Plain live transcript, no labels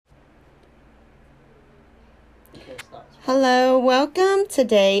Hello, welcome.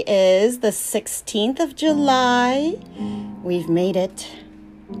 Today is the 16th of July. We've made it.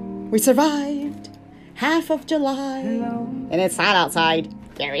 We survived. Half of July. And it's hot outside.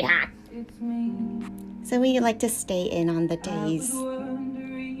 Very hot. So we like to stay in on the days.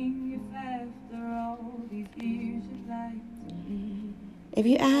 If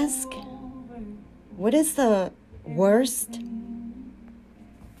you ask, what is the worst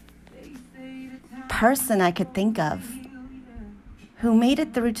person I could think of who made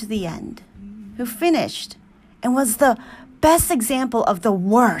it through to the end, who finished and was the best example of the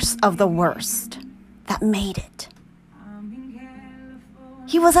worst that made it?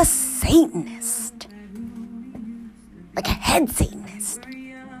 He was a Satanist, like a head Satanist.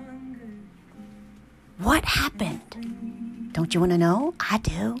 What happened? Don't you want to know? I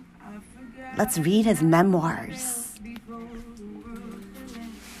do. Let's read his memoirs.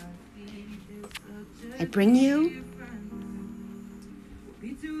 I bring you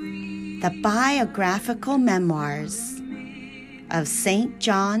the Biographical Memoirs of St.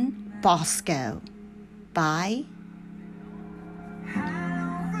 John Bosco by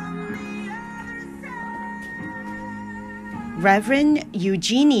Reverend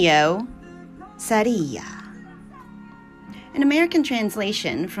Eugenio Sarria. An American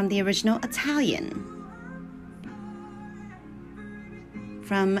translation from the original Italian.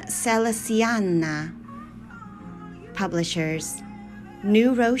 From Salesiana Publishers,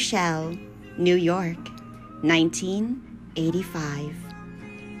 New Rochelle, New York, 1985.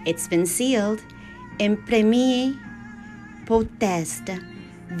 It's been sealed in Premii Potest,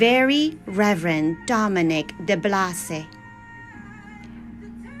 Very Reverend Dominic de Blase,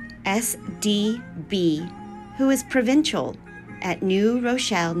 S.D.B., who is provincial at New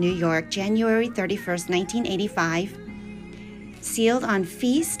Rochelle, New York, January 31st, 1985, sealed on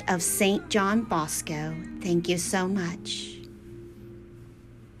Feast of St. John Bosco. Thank you so much.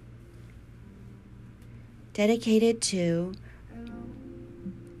 Dedicated to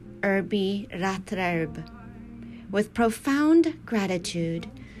Irby Ratherb, with profound gratitude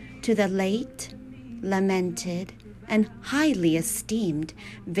to the late, lamented, and highly esteemed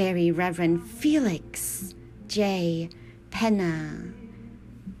Very Reverend Felix J. Penna,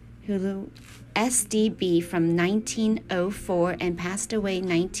 who SDB from 1904 and passed away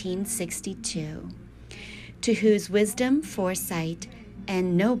 1962, to whose wisdom, foresight,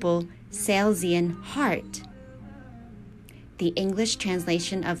 and noble Salesian heart the English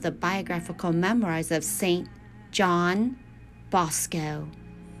translation of the Biographical Memoirs of St. John Bosco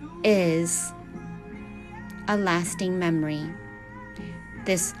is a lasting memory.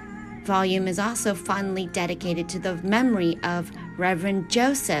 This volume is also fondly dedicated to the memory of Reverend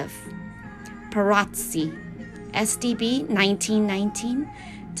Joseph Perazzi, SDB 1919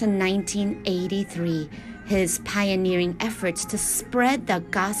 to 1983. His pioneering efforts to spread the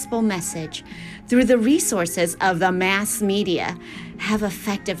gospel message through the resources of the mass media have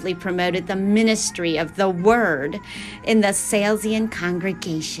effectively promoted the ministry of the Word in the Salesian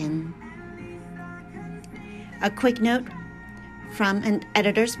congregation. A quick note from an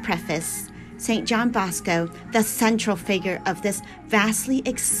editor's preface: St. John Bosco, the central figure of this vastly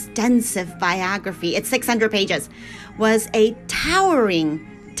extensive biography, it's 600 pages, was a towering,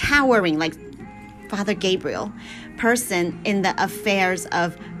 like Father Gabriel, person in the affairs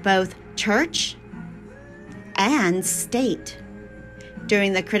of both church and state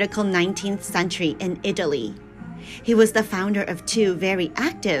during the critical 19th century in Italy. He was the founder of two very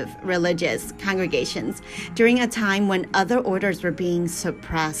active religious congregations during a time when other orders were being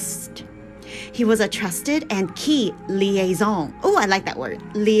suppressed. He was a trusted and key liaison. Oh, I like that word.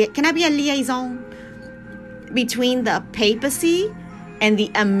 Can I be a liaison? Between the papacy and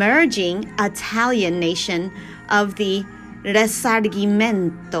the emerging Italian nation of the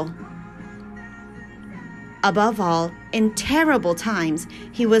Risorgimento. Above all, in terrible times,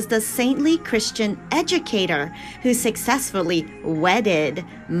 he was the saintly Christian educator who successfully wedded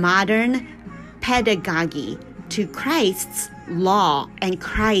modern pedagogy to Christ's law and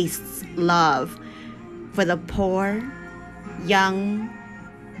Christ's love for the poor, young,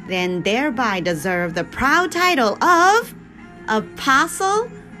 and thereby deserved the proud title of Apostle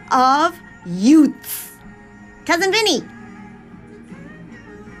of Youths. Cousin Vinny.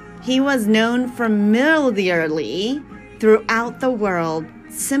 He was known familiarly throughout the world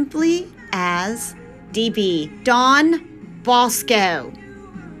simply as DB, Don Bosco,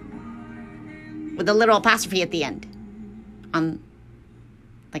 with a little apostrophe at the end, on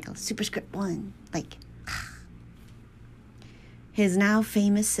like a superscript 1, like his now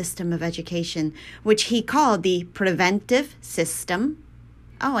famous system of education, which he called the preventive system.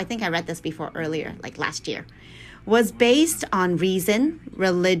 Oh, I think I read this before earlier, like last year, was based on reason,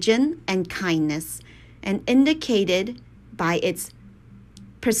 religion, and kindness, and indicated by its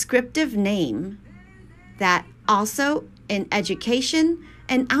prescriptive name that also in education,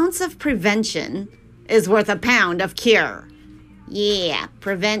 an ounce of prevention is worth a pound of cure. Yeah,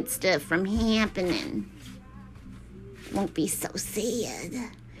 prevent stuff from happening. Won't be so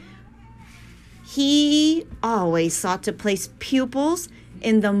sad. He always sought to place pupils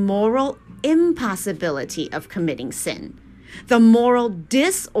in the moral impossibility of committing sin, the moral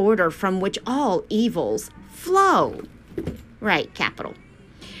disorder from which all evils flow. Right, capital.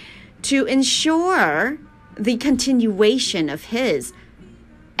 To ensure the continuation of his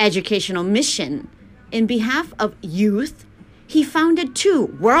educational mission in behalf of youth, he founded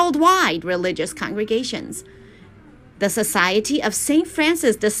 2 worldwide religious congregations. The Society of St.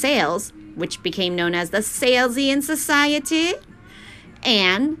 Francis de Sales, which became known as the Salesian Society,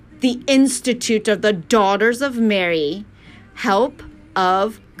 and the Institute of the Daughters of Mary, Help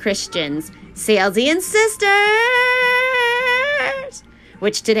of Christians, Salesian Sisters,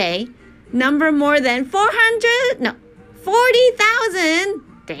 which today number more than 40,000, 40,000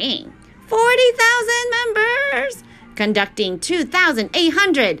 members, conducting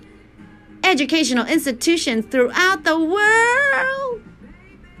 2,800 educational institutions throughout the world.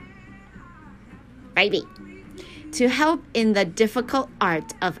 Baby. To help in the difficult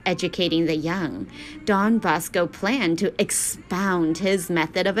art of educating the young, Don Bosco planned to expound his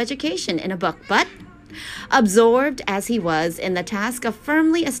method of education in a book, but absorbed as he was in the task of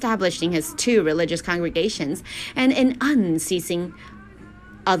firmly establishing his 2 religious congregations and in unceasing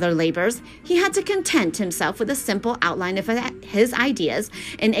other labors, he had to content himself with a simple outline of his ideas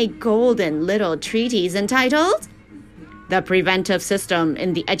in a golden little treatise entitled The Preventive System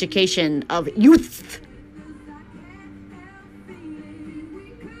in the Education of Youth.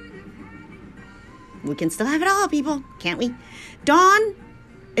 We can still have it all, people, can't we? Don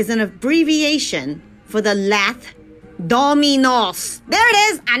is an abbreviation for the Lath Dominos. There it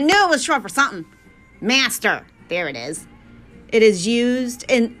is. I knew it was short for something. Master. There it is. It is used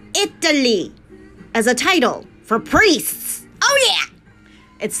in Italy as a title for priests. Oh, yeah.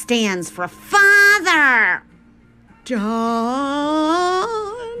 It stands for Father Dawn.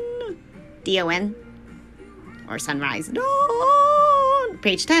 D-O-N. Or sunrise. Dawn.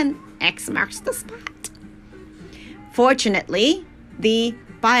 Page 10. X marks the spot. Fortunately, the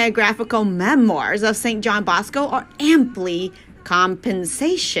biographical memoirs of St. John Bosco are amply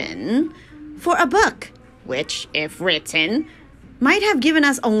compensation for a book, which, if written, might have given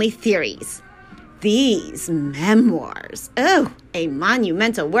us only theories. These memoirs, a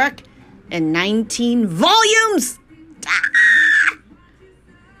monumental work in 19 volumes,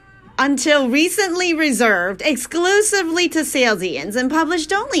 until recently reserved exclusively to Salesians and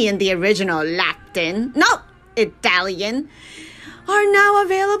published only in the original Italian, are now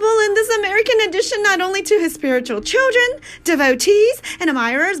available in this American edition not only to his spiritual children, devotees, and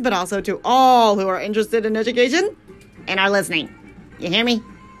admirers, but also to all who are interested in education and are listening. You hear me?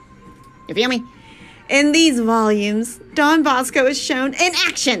 You feel me? In these volumes, Don Bosco is shown in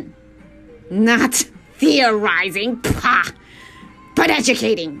action, not theorizing, but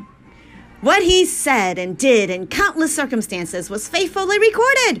educating. What he said and did in countless circumstances was faithfully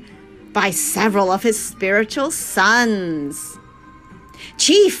recorded by several of his spiritual sons.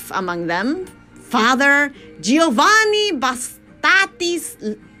 Chief among them, Father Giovanni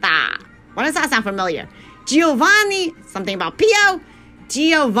Battista. Why does that sound familiar? Something about Pio.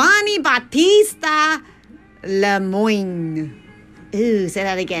 Giovanni Battista Lemoyne. Ooh, say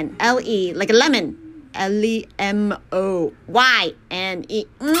that again. L-E, like a lemon. L-E-M-O-Y-N-E.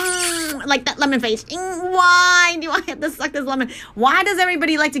 Like that lemon face. Why do I have to suck this lemon? Why does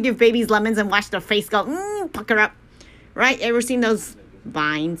everybody like to give babies lemons and watch their face go, pucker up? Right? Ever seen those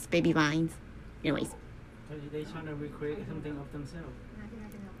vines, baby vines? Anyways. They're trying to recreate something of themselves.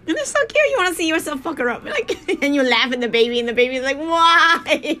 And they're so cute. You want to see yourself pucker up. Like, and you laugh at the baby, and the baby's like,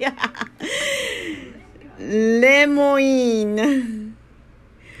 why? Lemoyne.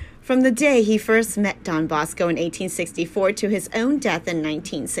 From the day he first met Don Bosco in 1864 to his own death in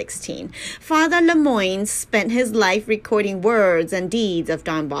 1916, Father Lemoyne spent his life recording words and deeds of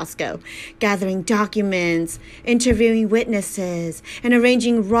Don Bosco, gathering documents, interviewing witnesses, and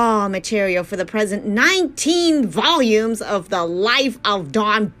arranging raw material for the present 19 volumes of the life of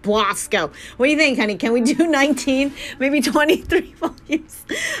Don Bosco. What do you think, honey? Can we do 19? Maybe 23 volumes?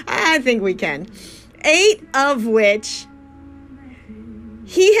 I think we can. 8 of which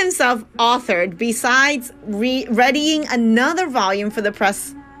he himself authored, besides readying another volume for the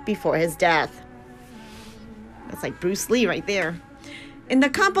press before his death. That's like Bruce Lee right there. In the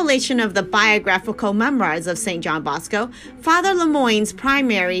compilation of the biographical memoirs of St. John Bosco, Father Lemoyne's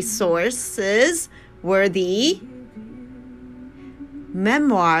primary sources were the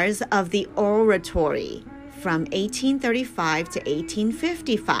Memoirs of the Oratory from 1835 to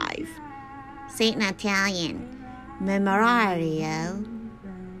 1855. Say it in Italian. Memorario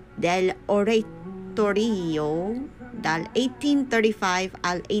dell'Oratorio dal 1835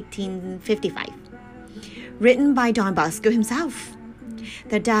 al 1855. Written by Don Bosco himself.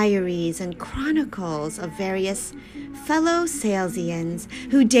 The diaries and chronicles of various fellow Salesians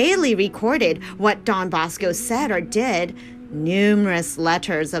who daily recorded what Don Bosco said or did, numerous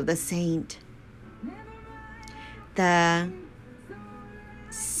letters of the saint. The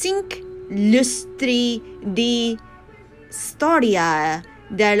Cinque Lustri di Storia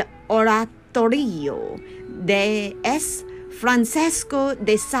dell'Oratorio de S. Francesco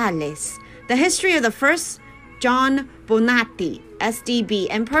de Sales, the history of the first John Bonatti, SDB,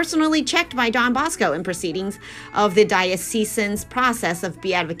 and personally checked by Don Bosco in proceedings of the diocesan's process of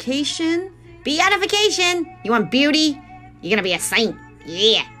beatification. Beatification! You want beauty? You're gonna be a saint.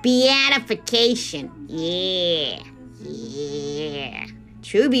 Yeah. Beatification. Yeah. Yeah.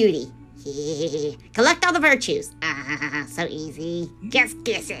 True beauty. Yeah. Collect all the virtues. So easy. Just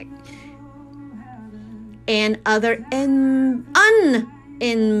kiss it. And other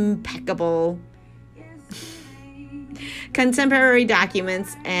unimpeccable contemporary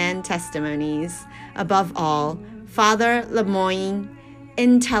documents and testimonies. Above all, Father Lemoyne,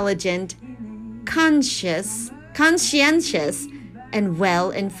 intelligent, conscientious, and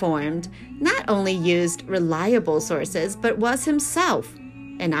well-informed, not only used reliable sources, but was himself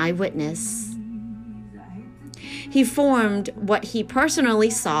an eyewitness. He formed what he personally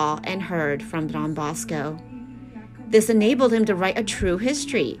saw and heard from Don Bosco. This enabled him to write a true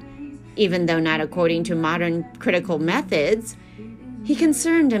history. Even though not according to modern critical methods, he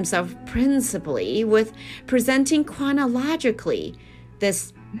concerned himself principally with presenting chronologically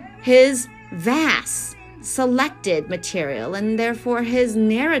his vast selected material, and therefore his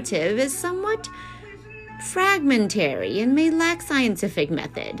narrative is somewhat fragmentary and may lack scientific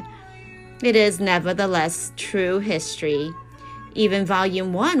method. It is nevertheless true history, even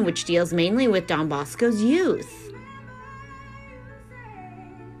Volume 1, which deals mainly with Don Bosco's youth.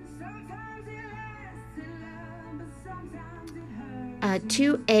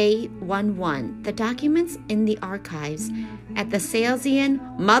 2A11. The documents in the archives at the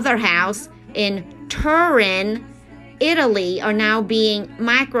Salesian Mother House in Turin, Italy, are now being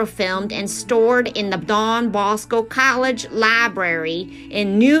microfilmed and stored in the Don Bosco College Library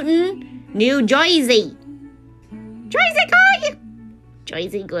in Newton, New Jersey. Jersey girl!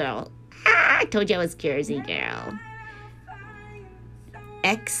 Jersey girl. I told you I was Jersey girl.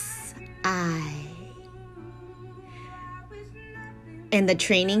 XI. And the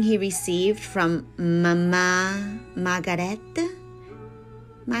training he received from Mama Marguerite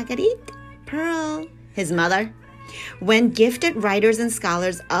Pearl, his mother, when gifted writers and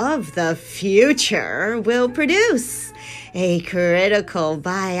scholars of the future will produce a critical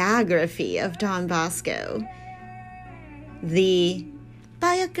biography of Don Bosco. The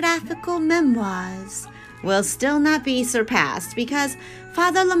biographical memoirs will still not be surpassed because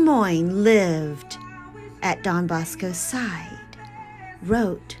Father Lemoyne lived at Don Bosco's side,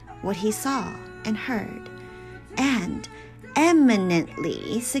 wrote what he saw and heard, and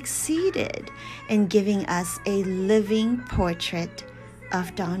eminently succeeded in giving us a living portrait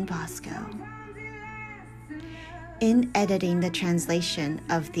of Don Bosco. In editing the translation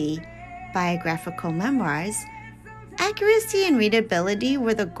of the biographical memoirs, accuracy and readability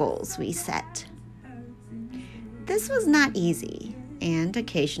were the goals we set. This was not easy, and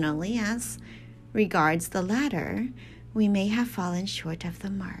occasionally, as regards the latter, we may have fallen short of the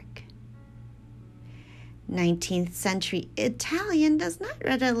mark. 19th century Italian does not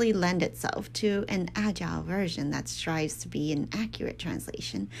readily lend itself to an agile version that strives to be an accurate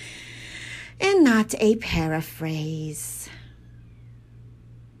translation and not a paraphrase.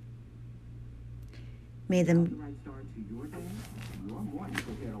 May the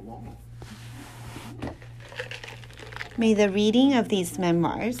reading of these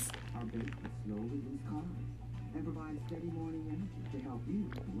memoirs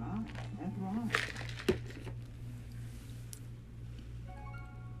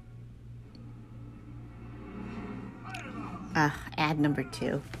ad number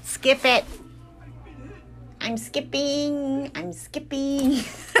 2. Skip it. I'm skipping. I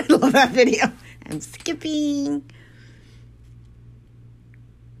love that video. I'm skipping.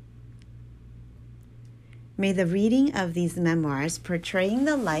 May the reading of these memoirs portraying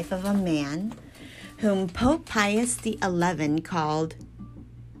the life of a man whom Pope Pius XI called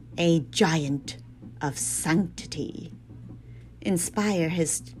a giant of sanctity. Inspire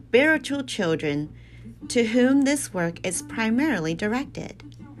his spiritual children, to whom this work is primarily directed.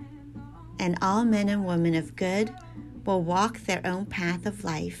 And all men and women of good will walk their own path of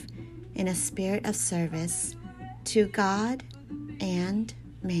life in a spirit of service to God and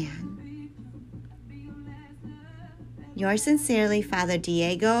man. Yours sincerely, Father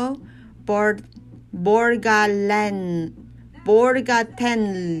Diego Borgatello,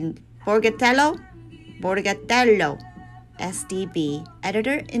 SDB,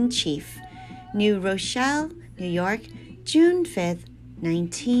 Editor-in-Chief, New Rochelle, New York, June 5th,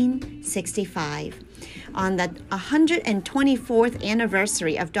 1965. On the 124th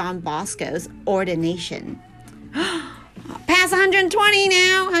anniversary of Don Bosco's ordination. Past 120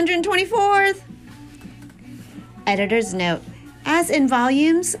 now, 124th. Editor's note, as in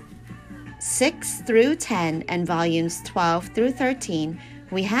volumes 6 through 10 and volumes 12 through 13,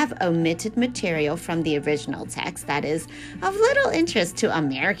 we have omitted material from the original text that is of little interest to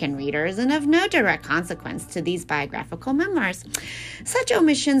American readers and of no direct consequence to these biographical memoirs. Such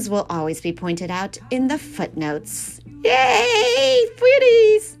omissions will always be pointed out in the footnotes. Yay!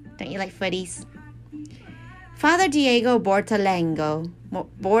 Footies! Don't you like footies? Father Diego Borgatello,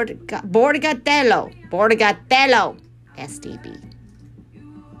 SDB.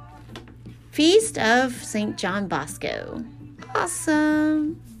 Feast of St. John Bosco.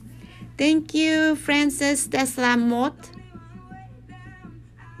 Awesome. Thank you, Francis Deslamot.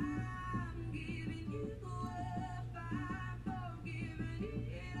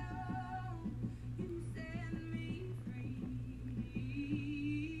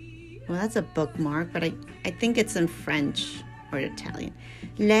 Well, that's a bookmark, but I think it's in French or Italian.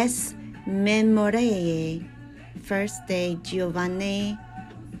 Les Memoirs, first de Giovanni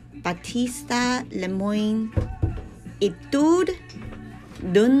Battista Lemoyne, étude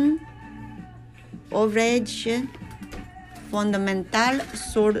d'un ouvrage fondamental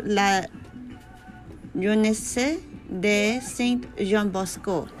sur la jeunesse de Saint Jean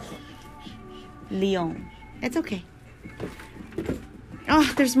Bosco, Lyon. It's okay.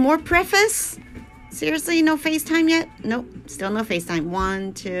 Oh, there's more preface? Seriously, no FaceTime yet? Nope, still no FaceTime.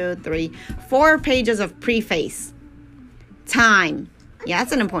 1, 2, 3, 4 pages of preface. Time. Yeah,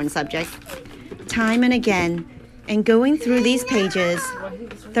 that's an important subject. Time and again. And going through these pages,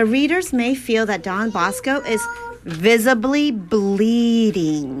 the readers may feel that Don Bosco is visibly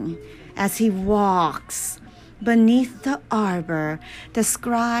bleeding as he walks beneath the arbor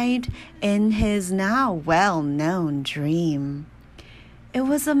described in his now well-known dream. It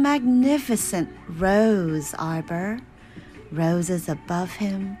was a magnificent rose arbor, roses above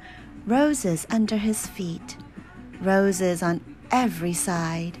him, roses under his feet, roses on every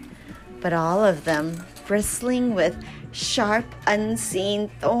side, but all of them bristling with sharp, unseen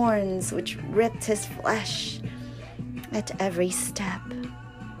thorns which ripped his flesh at every step.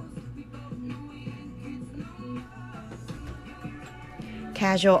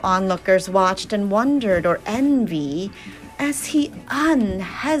 Casual onlookers watched and wondered or envied as he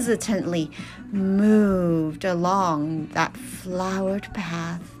unhesitantly moved along that flowered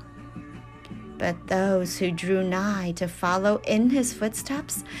path. But those who drew nigh to follow in his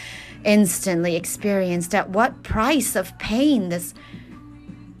footsteps instantly experienced at what price of pain this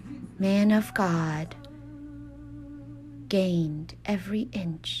man of God gained every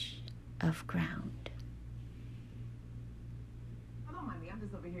inch of ground. Don't mind me, I'm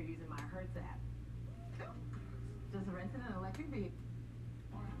just over here using my Hertz app. Just renting an electric vehicle.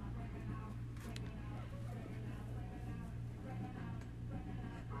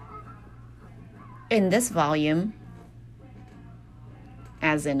 In this volume,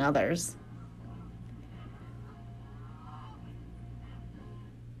 as in others,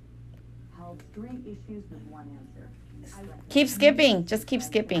 Held 3 issues with 1 answer. keep skipping. Just keep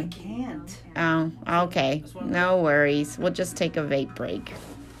skipping. Can't. Oh, okay. No worries. We'll just take a vape break.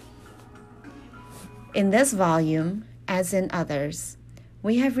 In this volume, as in others,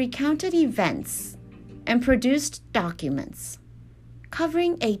 we have recounted events and produced documents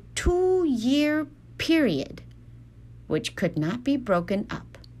covering a 2-year period which could not be broken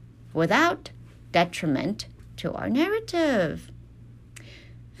up without detriment to our narrative.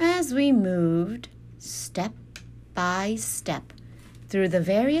 As we moved step by step through the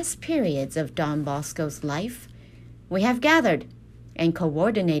various periods of Don Bosco's life, we have gathered and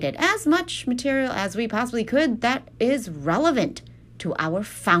coordinated as much material as we possibly could that is relevant to our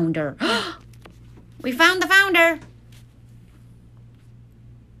founder. We found the founder!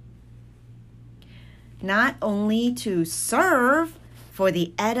 Not only to serve for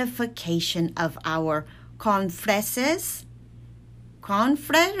the edification of our confreses,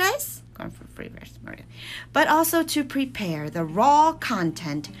 confreres, but also to prepare the raw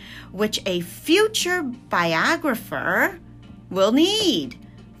content which a future biographer will need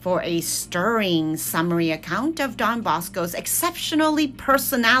for a stirring summary account of Don Bosco's exceptional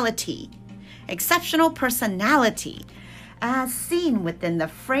personality as seen within the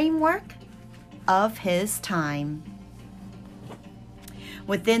framework of his time.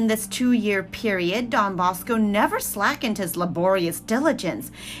 Within this 2-year period, Don Bosco never slackened his laborious diligence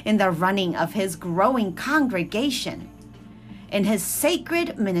in the running of his growing congregation, in his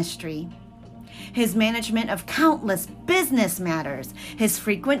sacred ministry, his management of countless business matters, his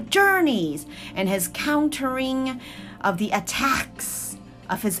frequent journeys, and his countering of the attacks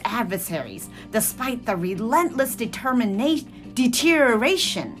of his adversaries, despite the relentless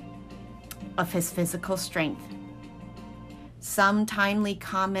deterioration of his physical strength. Some timely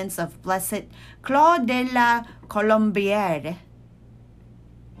comments of Blessed Claude de la Colombière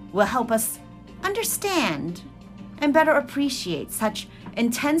will help us understand and better appreciate such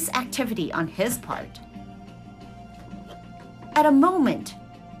intense activity on his part. At a moment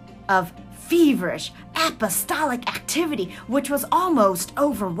of feverish apostolic activity which was almost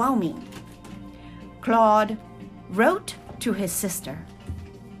overwhelming, Claude wrote to his sister,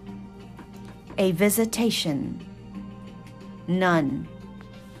 A Visitation, Nun,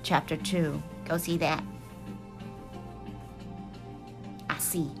 chapter 2. Go see that. I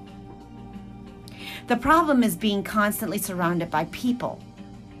see. The problem is being constantly surrounded by people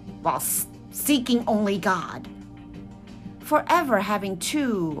while seeking only God. Forever having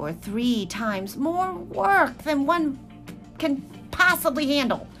 2 or 3 times more work than one can possibly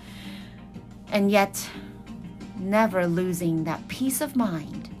handle. And yet, never losing that peace of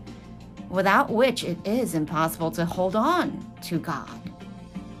mind without which it is impossible to hold on to God.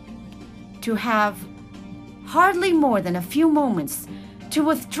 To have hardly more than a few moments to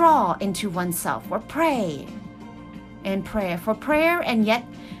withdraw into oneself or pray and prayer, and yet,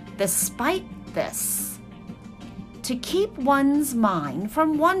 despite this, to keep one's mind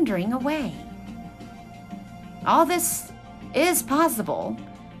from wandering away. All this is possible,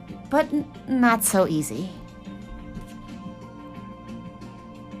 but not so easy.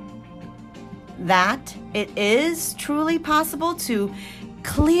 That it is truly possible to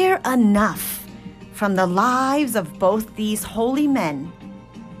clear enough from the lives of both these holy men,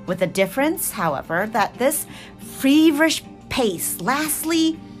 with the difference, however, that this feverish pace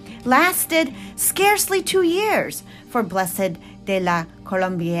lasted scarcely 2 years for Blessed de la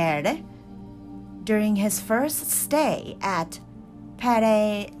Colombière during his first stay at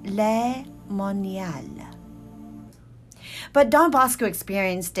Paray-le-Monial. But Don Bosco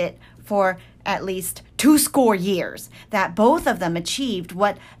experienced it for at least 20 years, that both of them achieved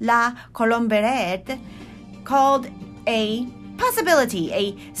what La Colombière called a possibility,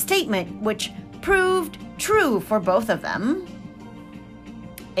 a statement which proved true for both of them,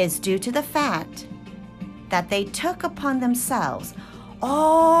 is due to the fact that they took upon themselves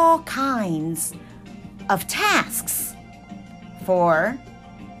all kinds of tasks for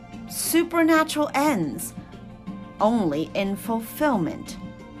supernatural ends only in fulfillment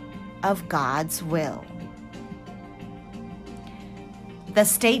of God's will. The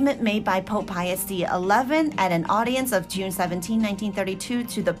statement made by Pope Pius XI at an audience of June 17, 1932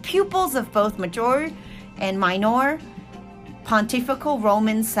 to the pupils of both major and minor pontifical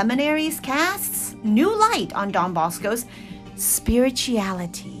Roman seminaries casts new light on Don Bosco's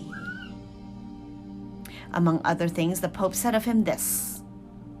spirituality. Among other things, the Pope said of him this,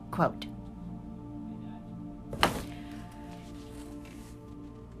 quote,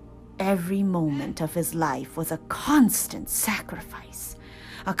 Every moment of his life was a constant sacrifice,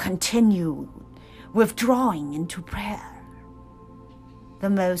 a continued withdrawing into prayer. The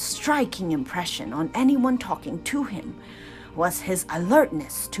most striking impression on anyone talking to him was his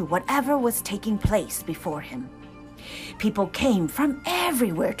alertness to whatever was taking place before him. People came from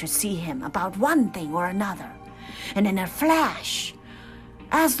everywhere to see him about one thing or another, and in a flash,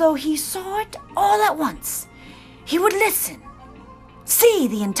 as though he saw it all at once, he would listen, see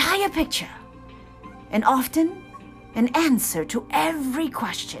the entire picture, and often an answer to every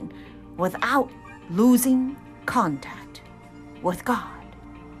question without losing contact with God.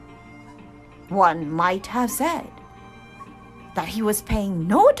 One might have said that he was paying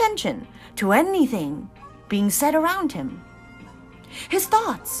no attention to anything being said around him, his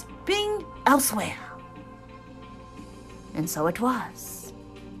thoughts being elsewhere. And so it was.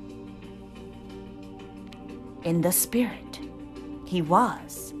 In the Spirit, he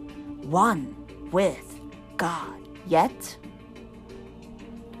was one with God, yet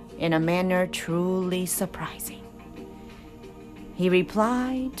in a manner truly surprising, he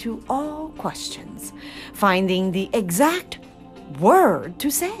replied to all questions, finding the exact word to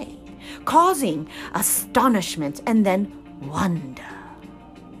say, causing astonishment and then wonder.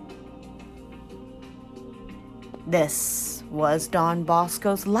 This was Don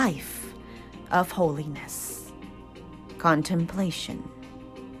Bosco's life of holiness, contemplation,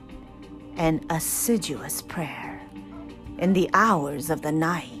 and assiduous prayer in the hours of the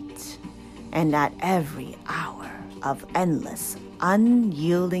night and at every hour of endless,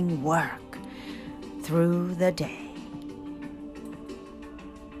 unyielding work through the day.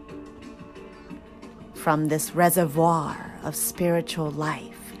 From this reservoir of spiritual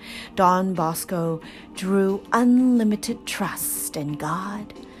life, Don Bosco drew unlimited trust in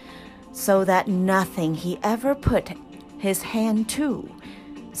God, so that nothing he ever put his hand to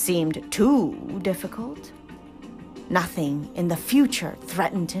seemed too difficult. Nothing in the future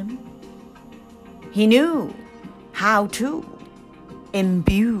threatened him. He knew how to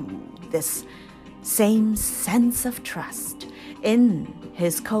imbue this same sense of trust in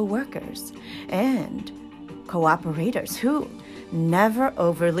his co-workers and cooperators who, never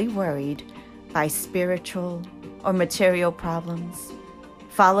overly worried by spiritual or material problems,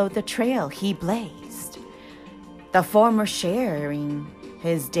 followed the trail he blazed, the former sharing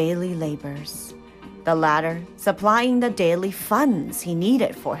his daily labors, the latter supplying the daily funds he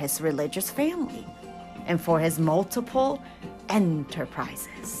needed for his religious family and for his multiple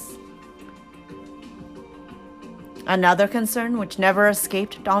enterprises. Another concern which never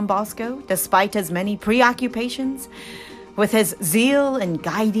escaped Don Bosco, despite his many preoccupations with his zeal in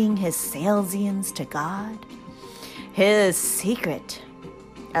guiding his Salesians to God, his secret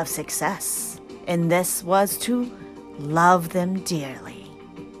of success in this was to love them dearly,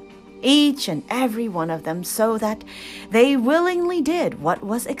 each and every one of them, so that they willingly did what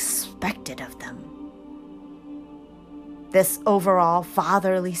was expected of them. This overall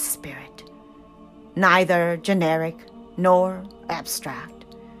fatherly spirit, neither generic nor abstract,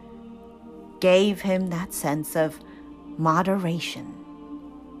 gave him that sense of moderation,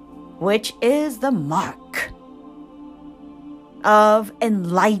 which is the mark of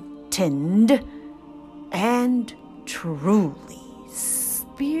enlightened and truly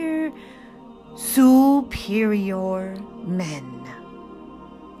superior men,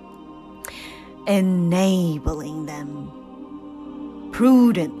 enabling them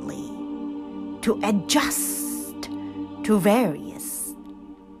prudently to adjust to various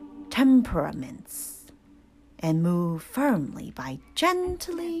temperaments and move firmly by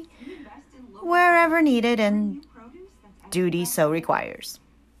gently wherever needed and duty so requires.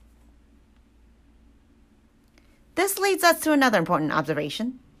 This leads us to another important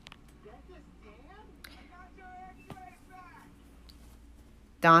observation.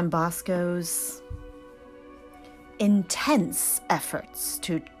 Don Bosco's intense efforts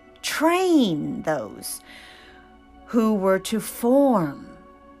to train those who were to form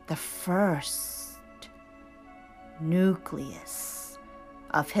the first nucleus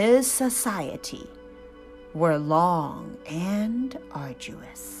of his society were long and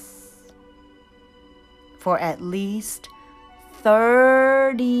arduous. For at least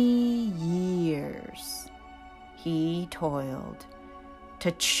 30 years, he toiled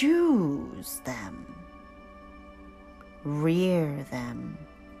to choose them, rear them,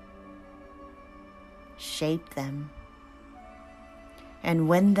 shape them, and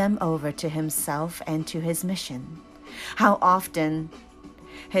win them over to himself and to his mission. How often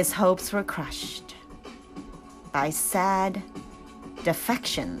his hopes were crushed by sad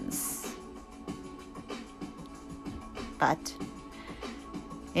defections. But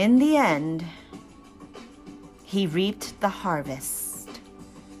in the end, he reaped the harvest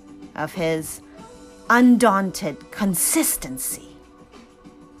of his undaunted consistency,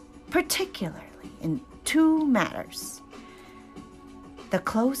 particularly in two matters: the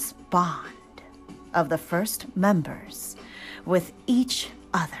close bond of the first members with each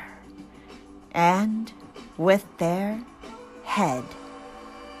other and with their head,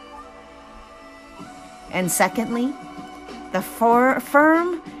 and secondly, the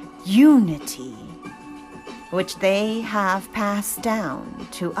firm unity which they have passed down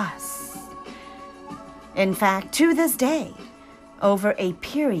to us. In fact, to this day, over a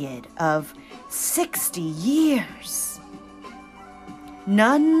period of 60 years,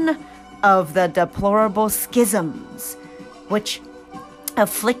 none of the deplorable schisms which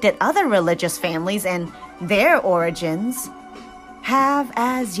afflicted other religious families and their origins have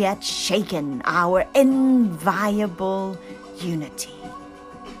as yet shaken our inviolable unity.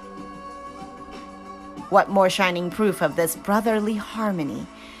 What more shining proof of this brotherly harmony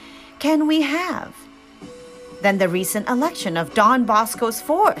can we have than the recent election of Don Bosco's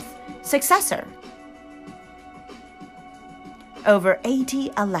fourth successor. Over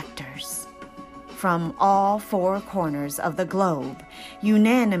 80 electors from all four corners of the globe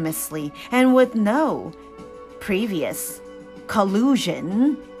unanimously and with no previous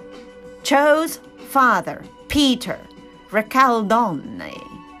collusion chose Father Peter Ricaldone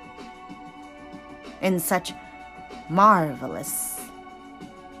in such marvelous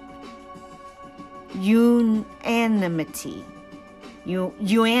unanimity,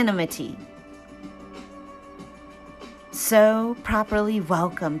 so properly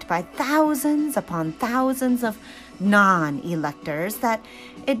welcomed by thousands upon thousands of non-electors that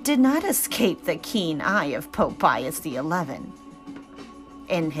it did not escape the keen eye of Pope Pius XI.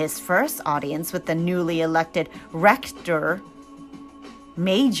 In his first audience with the newly elected Rector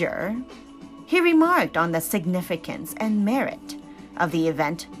Major, he remarked on the significance and merit of the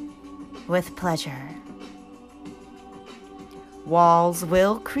event with pleasure. Walls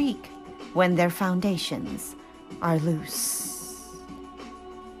will creak when their foundations are loose,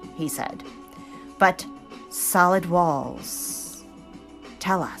 he said, but solid walls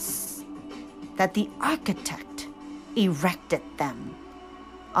tell us that the architect erected them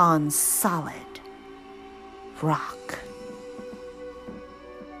on solid rock.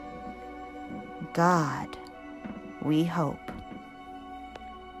 God, we hope,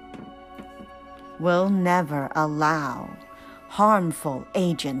 will never allow harmful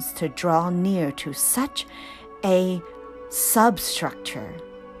agents to draw near to such a substructure.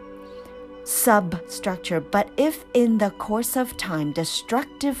 But if in the course of time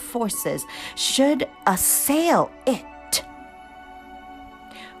destructive forces should assail it,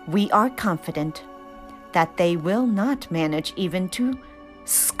 we are confident that they will not manage even to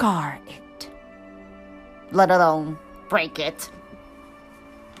scar it, let alone break it.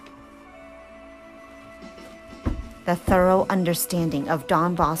 The thorough understanding of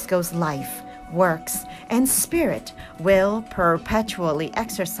Don Bosco's life, works, and spirit will perpetually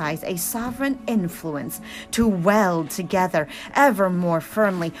exercise a sovereign influence to weld together ever more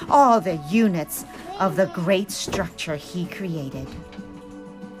firmly all the units of the great structure he created.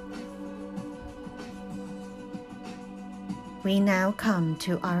 We now come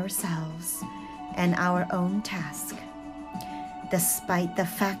to ourselves and our own task. Despite the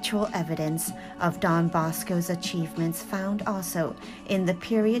factual evidence of Don Bosco's achievements found also in the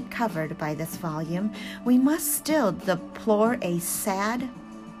period covered by this volume, we must still deplore a sad,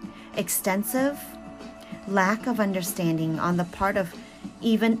 extensive lack of understanding on the part of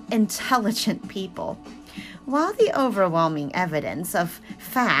even intelligent people, while the overwhelming evidence of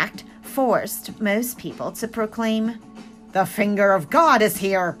fact forced most people to proclaim, "The finger of God is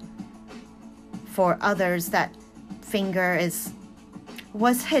here." For others, that finger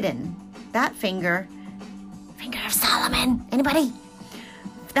was hidden. That finger of Solomon. Anybody?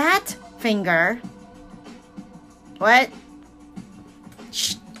 That finger. What?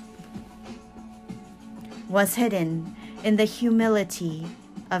 Shh. Was hidden in the humility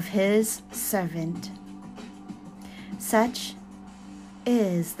of his servant. Such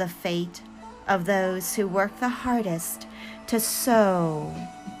is the fate of those who work the hardest to sow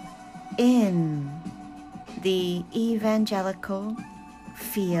in the evangelical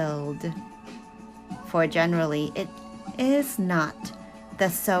field, for generally it is not the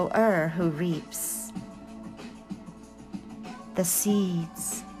sower who reaps the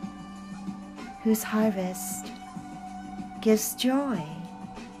seeds, whose harvest gives joy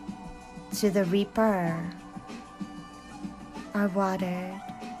to the reaper, are watered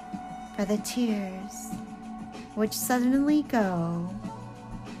by the tears which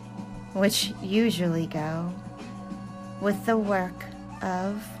usually go with the work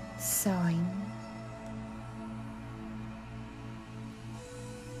of sowing.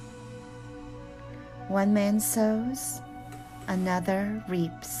 One man sows, another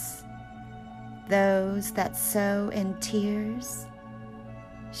reaps. Those that sow in tears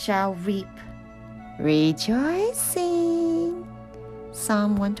shall reap rejoicing.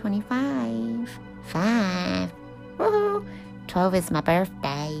 Psalm 125, 5. Woohoo! 12 is my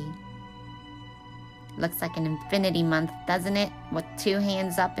birthday. Looks like an infinity month, doesn't it? With 2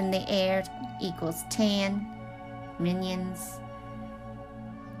 hands up in the air equals 10. Minions.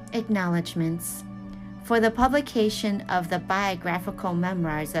 Acknowledgements. For the publication of the Biographical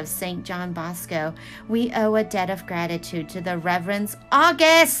Memoirs of St. John Bosco, we owe a debt of gratitude to the Reverend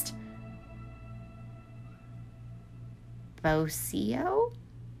August Bosco?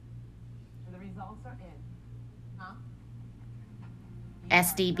 The results are in. Huh?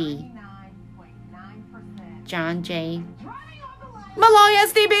 SDB. 99.9%. John J. Driving on the line. Malloy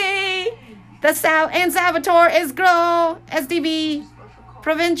SDB! The Salvatore is Gro, SDB,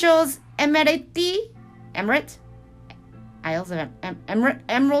 Provincials, Emirate. I also have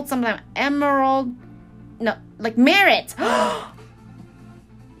Emerald, something, Emerald, no, like merit.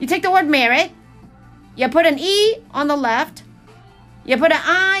 You take the word merit, you put an E on the left, you put an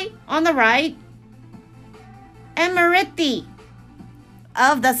I on the right. Emirati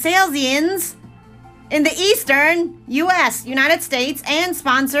of the Salesians in the Eastern U.S., United States, and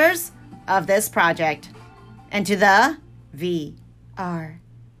sponsors of this project. And to the VRDD,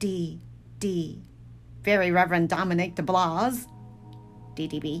 Very Reverend Dominic DeBlas,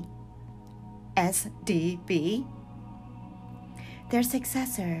 DDB, SDB, their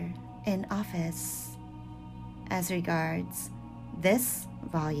successor in office. As regards this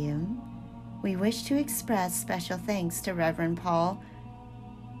volume, we wish to express special thanks to Reverend Paul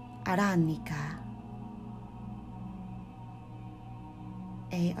Aranica,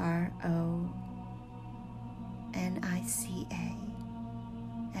 ARONICA,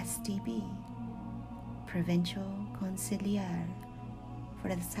 SDB, Provincial Conciliar for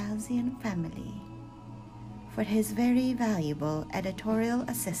the Salesian family, for his very valuable editorial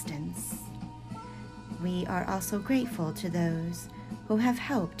assistance. We are also grateful to those who have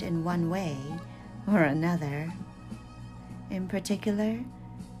helped in one way or another. In particular,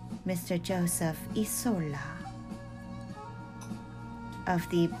 Mr. Joseph Isola of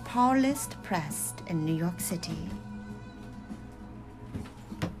the Paulist Press in New York City,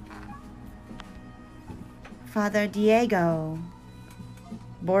 Father Diego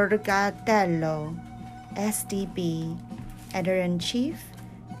Borgatello, SDB, Editor-in-Chief,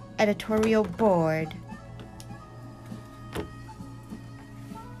 Editorial Board,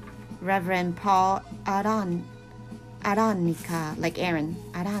 Reverend Paul Aranica, like Aaron,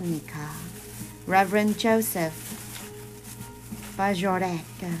 Aranica, Reverend Joseph Bajorek,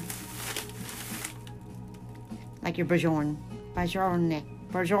 like your Bajorek,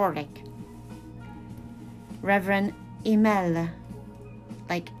 Reverend Emil,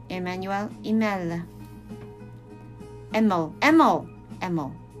 like Emmanuel, Emil, Emil,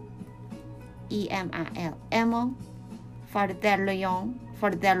 E-M-I-L, Emil,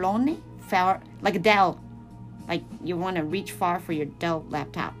 Fardelone, like a Dell, like you want to reach far for your Dell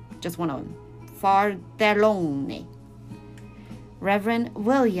laptop, just one of them, Fardelone. Reverend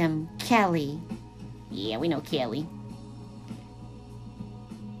William Kelly, yeah, we know Kelly.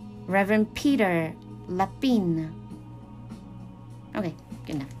 Reverend Peter Lapine, okay,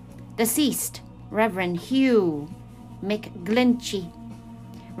 good enough. Deceased, Reverend Hugh McGlinchey,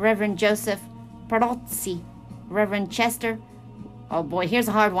 Reverend Joseph Perozzi, Reverend Chester, oh boy, here's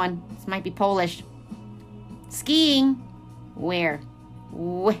a hard one, this might be Polish. Skiing, where?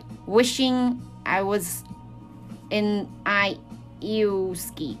 Wishing I was in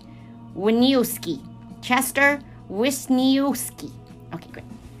Wisniewski, Chester Wisniewski. Okay, great.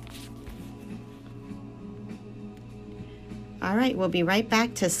 All right, we'll be right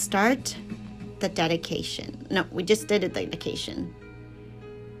back to start the dedication. No, we just did a dedication.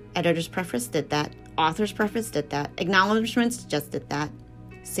 Editor's preface did that. Author's preface did that. Acknowledgements just did that.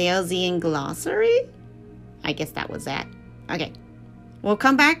 Salesian glossary? I guess that was that. Okay, we'll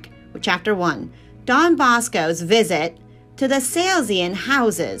come back with chapter 1. Don Bosco's visit to the Salesian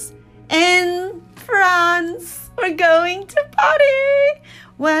houses in France. We're going to party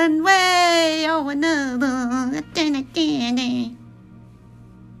one way or another. I'm gonna kitty.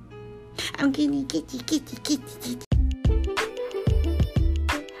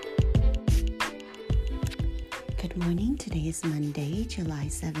 Good morning. Today is Monday, July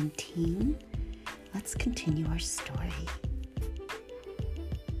 17. Let's continue our story.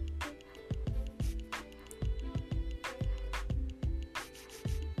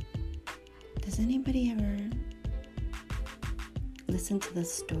 Does anybody ever listen to the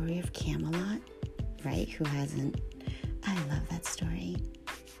story of Camelot? Right? Who hasn't? I love that story.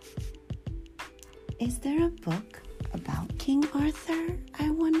 Is there a book about King Arthur, I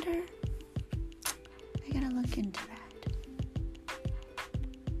wonder? I gotta look into that.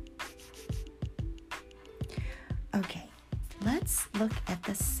 Okay, let's look at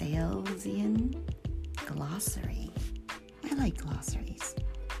the Salesian glossary. I like glossaries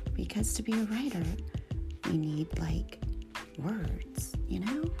because to be a writer, we need like words, you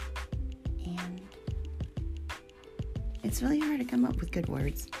know? And it's really hard to come up with good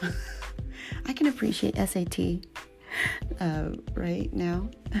words. I can appreciate SAT right now.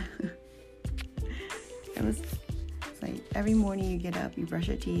 It's like every morning you get up, you brush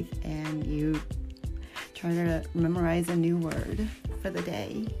your teeth, and you try to memorize a new word for the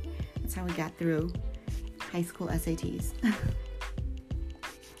day. That's how we got through high school SATs.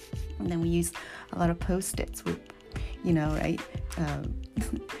 And then we use a lot of Post-its, right?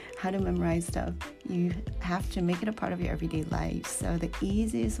 How to memorize stuff. You have to make it a part of your everyday life. So the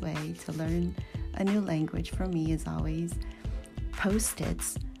easiest way to learn a new language for me is always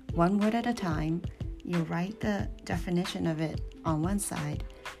Post-its, one word at a time. You write the definition of it on one side.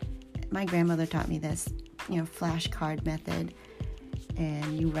 My grandmother taught me this, flashcard method.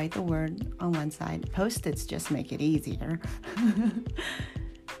 And you write the word on one side. Post-its just make it easier.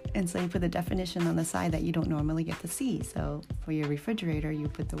 And so you put the definition on the side that you don't normally get to see. So for your refrigerator, you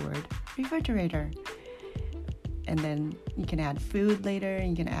put the word refrigerator. And then you can add food later, and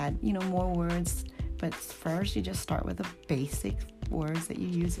you can add, more words. But first, you just start with the basic words that you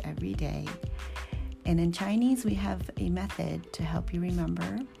use every day. And in Chinese, we have a method to help you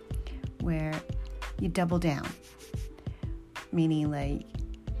remember where you double down. Meaning,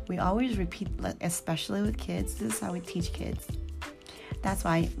 we always repeat, especially with kids. This is how we teach kids. That's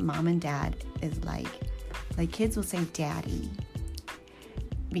why mom and dad is like kids will say daddy.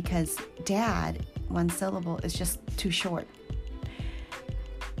 Because dad, one syllable, is just too short.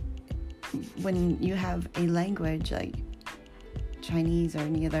 When you have a language like Chinese or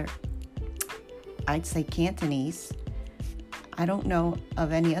any other, I'd say Cantonese, I don't know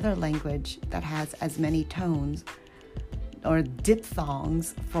of any other language that has as many tones or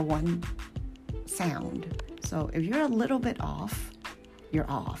diphthongs for one sound. So if you're a little bit off, you're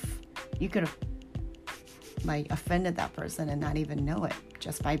off. You could have offended that person and not even know it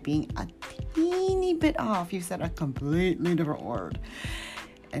just by being a teeny bit off. You said a completely different word.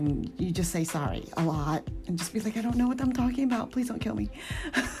 And you just say sorry a lot and just be like, I don't know what I'm talking about. Please don't kill me.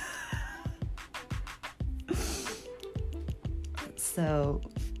 So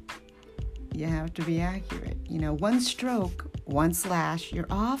you have to be accurate. One stroke, one slash, you're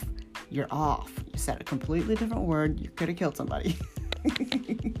off, you're off. You said a completely different word. You could have killed somebody.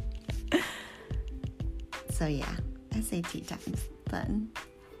 So yeah, SAT times, fun.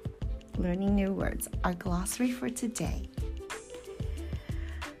 Learning new words. Our glossary for today.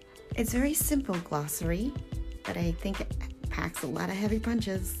 It's a very simple glossary, but I think it packs a lot of heavy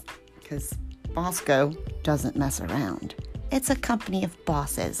punches because Bosco doesn't mess around. It's a company of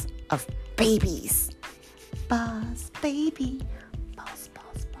bosses, of babies. Boss, baby. Boss,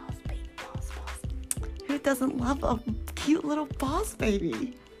 boss, boss, baby, boss, boss. Who doesn't love a cute little boss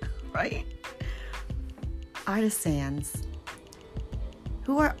baby, right? Artisans.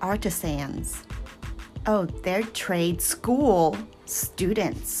 Who are artisans? Oh, they're trade school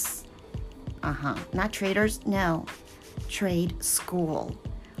students. Not traders, no. Trade school.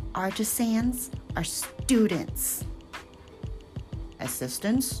 Artisans are students.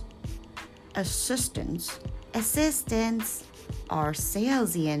 Assistants are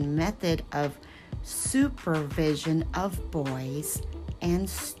Salesian method of supervision of boys and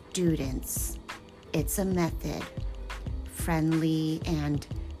students. It's a method, friendly and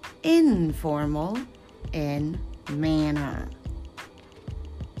informal in manner,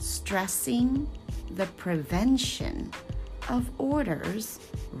 stressing the prevention of orders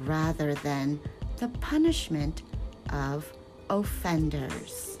rather than the punishment of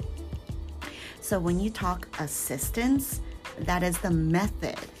offenders. So when you talk assistance, that is the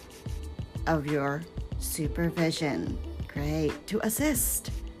method of your supervision. Great. To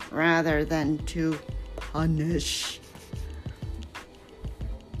assist rather than to punish.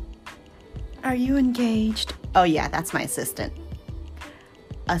 Are you engaged? Oh yeah, that's my assistant.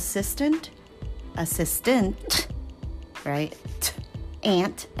 Assistant, right?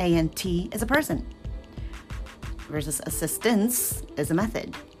 Ant, A-N-T, is a person. Versus assistance is a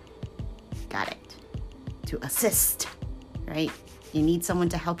method. Got it. To assist, right? You need someone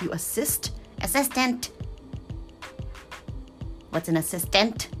to help you assist. Assistant. What's an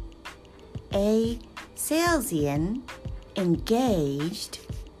assistant? A Salesian engaged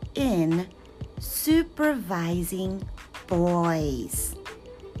in supervising boys.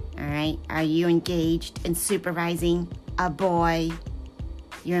 All right? Are you engaged in supervising a boy?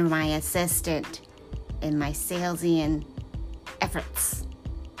 You're my assistant in my Salesian efforts.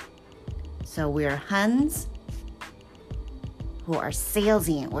 So we're Huns who are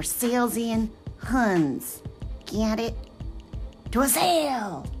Salesian. We're Salesian Huns. Get it? To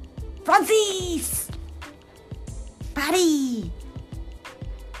assail! Francis! Patty!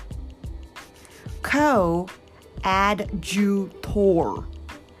 Coadjutor.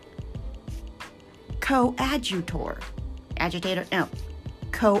 Coadjutor. Agitator? No.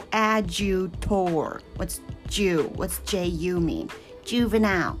 Coadjutor. What's Jew? What's J-U mean?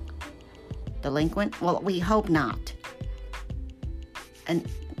 Juvenile. Delinquent? Well, we hope not. An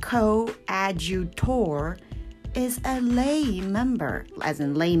coadjutor is a lay member, as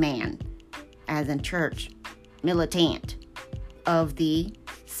in layman, as in church, militant, of the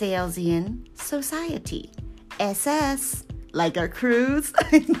Salesian Society. SS, like a cruise.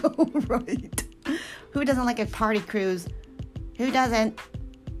 I know, right? Who doesn't like a party cruise? Who doesn't?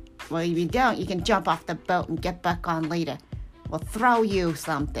 Well, if you don't, you can jump off the boat and get back on later. We'll throw you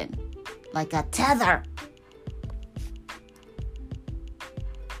something, like a tether.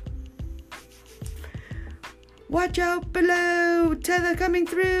 Watch out below, tether coming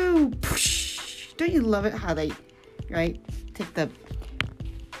through. Don't you love it how they, right, take the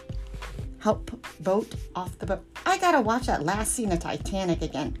help boat off the boat? I gotta watch that last scene of Titanic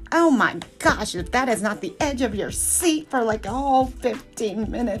again. Oh my gosh, if that is not the edge of your seat for like a whole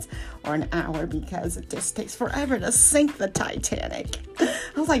 15 minutes or an hour, because it just takes forever to sink the Titanic.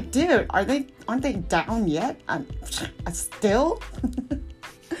 I was like, dude, aren't they down yet? Still?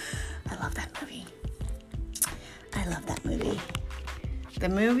 I love that movie. I love that movie.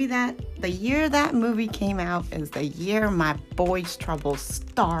 The year that movie came out is the year my boys' trouble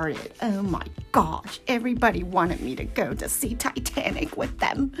started. Oh my gosh, everybody wanted me to go to see Titanic with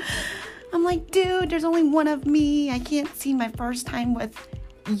them. I'm like, dude, there's only one of me. I can't see my first time with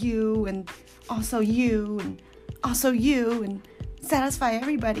you and also you and also you and satisfy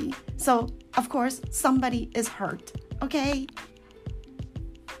everybody. So, of course, somebody is hurt, okay?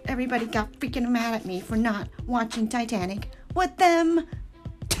 Everybody got freaking mad at me for not watching Titanic with them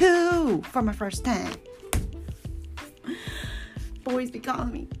too for my first time. Boys be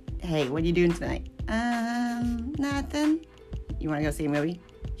calling me, hey, what are you doing tonight? Nothing. You want to go see a movie?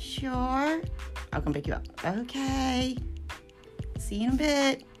 Sure. I'll come pick you up. Okay. See you in a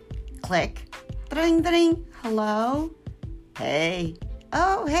bit. Click. Ding, ding. Hello? Hey.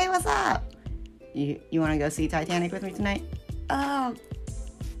 Oh, hey, what's up? You want to go see Titanic with me tonight? Oh,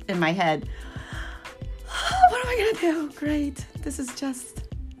 in my head. What am I going to do? Great. This is just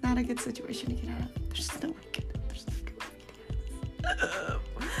not a good situation to get out of. There's no good way to get out of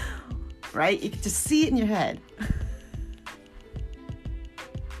this. Right? You can just see it in your head.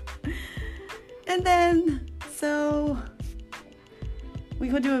 And then, so we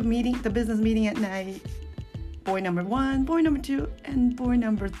go to a meeting, the business meeting at night. Boy number 1, boy number 2, and boy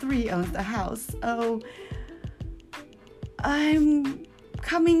number 3 owns the house. Oh, I'm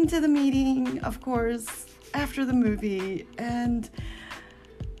coming to the meeting, of course, after the movie, and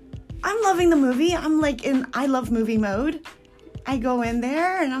I'm loving the movie. I'm like in I love movie mode. I go in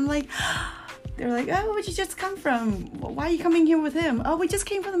there and I'm like, they're like, oh, where'd you just come from? Why are you coming here with him? Oh, we just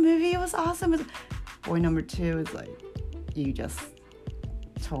came from the movie. It was awesome. Boy number 2 is like, you just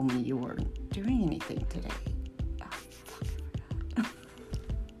told me you weren't doing anything today. Oh, fuck, I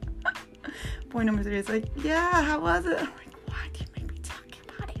forgot. Boy number 3 is like, yeah, how was it? I'm like, why do you make me talk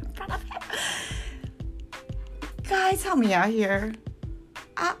about it in front of him? Guys, help me out here.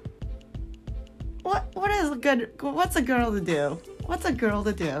 What's a girl to do? What's a girl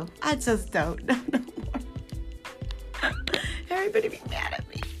to do? I just don't know no more. Everybody be mad at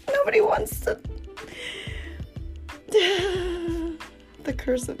me. Nobody wants to. The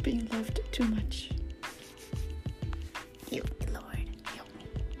curse of being loved too much. Help me, Lord. Help me.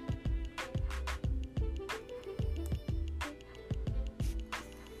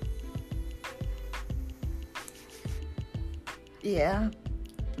 Yeah.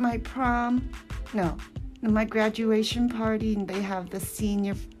 My prom. No, my graduation party, and they have the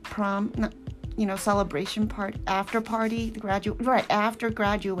senior prom, celebration part, after party, after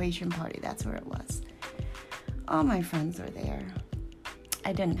graduation party, that's where it was. All my friends were there.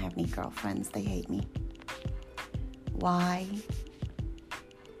 I didn't have any girlfriends, they hate me. Why?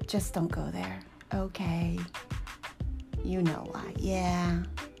 Just don't go there. Okay. You know why, yeah.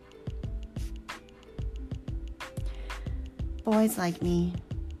 Boys like me.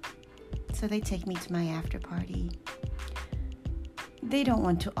 So they take me to my after party. They don't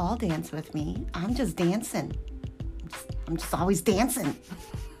want to all dance with me. I'm just dancing. I'm just always dancing.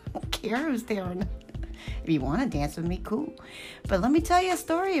 I don't care who's there or not. If you want to dance with me, cool. But let me tell you a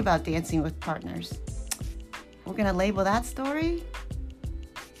story about dancing with partners. We're going to label that story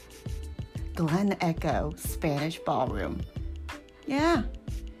Glen Echo Spanish Ballroom. Yeah,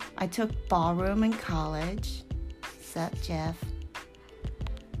 I took ballroom in college. Sup, Jeff?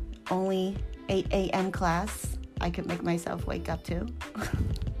 Only 8 a.m. class I could make myself wake up to.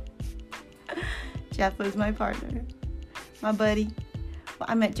 Jeff was my partner, my buddy. Well,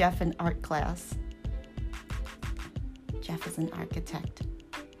 I met Jeff in art class. Jeff is an architect.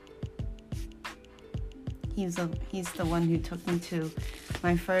 He's the one who took me to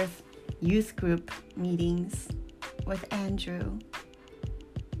my first youth group meetings with Andrew.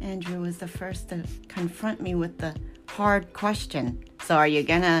 Andrew was the first to confront me with the hard question. So are you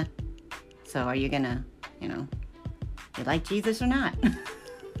gonna, you like Jesus or not?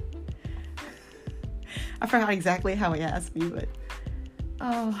 I forgot exactly how he asked me, but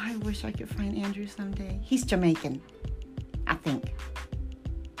I wish I could find Andrew someday. He's Jamaican, I think.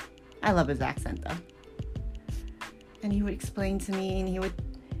 I love his accent though. And he would explain to me, and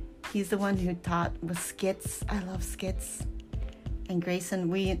he's the one who taught with skits. I love skits. And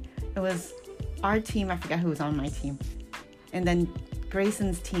Grayson, it was our team. I forgot who was on my team. And then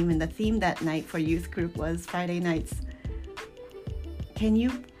Grayson's team, and the theme that night for youth group was Friday nights. Can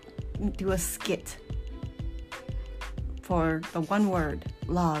you do a skit for the one word,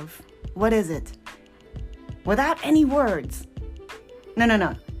 love? What is it? Without any words.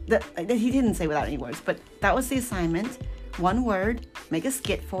 No. He didn't say without any words, but that was the assignment. One word, make a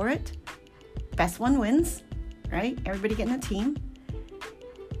skit for it. Best one wins, right? Everybody getting a team.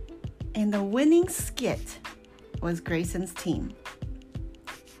 And the winning skit was Grayson's team.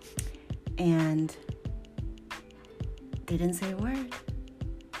 And they didn't say a word.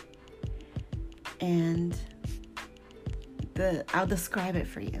 And I'll describe it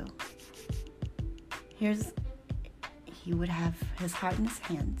for you. He would have his heart in his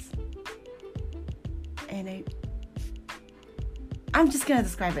hands. And I'm just going to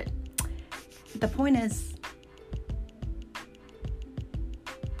describe it. The point is,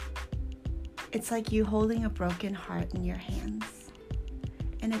 it's like you holding a broken heart in your hands.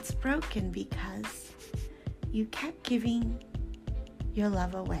 And it's broken because you kept giving your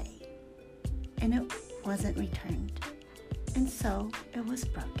love away. And it wasn't returned. And so it was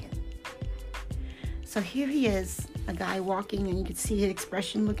broken. So here he is, a guy walking, and you could see his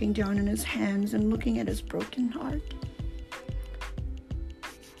expression looking down in his hands and looking at his broken heart.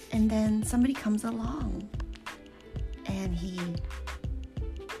 And then somebody comes along, and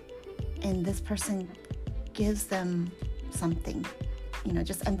this person gives them something,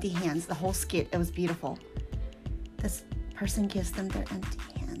 just empty hands. The whole skit, it was beautiful. This person gives them their empty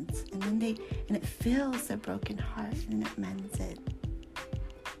hands, and then it fills their broken heart, and it mends it.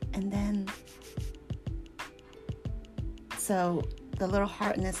 And then, so the little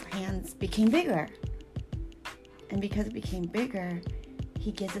heart in his hands became bigger. And because it became bigger,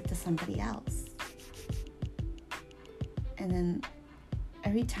 he gives it to somebody else. And then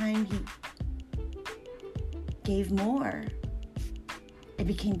every time he gave more, it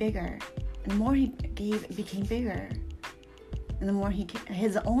became bigger. And the more he gave, it became bigger. And the more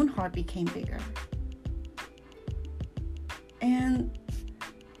his own heart became bigger. And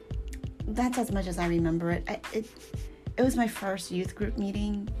that's as much as I remember it. It was my first youth group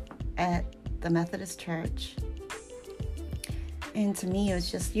meeting at the Methodist Church. And to me, it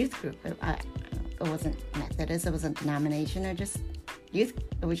was just youth group. It wasn't Methodist. It wasn't denomination. It was just youth.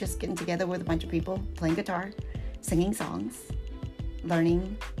 It was just getting together with a bunch of people, playing guitar, singing songs,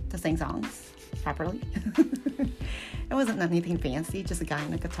 learning to sing songs properly. It wasn't anything fancy, just a guy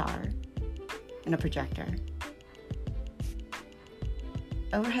and a guitar and a projector.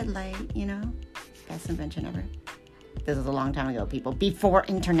 Overhead light, best invention ever. This is a long time ago, people. Before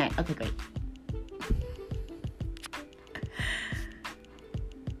internet. Okay, great.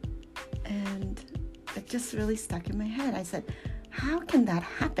 And it just really stuck in my head. I said, how can that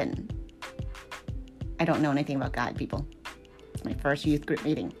happen? I don't know anything about God, people. It's my first youth group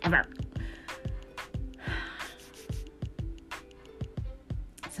meeting ever.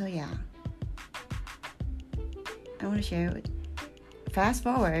 So yeah. I want to share it with you. Fast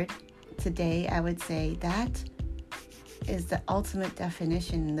forward, today I would say that is the ultimate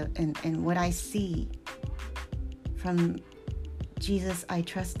definition in what I see from Jesus, I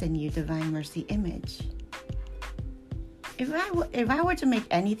trust in you, divine mercy image. If I were to make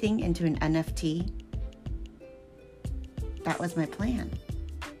anything into an NFT, that was my plan.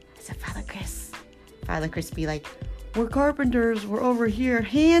 I said, Father Chris be like, we're carpenters, we're over here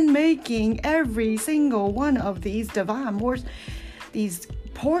hand making every single one of these divine wars, these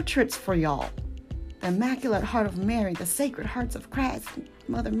portraits for y'all. The Immaculate Heart of Mary, the Sacred Hearts of Christ,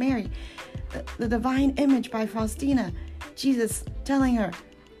 Mother Mary, the Divine Image by Faustina, Jesus telling her,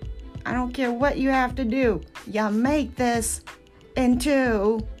 I don't care what you have to do, you make this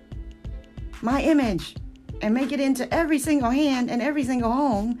into my image and make it into every single hand and every single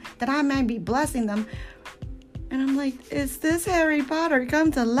home that I may be blessing them. And I'm like, is this Harry Potter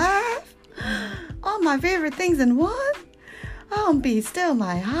come to life? All my favorite things in one? Oh, be still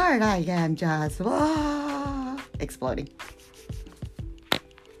my heart, I am just exploding.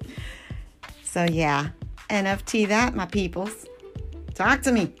 So yeah, NFT that, my peoples. Talk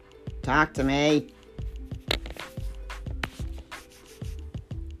to me.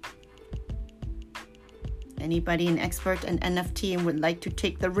 Anybody an expert in NFT and would like to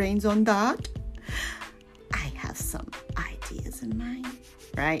take the reins on that? I have some ideas in mind,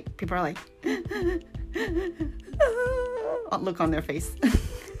 right? People are like, look on their face.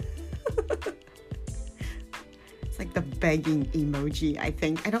 It's like the begging emoji, I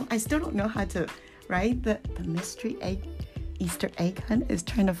think. I still don't know how to, right? The mystery egg, Easter egg hunt is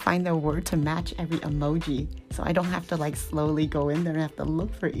trying to find the word to match every emoji. So I don't have to like slowly go in there and have to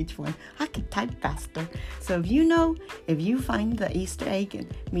look for each one. I can type faster. So if you find the Easter egg,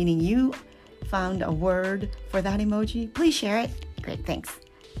 meaning you found a word for that emoji, please share it. Great, thanks.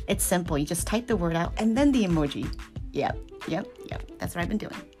 It's simple. You just type the word out and then the emoji. Yep. That's what I've been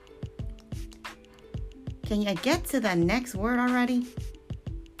doing. Can you get to the next word already?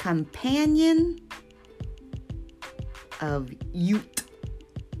 Companion of youth.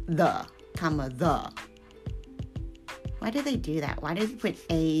 The. Why do they do that? Why do they put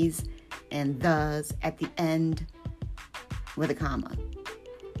A's and thes at the end with a comma?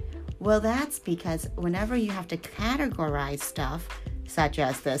 Well, that's because whenever you have to categorize stuff, such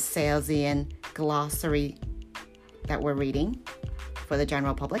as the Salesian glossary that we're reading for the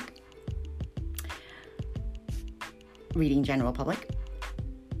general public, you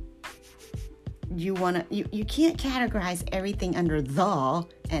can't categorize everything under the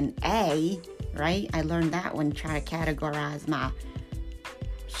and a, right? I learned that when trying to categorize my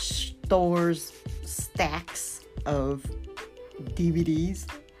store's stacks of DVDs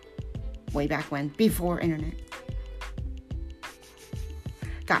way back when, before internet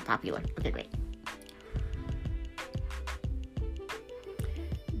got popular. Okay, great.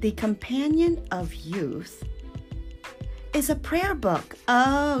 The Companion of Youth is a prayer book.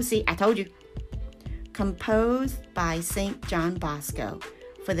 Oh, see, I told you. Composed by St. John Bosco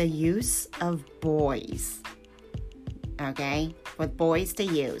for the use of boys. Okay, for boys to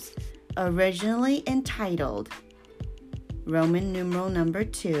use. Originally entitled Roman numeral number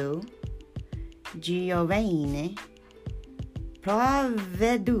 2, Giovane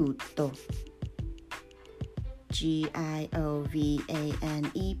Provveduto.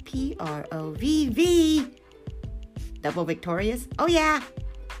 GiovaneProvv. Double victorious? Oh yeah.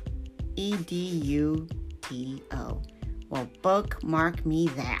 Eduto. Well, bookmark me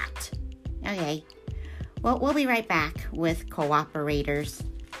that. Okay. Well, we'll be right back with cooperators.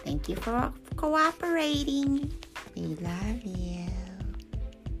 Thank you for cooperating. We love you.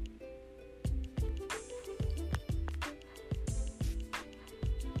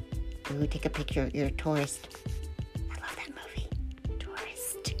 Ooh, take a picture. You're a tourist. I love that movie.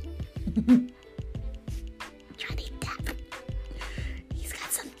 Tourist. Johnny Depp. He's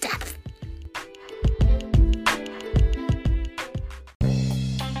got some depth.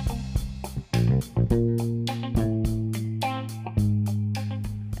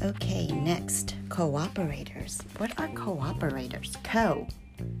 Okay, next. Cooperators. What are cooperators?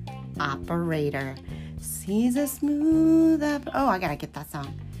 Co-operator. Sees a smooth Oh, I gotta get that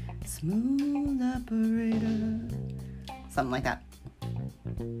song. Smooth operator. Something like that.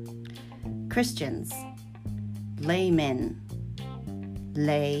 Christians. Laymen.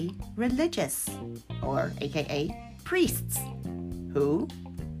 Lay religious. Or aka priests. Who,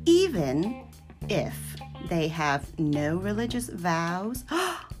 even if they have no religious vows,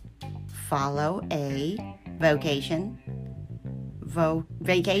 follow a vocation.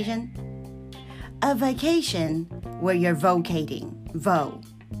 Vacation? A vacation where you're vocating. Vote.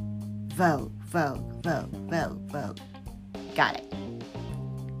 Got it.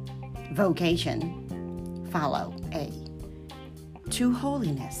 Vocation. Follow a. To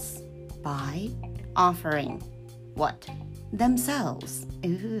holiness by offering what? Themselves.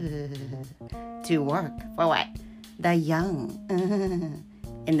 Ooh. To work for what? The young.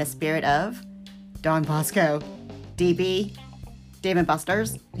 In the spirit of Don Bosco. DB. Dave and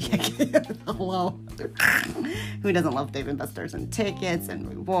Buster's. Hello. Who doesn't love Dave and Buster's and tickets and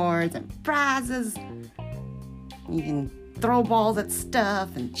rewards and prizes? You can throw balls at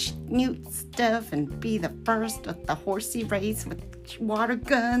stuff and shoot stuff and be the first at the horsey race with water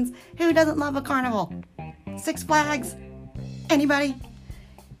guns. Who doesn't love a carnival? Six Flags? Anybody?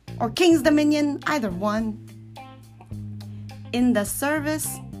 Or King's Dominion? Either one. In the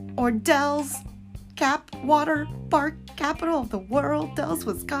service or Dell's water park capital of the world, Dells,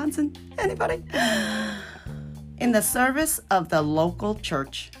 Wisconsin. Anybody? In the service of the local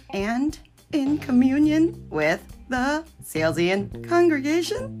church and in communion with the Salesian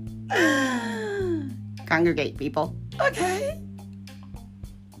congregation. Congregate, people. Okay.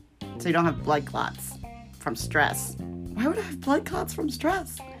 So you don't have blood clots from stress. Why would I have blood clots from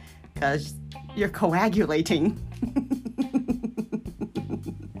stress? Because you're coagulating.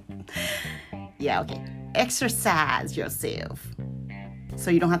 Yeah, okay. exercise yourself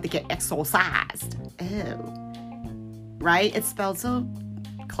so you don't have to get exorcised. Ew. Right? It's spelled so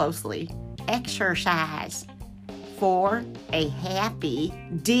closely. Exercise for a happy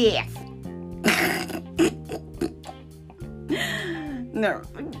death. No,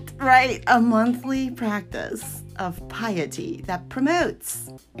 right? A monthly practice of piety that promotes.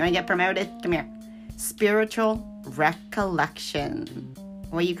 You want to get promoted? Come here. Spiritual recollection.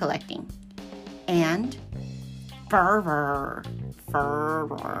 What are you collecting? And fervor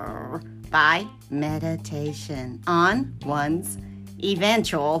by meditation on one's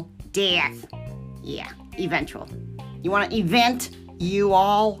eventual death. Yeah, eventual. You want to event you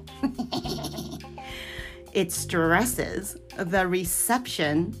all? It stresses the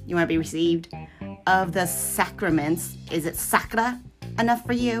reception, you want to be received, of the sacraments. Is it sacra enough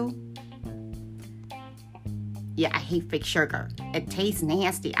for you? Yeah, I hate fake sugar. It tastes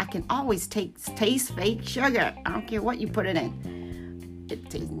nasty. I can always taste fake sugar. I don't care what you put it in. It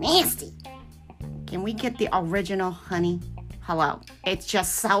tastes nasty. Can we get the original honey? Hello. It's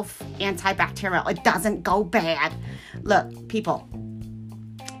just self-antibacterial. It doesn't go bad. Look, people,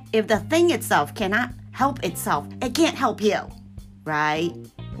 if the thing itself cannot help itself, it can't help you, right?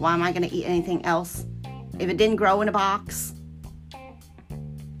 Why am I going to eat anything else? If it didn't grow in a box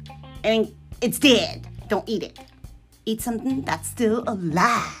and it's dead, don't eat it. Eat something that's still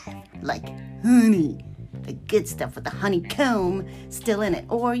alive, like honey. The good stuff with the honeycomb still in it.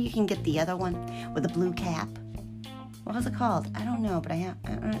 Or you can get the other one with the blue cap. What was it called? I don't know, but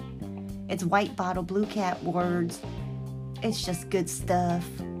it's white bottle, blue cap words. It's just good stuff.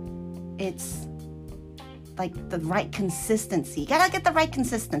 It's like the right consistency. You gotta get the right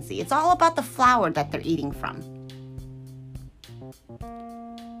consistency. It's all about the flour that they're eating from.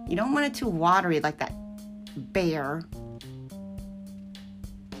 You don't want it too watery like that bear.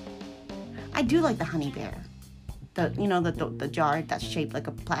 I do like the honey bear. The jar that's shaped like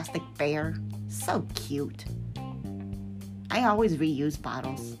a plastic bear. So cute. I always reuse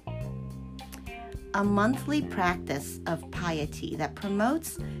bottles. A monthly practice of piety that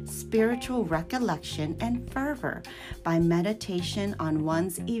promotes spiritual recollection and fervor by meditation on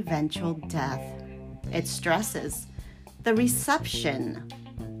one's eventual death. It stresses the reception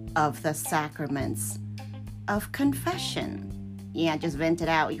of the sacraments of confession. Yeah, just vent it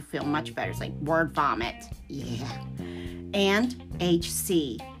out. You feel much better. It's like word vomit. Yeah. And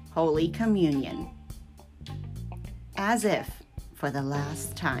HC, Holy Communion. As if for the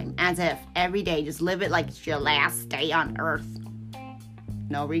last time. As if every day, just live it like it's your last day on earth.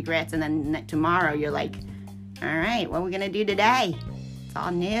 No regrets. And then tomorrow you're like, all right, what are we going to do today? It's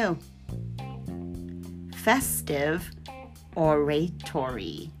all new. Festive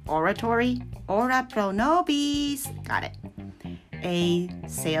oratory. Oratory? Ora pro nobis. Got it. A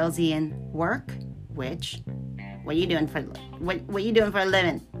Salesian work, which, what are you doing for a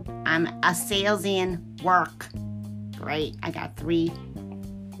living? I'm a Salesian work. Great, I got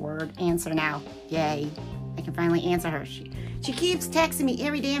 3-word answer now. Yay, I can finally answer her. She keeps texting me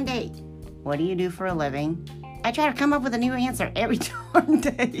every damn day. What do you do for a living? I try to come up with a new answer every darn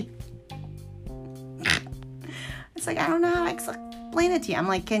day. It's like, I don't know how to explain it to you. I'm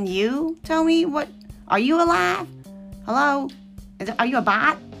like, can you tell me what, are you alive? Hello? Are you a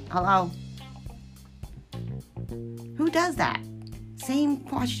bot? Hello? Who does that? Same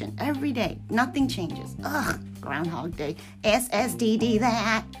question every day. Nothing changes. Ugh, Groundhog Day. SSDD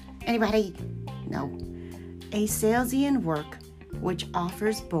that. Anybody? No. A Salesian work which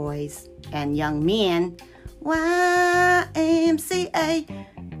offers boys and young men YMCA,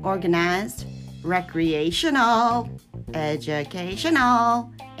 organized, recreational,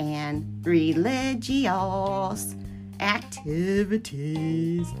 educational, and religious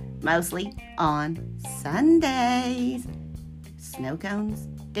activities, mostly on Sundays, snow cones,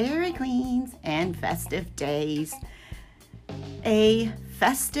 Dairy Queens, and festive days. A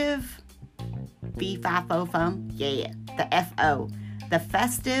festive B-5-O-FUM, yeah, the F-O. The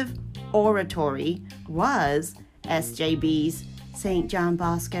festive oratory was SJB's St. John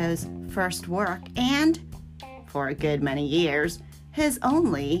Bosco's first work and, for a good many years, his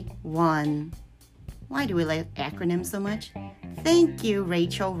only one. Why do we like acronyms so much? Thank you,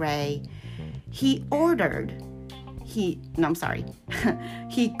 Rachel Ray. He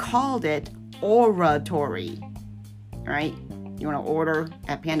called it oratory, right? You want to order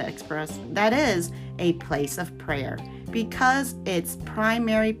at Panda Express? That is a place of prayer because its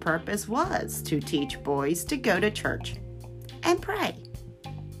primary purpose was to teach boys to go to church and pray.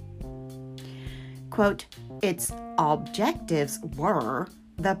 Quote, its objectives were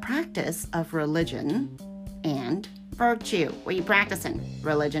the practice of religion and virtue. What are you practicing?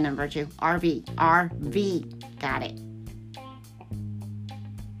 Religion and virtue. RV. RV. Got it.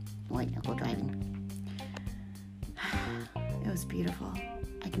 Wait, I'll go driving. It was beautiful.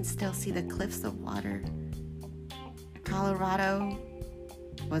 I can still see the cliffs of water. Colorado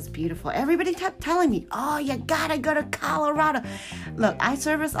was beautiful. Everybody kept telling me, oh, you gotta go to Colorado. Look, I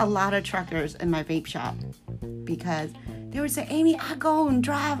service a lot of truckers in my vape shop because they would say, Amy, I go and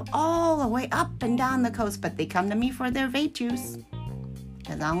drive all the way up and down the coast, but they come to me for their vape juice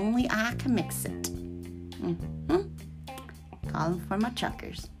because only I can mix it. Call them for my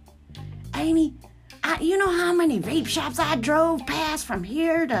truckers. Amy, you know how many vape shops I drove past from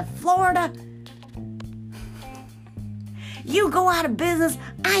here to Florida? You go out of business,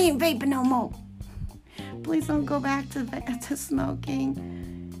 I ain't vaping no more. Please don't go back to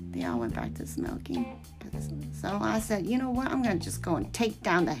smoking. They all went back to smoking. So I said, you know what? I'm going to just go and take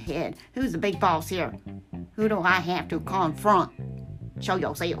down the head. Who's the big boss here? Who do I have to confront? Show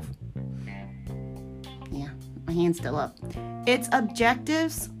yourself. Yeah, my hand's still up. Its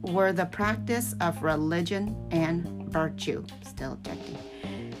objectives were the practice of religion and virtue. Still objecting.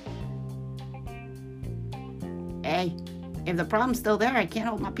 Hey, if the problem's still there, I can't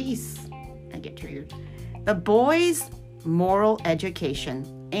hold my peace. I get triggered. The boys' moral education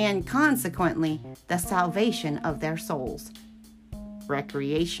and consequently the salvation of their souls.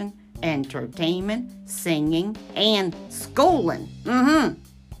 Recreation, entertainment, singing, and schooling.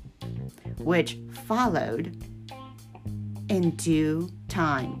 Which followed in due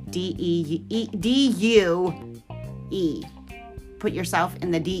time. D-U-E. Put yourself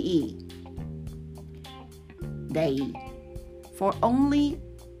in the D-E. They. For only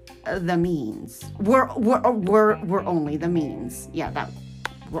the means. We're only the means. Yeah,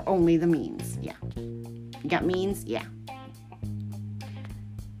 we're only the means. Yeah. You got means? Yeah.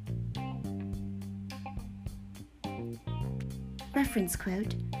 Reference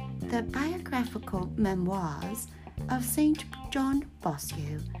quote, the biographical memoirs of St. John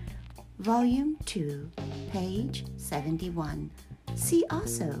Bosco, Volume 2, page 71. See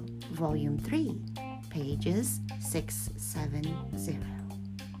also Volume 3, pages 670.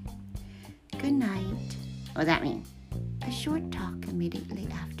 Good night. What does that mean? A short talk immediately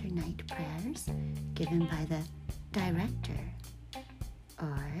after night prayers given by the director.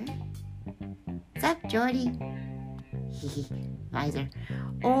 Or, what's up, Jordy? Visor.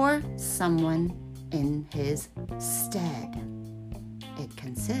 Or someone in his stead. It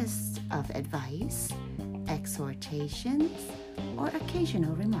consists of advice, exhortations, or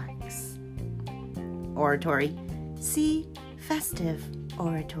occasional remarks. Oratory. See festive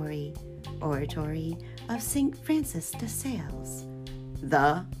oratory. Oratory of St. Francis de Sales.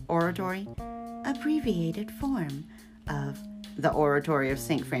 The oratory, abbreviated form of the oratory of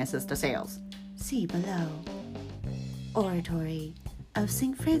St. Francis de Sales. See below. Oratory of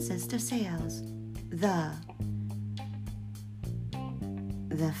St. Francis de Sales. The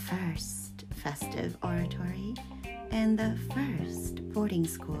first festive oratory and the first boarding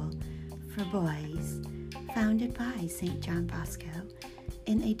school for boys founded by St. John Bosco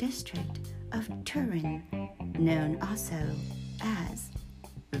in a district of Turin, known also as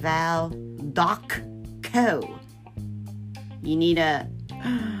Valdocco. You need a...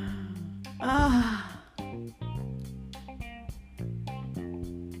 I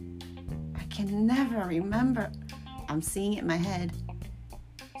can never remember. I'm seeing it in my head.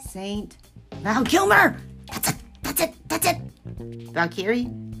 Saint Val Kilmer! That's it! Valkyrie?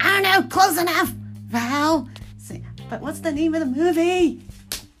 I don't know, close enough! But what's the name of the movie?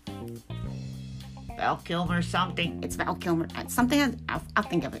 Val Kilmer something. It's Val Kilmer. Something, I'll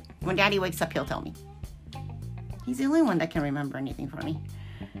think of it. When Daddy wakes up, he'll tell me. He's the only one that can remember anything for me.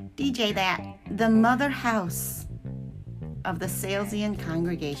 DJ that. The mother house of the Salesian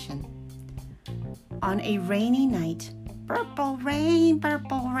congregation. On a rainy night, purple rain,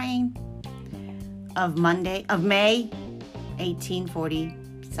 of May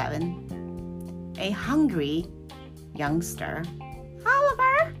 1847, a hungry youngster,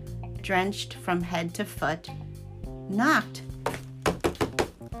 Oliver, drenched from head to foot, knocked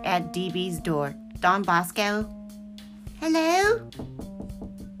at DB's door. Don Bosco. Hello?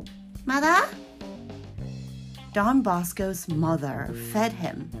 Mother? Don Bosco's mother fed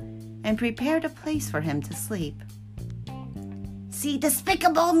him and prepared a place for him to sleep. See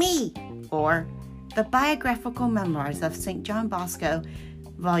Despicable Me, or the Biographical Memoirs of St. John Bosco,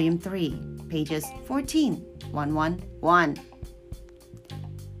 Volume 3, pages 14111.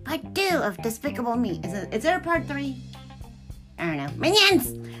 Part 2 of Despicable Me. Is there a part 3? I don't know.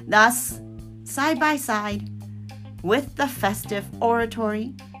 Minions! Thus, side by side with the festive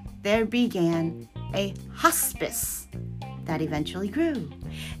oratory, there began a hospice that eventually grew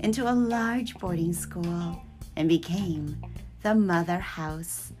into a large boarding school and became the mother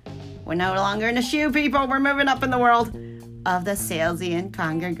house. We're no longer in the shoe, people. We're moving up in the world of the Salesian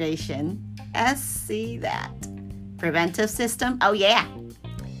congregation. See that. Preventive system. Oh, yeah.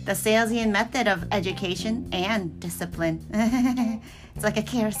 The Salesian method of education and discipline. It's like a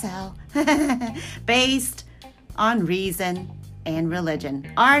carousel. Based on reason and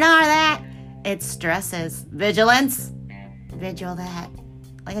religion. R&R that. It stresses vigilance. Vigil that.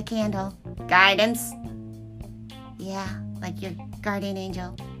 Like a candle. Guidance. Yeah, like your guardian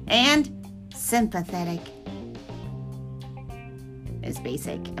angel. And sympathetic. Is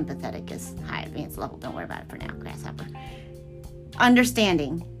basic. Empathetic is high advanced level. Don't worry about it for now, grasshopper.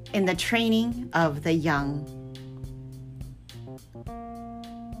 Understanding in the training of the young.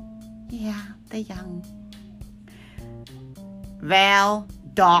 Yeah, the young. Val,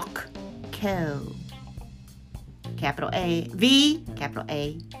 Doc, Co. Capital A, V, capital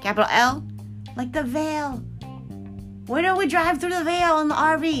A, capital L, like the Vale. Where did we drive through the Vale in the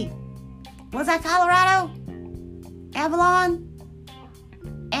RV? Was that Colorado? Avalon?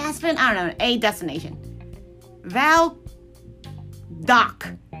 Aspen? I don't know. A destination. Val, Doc.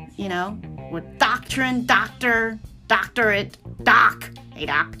 You know, with doctrine, doctor, doctorate, doc. Hey,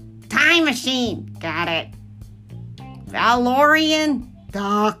 doc. Time machine. Got it. Valorian,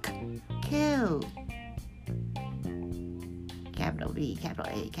 doc. Q. Capital V, capital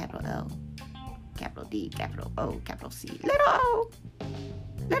A, capital L, capital D, capital O, capital C, little o,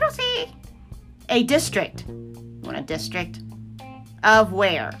 little c. A district. You want a district? Of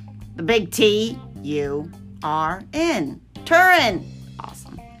where? The big T, U, R, N. Turin.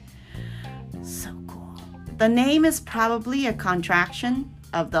 Awesome. So cool. The name is probably a contraction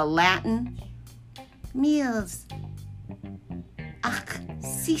of the Latin meals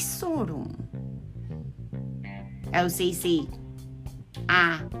accisorum. OCC.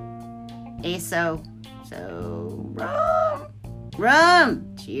 Eso. So,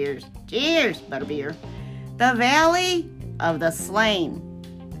 rum. Cheers. Cheers, butterbeer. The Valley of the Slain.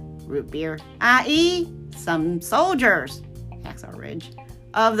 Root beer. I.e., some soldiers. Hacksaw Ridge.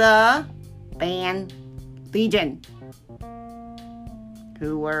 Of the band Legion.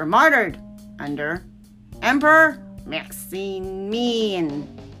 Who were martyred under Emperor Maximilian.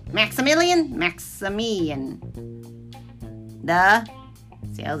 The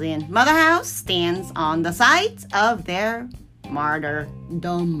Salesian Mother House stands on the site of their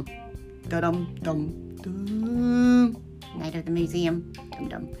martyrdom. Dum-dum-dum. Night of the Museum.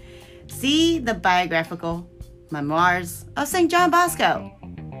 Dum-dum. See the biographical Memoirs of St. John Bosco.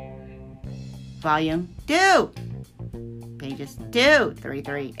 Volume 2. Pages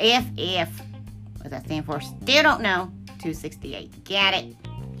 233. F. What does that stand for? Still don't know. 268. Got it.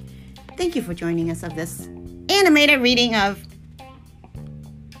 Thank you for joining us of this animated reading of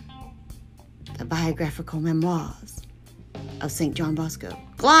the biographical memoirs of St. John Bosco.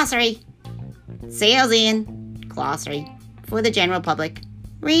 Glossary. Salesian glossary for the general public.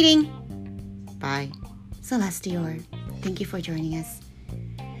 Reading by Celestior. Thank you for joining us.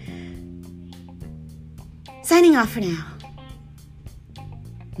 Signing off for now.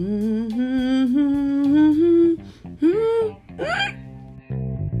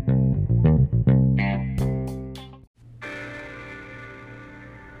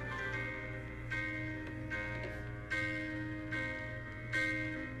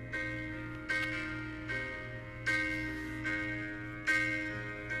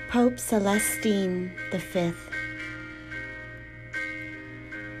 Pope Celestine V.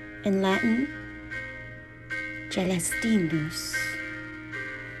 In Latin, Celestinus.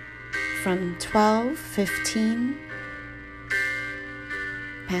 From 1215,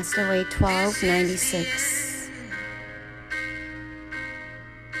 passed away 1296.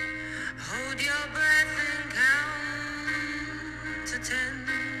 Hold your breath and count to 10.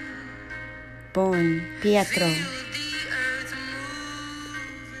 Born Pietro Feel the earth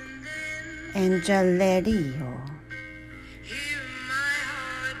move and then Angelerio. hear my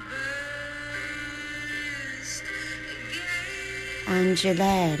heart burst again.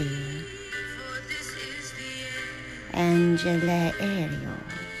 Angelerio. For this is the end. Angelerio.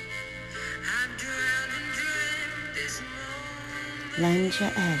 I've drowned and dreamt this moment.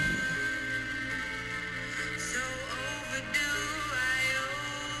 Langeelli. So overdue I owe.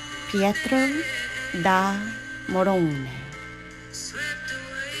 Pietro da Morone. Swept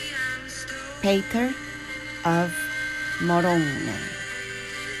away I'm stolen. Pater of Morone.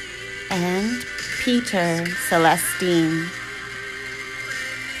 And Peter Celestine,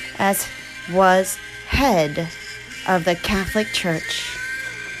 as was head of the Catholic Church.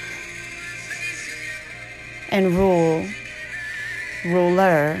 and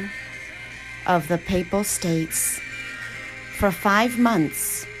ruler of the Papal States for 5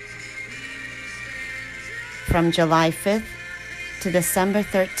 months, from July 5th to December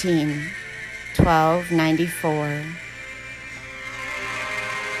 13, 1294,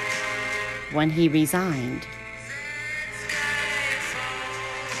 when he resigned.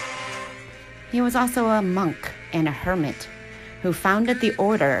 He was also a monk and a hermit who founded the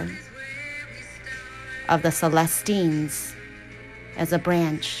order of the Celestines as a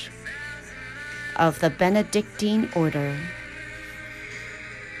branch of the Benedictine order.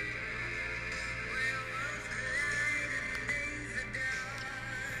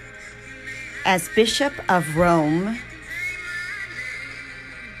 As Bishop of Rome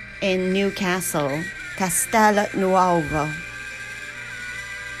in Newcastle, Castello Nuovo,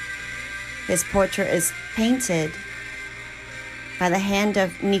 his portrait is painted by the hand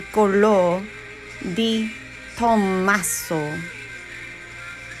of Niccolò di Tommaso.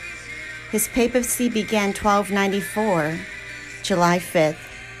 His papacy began 1294, July 5th.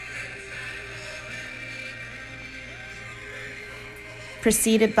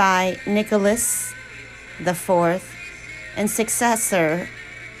 Preceded by Nicholas IV and successor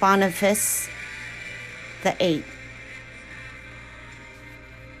Boniface VIII.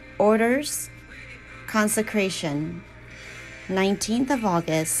 Orders, consecration, 19th of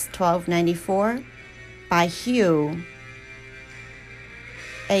August, 1294, by Hugh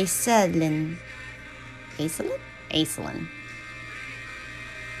Aycelin. Aycelin.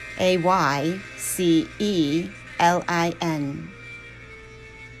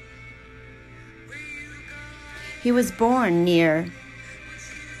 He was born near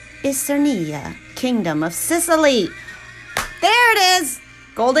Isernia, Kingdom of Sicily. There it is!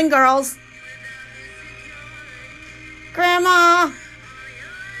 Golden Girls. Grandma!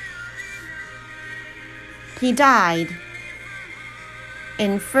 He died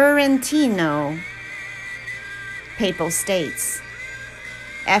in Ferentino, Papal States.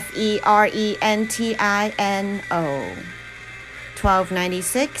 Ferentino.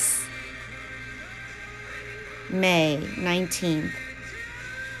 1296, May 19th.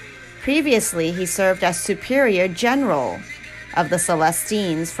 Previously, he served as Superior General of the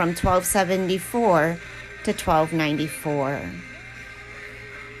Celestines from 1274 to 1294.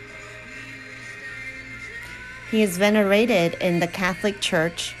 He is venerated in the Catholic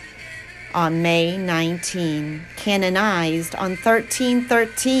Church on May 19, canonized on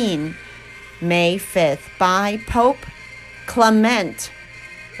 1313, May 5th, by Pope Clement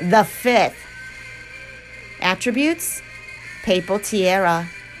V. Attributes: papal tiara.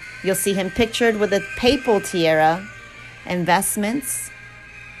 You'll see him pictured with a papal tiara. Investments: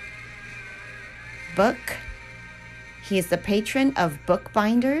 book. He is the patron of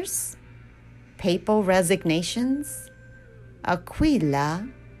bookbinders. Papal resignations. Aquila.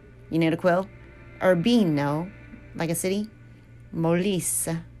 You need a quill. Urbino, like a city. Mona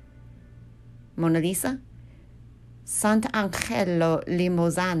Lisa. Sant'Angelo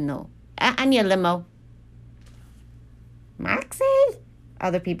Limosano. Anya Limo. Maxie.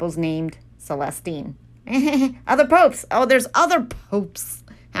 Other people's named Celestine. Other popes. Oh, there's other popes.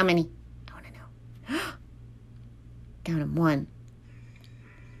 How many? I want to know. Count them. 1.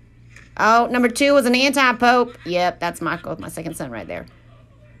 Oh, number 2 was an anti-pope. Yep, that's Marco, my second son right there.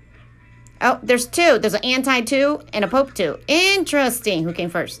 Oh, there's 2. There's an anti-2 and a pope 2. Interesting. Who came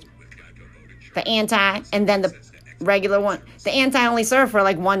first? The anti and then the regular one. The anti only served for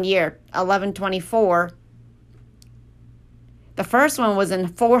like 1 year. 1124. The first one was in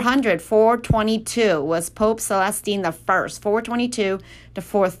 422, was Pope Celestine I, 422 to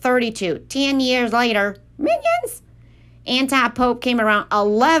 432. 10 years later, minions, anti-pope came around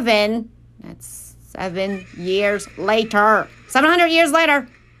 11, that's 7 years later. 700 years later.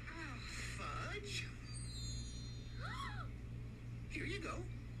 Fudge. Here you go.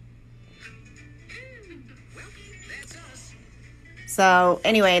 Well, that's us. So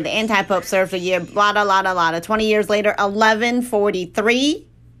anyway, the anti-pope served a year, blah, 20 years later, 1143,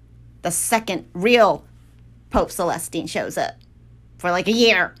 the second real Pope Celestine shows up for like a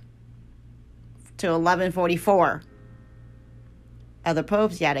year to 1144. Other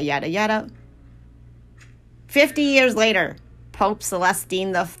popes, yada, yada, yada. 50 years later, Pope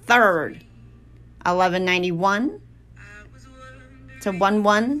Celestine III, 1191 to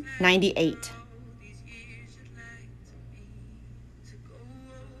 1198.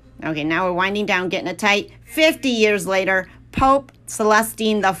 Okay, now we're winding down, getting it tight. 50 years later, Pope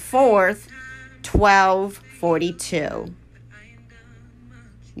Celestine IV, 1242.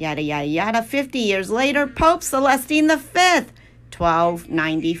 Yada, yada, yada. 50 years later, Pope Celestine V,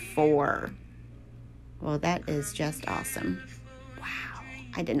 1294. Well, that is just awesome. Wow.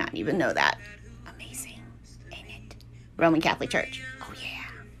 I did not even know that. Amazing, ain't it? Roman Catholic Church. Oh, yeah.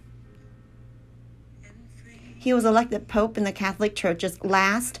 He was elected Pope in the Catholic Church's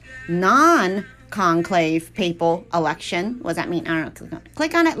last non-conclave papal election. What does that mean? I don't know.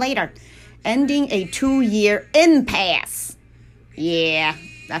 Click on it later. Ending a 2-year impasse. Yeah,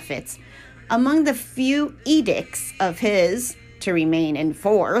 that fits. Among the few edicts of his to remain in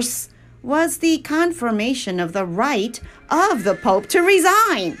force was the confirmation of the right of the Pope to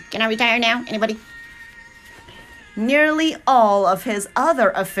resign. Can I retire now? Anybody? Nearly all of his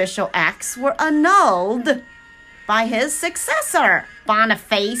other official acts were annulled by his successor,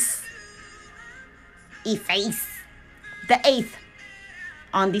 Boniface the 8th,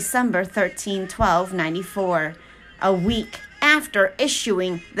 on December 13, 1294, a week after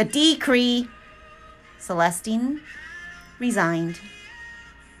issuing the decree. Celestine resigned.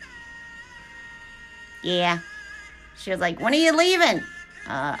 Yeah. She was like, when are you leaving?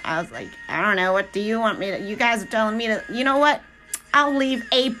 I was like, I don't know. What do you want me to... You guys are telling me to... You know what? I'll leave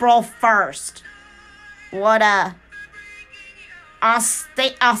April 1st. What a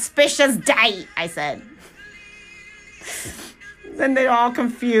auspicious day, I said. Then they're all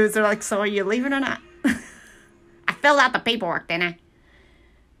confused. They're like, so are you leaving or not? I filled out the paperwork, didn't I?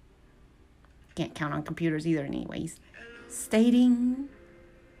 Can't count on computers either anyways. Stating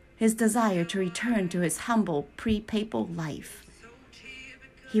his desire to return to his humble pre-papal life,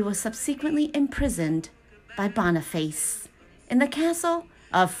 he was subsequently imprisoned by Boniface in the castle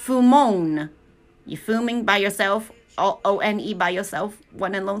of Fumone. You fuming by yourself? O-N-E by yourself?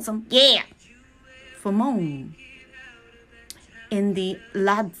 One and lonesome? Yeah! Fumone. In the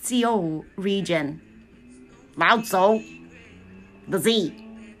Lazio region. Lazio. The Z.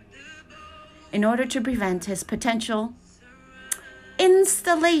 In order to prevent his potential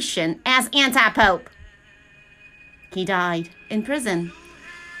installation as anti-pope. He died in prison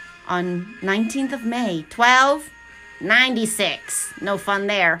on 19th of May, 1296. No fun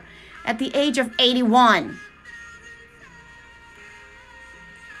there. At the age of 81.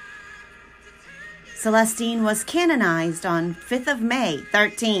 Celestine was canonized on 5th of May,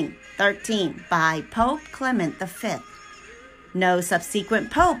 1313, by Pope Clement V. No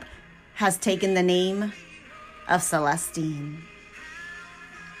subsequent pope has taken the name of Celestine.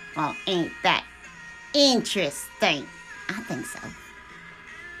 Well, ain't that interesting? I think so.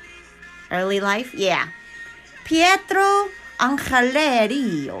 Early life? Yeah. Pietro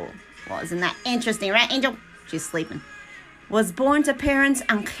Angelerio. Well, isn't that interesting, right, Angel? She's sleeping. Was born to parents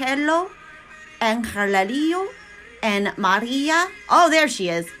Angelerio and Maria. Oh, there she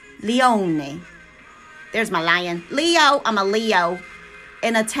is. Leone. There's my lion. Leo. I'm a Leo.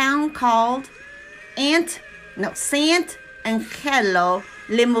 In a town called Sant Angelo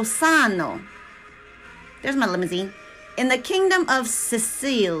Limosano. There's my limousine. In the kingdom of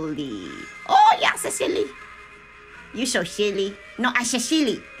Sicily. Oh, yeah, Sicily. You so silly. No, I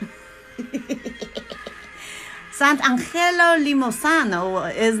Sicily. Sant'Angelo Limosano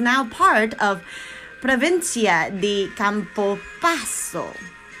is now part of Provincia di Campobasso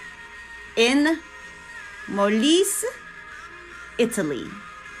in Molise, Italy.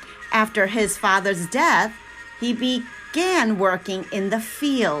 After his father's death, he began working in the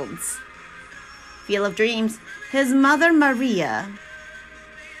fields. Field of Dreams. His mother, Maria,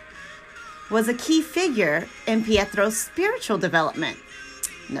 was a key figure in Pietro's spiritual development.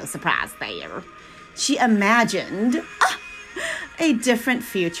 No surprise there. She imagined a different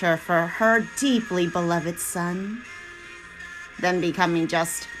future for her deeply beloved son than becoming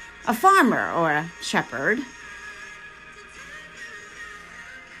just a farmer or a shepherd.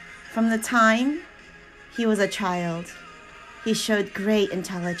 From the time he was a child, he showed great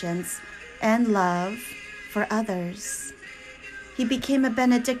intelligence and love for others. He became a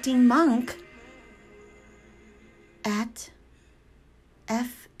Benedictine monk at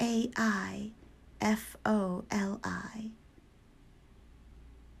Faifoli,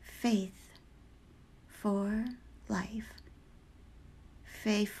 Faith for Life,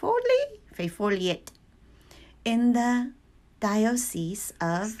 Faifoliate, in the Diocese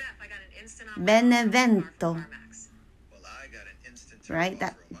of Benevento. Right?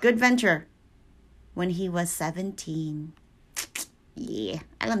 That good venture. When he was 17. Yeah,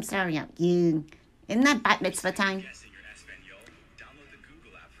 I'm sorry, you. Isn't that bat mitzvah time?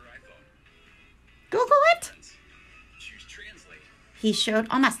 Google it. He showed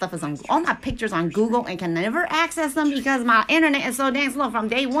all my stuff is on all my pictures on Google and can never access them because my internet is so dang slow from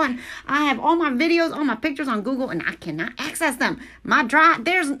day one. I have all my videos, all my pictures on Google, and I cannot access them. My drive,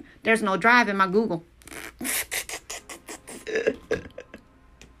 there's no drive in my Google.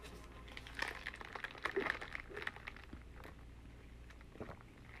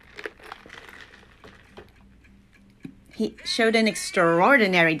 he showed an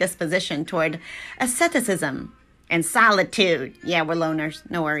extraordinary disposition toward asceticism and solitude. Yeah, we're loners,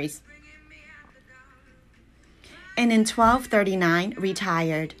 no worries. And in 1239,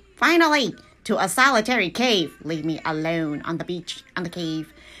 retired, finally, to a solitary cave. Leave me alone on the beach, on the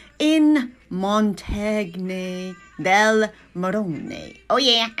cave, in Montagne del Morone. Oh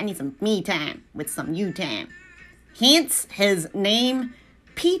yeah, I need some me time with some you time. Hence his name,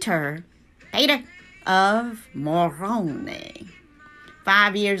 Peter of Morone.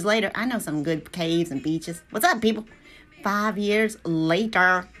 5 years later, I know some good caves and beaches. What's up, people? 5 years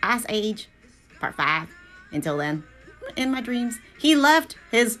later, Ice Age, part 5. Until then, in my dreams, he left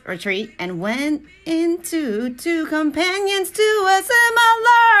his retreat and went into two companions to a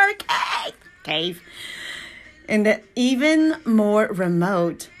similar cave in the even more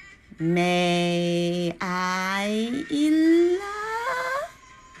remote Meaila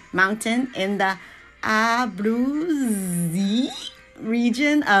mountain in the Abruzzi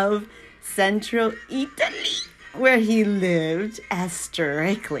region of central Italy, where he lived as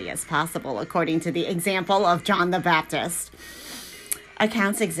strictly as possible, according to the example of John the Baptist.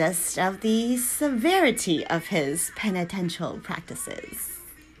 Accounts exist of the severity of his penitential practices.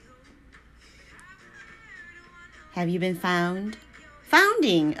 Have you been found?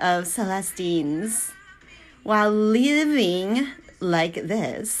 Founding of Celestines while living like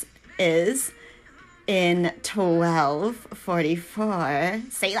this is in 1244.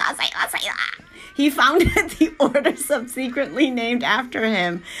 Say that. He founded the order subsequently named after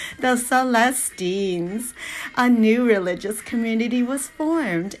him, the Celestines. A new religious community was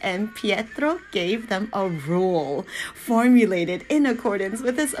formed, and Pietro gave them a rule formulated in accordance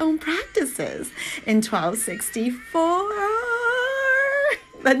with his own practices. In 1264,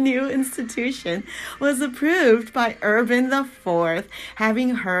 the new institution was approved by Urban IV,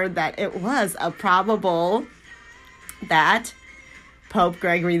 having heard that it was probable that Pope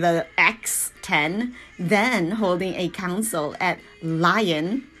Gregory the X, 10, then holding a council at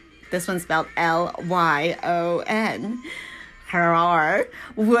Lyon, this one's spelled Lyon, Harrar,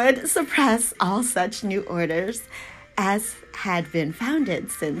 would suppress all such new orders as had been founded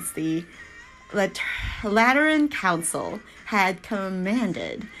since the Lateran Council had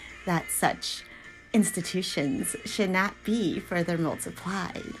commanded that such institutions should not be further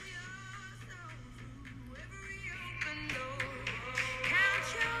multiplied.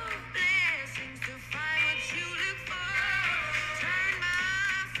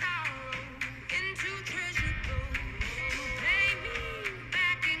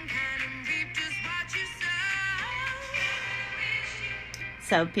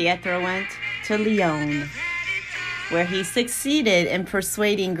 So Pietro went to Lyon, where he succeeded in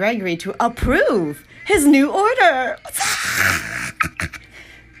persuading Gregory to approve his new order.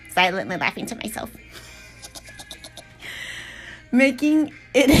 Silently laughing to myself. Making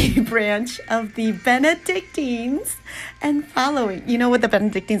it a branch of the Benedictines and following, you know what the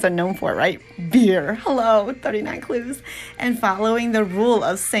Benedictines are known for, right? Beer. Hello, 39 clues. And following the rule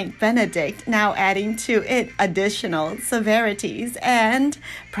of Saint Benedict, now adding to it additional severities and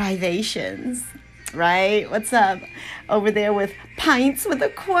privations. Right? What's up? Over there with pints with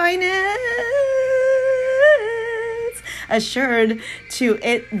Aquinas. Assured to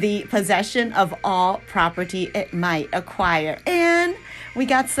it the possession of all property it might acquire. And we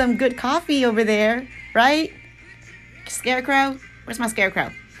got some good coffee over there, right? Scarecrow? Where's my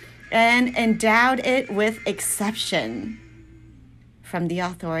scarecrow? And endowed it with exception from the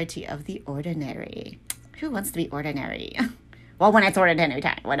authority of the ordinary. Who wants to be ordinary? Well, when it's ordinary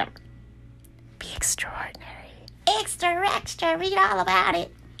time, whatever. Be extraordinary. Extra, read all about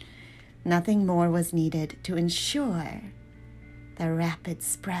it. Nothing more was needed to ensure the rapid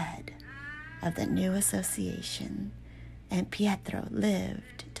spread of the new association, and Pietro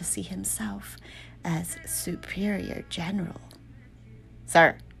lived to see himself as superior general.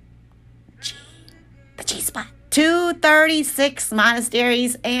 Sir, the G-spot. 236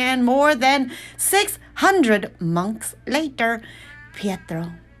 monasteries and more than 600 monks later,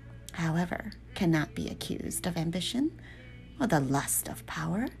 Pietro, however, cannot be accused of ambition or the lust of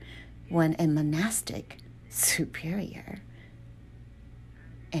power when a monastic superior,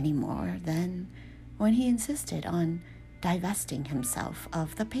 any more than when he insisted on divesting himself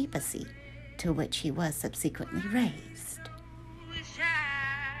of the papacy to which he was subsequently raised.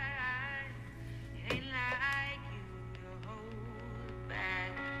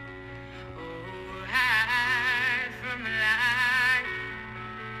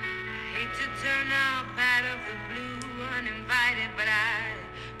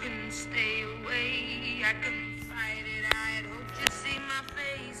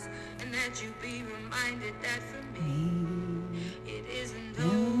 You be reminded that for me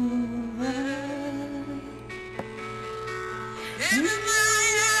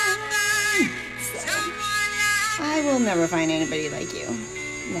will never find anybody like you.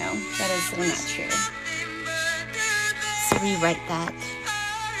 No, that is so not true. So rewrite that.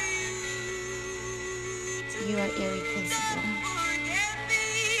 You are irreplaceable.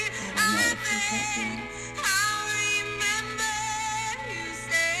 I don't know if you hurt you.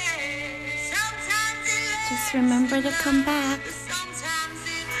 Just remember to come back.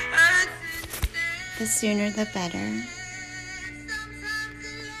 The sooner the better.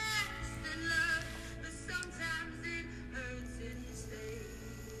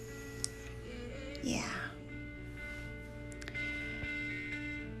 Yeah.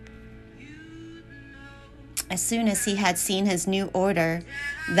 As soon as he had seen his new order,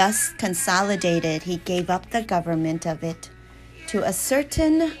 thus consolidated, he gave up the government of it to a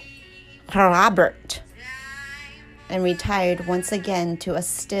certain Robert, and retired once again to a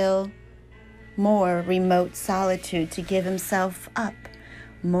still more remote solitude to give himself up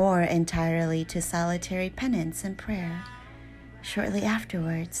more entirely to solitary penance and prayer. Shortly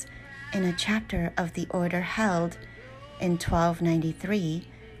afterwards, in a chapter of the order held in 1293,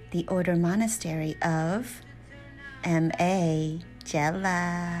 the order monastery of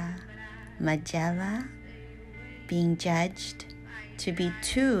Magella, being judged to be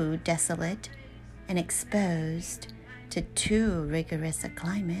too desolate and exposed to too rigorous a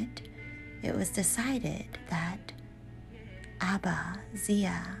climate, it was decided that Abba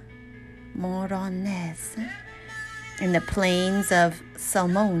Zia Morones in the plains of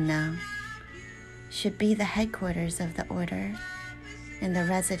Salmona should be the headquarters of the order and the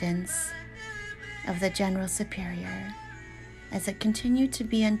residence of the General Superior, as it continued to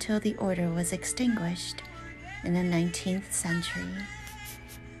be until the order was extinguished in the 19th century.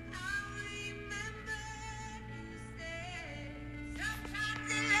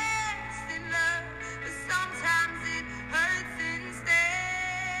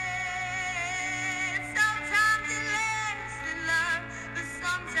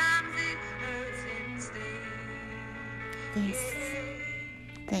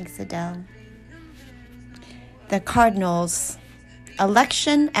 Thanks, Adele. The Cardinals'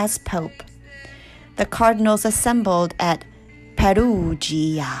 election as Pope. The Cardinals assembled at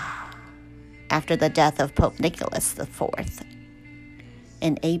Perugia after the death of Pope Nicholas IV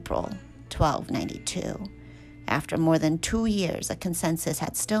in April 1292. After more than 2 years, a consensus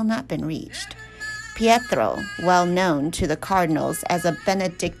had still not been reached. Pietro, well known to the Cardinals as a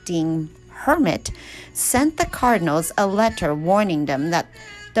Benedictine hermit, sent the Cardinals a letter warning them that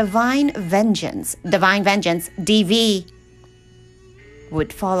divine vengeance, DV,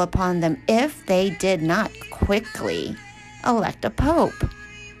 would fall upon them if they did not quickly elect a pope.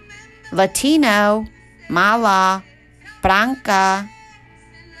 Latino, Mala, Branca.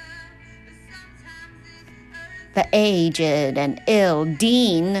 The aged and ill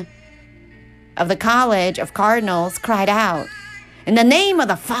dean of the College of Cardinals cried out, "In the name of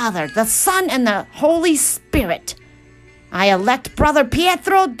the Father, the Son, and the Holy Spirit, I elect Brother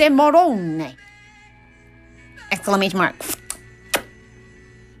Pietro de Morone!" Exclamation mark.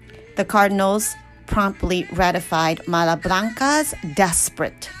 The Cardinals promptly ratified Malabranca's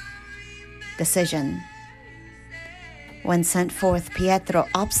desperate decision. When sent forth, Pietro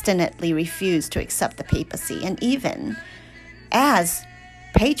obstinately refused to accept the papacy, and even, as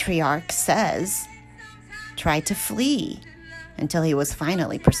Patriarch says, tried to flee until he was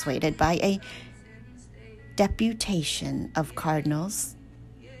finally persuaded by a deputation of cardinals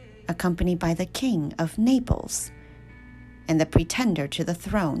accompanied by the King of Naples and the pretender to the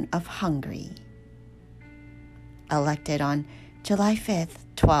throne of Hungary. Elected on July 5th,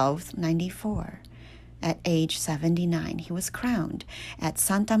 1294, at age 79, he was crowned at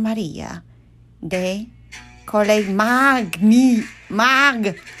Santa Maria de Collegmagni.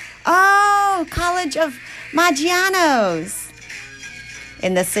 College of Maggianos,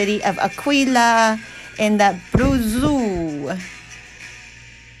 in the city of Aquila, in the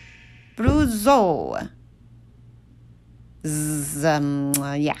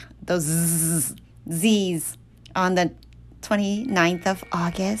those Z's, on the 29th of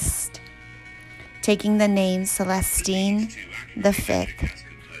August, taking the name Celestine the Fifth.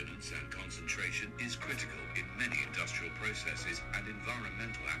 Components and concentration is critical in many industrial processes and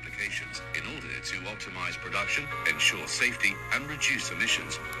environmental applications in order to optimize production, ensure safety, and reduce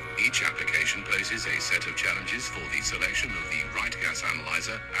emissions. Each application poses a set of challenges for the selection of the right gas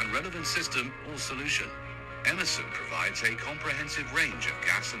analyzer and relevant system or solution. Emerson provides a comprehensive range of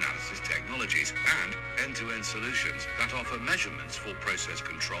gas analysis technologies and end-to-end solutions that offer measurements for process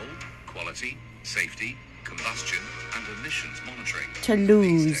control, quality, safety, combustion, and emissions monitoring.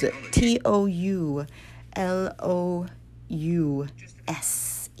 Toulouse, Toullouse.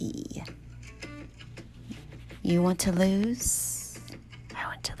 You want to lose? I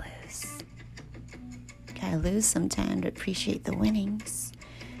want to lose. Gotta lose sometime to appreciate the winnings.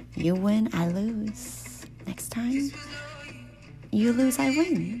 You win, I lose. Next time, you lose, I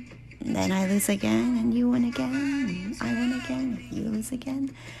win. Then I lose again, and you win again. I win again. You lose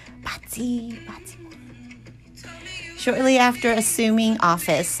again. Batsy, batsy. Shortly after assuming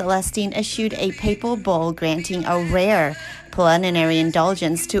office, Celestine issued a papal bull granting a rare plenary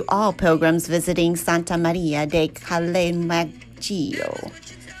indulgence to all pilgrims visiting Santa Maria de Calemaggio.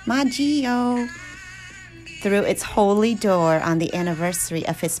 Maggio. Through its holy door on the anniversary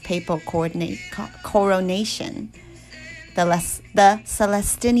of his papal coronation. The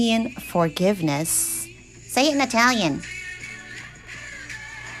Celestinian forgiveness. Say it in Italian.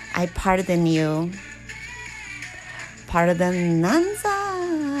 I pardon you. Pardonanza.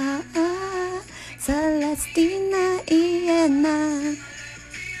 Celestina Iena.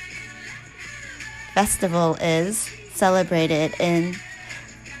 Festival is celebrated in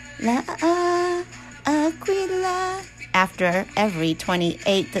La Aquila after every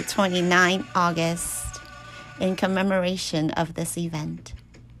 28 to 29 August in commemoration of this event.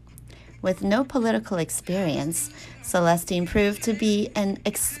 With no political experience, Celestine proved to be an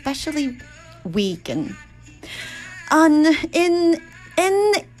especially weak and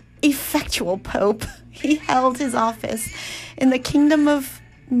ineffectual pope. He held his office in the kingdom of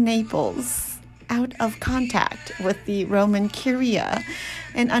Naples, out of contact with the Roman Curia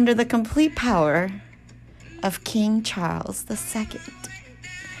and under the complete power of King Charles II.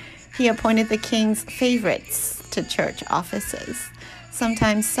 He appointed the king's favorites to church offices,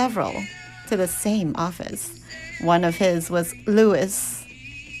 sometimes several to the same office. One of his was Louis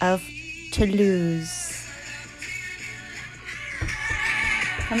of Toulouse.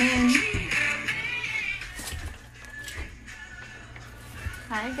 Come in.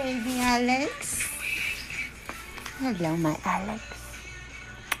 Hi, baby Alex. Hello, my Alex.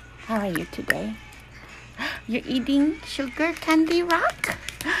 How are you today? You're eating sugar candy rock?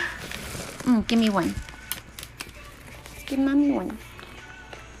 Give me one. Give mommy one.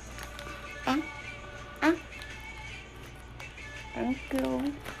 Thank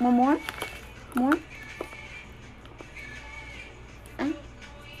you. More? More? More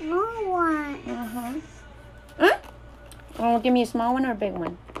one. Oh, give me a small one or a big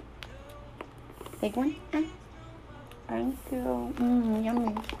one? Big one? Thank you.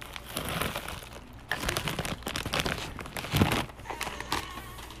 Yummy.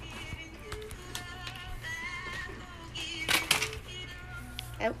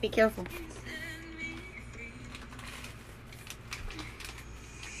 Oh, be careful.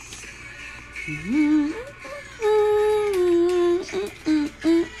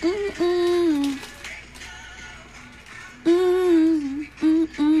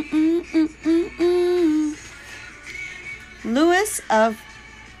 Louis of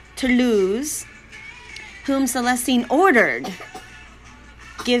Toulouse, whom Celestine ordered,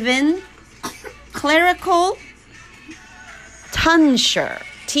 given clerical tonsure,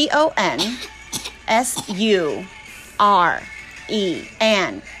 Tonsure,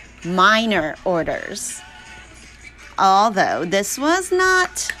 and minor orders. Although this was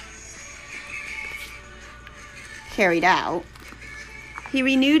not carried out, he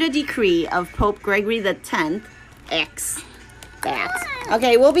renewed a decree of Pope Gregory X,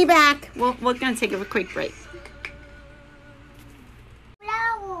 Okay, we'll be back. We're going to take a quick break.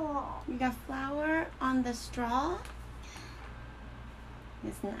 Flower. You got flour on the straw?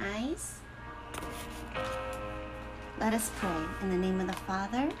 Isn't nice? Let us pray in the name of the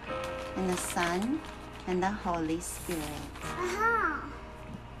Father, and the Son, and the Holy Spirit.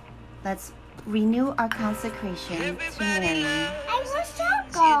 Let's renew our consecration to Mary. I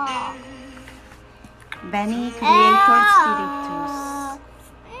want chocolate. Beni Creator Spiritus.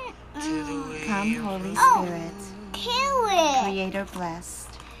 Come, Holy Spirit. Kiwi. Creator blessed.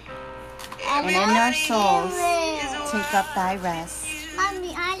 And in our souls, take up thy rest.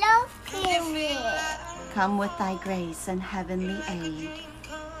 Mommy, I love kiwi. Come with thy grace and heavenly aid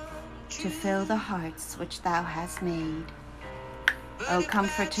to fill the hearts which thou hast made. O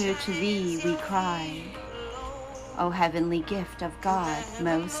Comforter, to thee we cry. O heavenly gift of God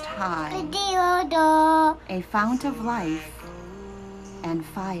most high. A fount of life and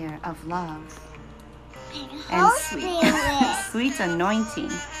fire of love. And sweet anointing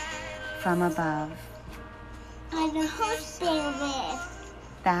from above. And the Holy Spirit.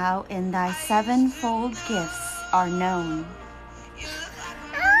 Thou in thy sevenfold gifts are known.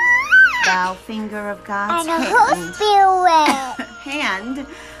 Thou finger of God's And the Holy Spirit. hand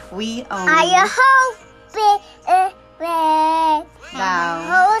we own. And the Holy Spirit. Thou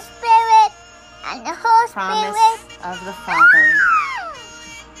Holy Spirit. And the Holy promise Spirit. of the Father.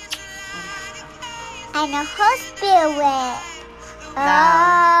 And the Holy Spirit.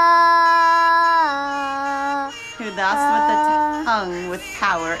 Who thus with the tongue with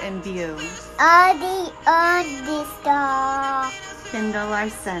power imbue, the star. kindle our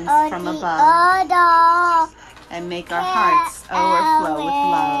sense from above, Other. and make our hearts overflow with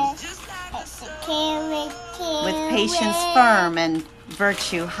love. With patience firm and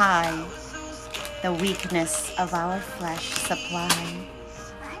virtue high, the weakness of our flesh supply.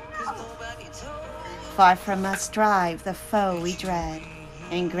 Far from us drive the foe we dread,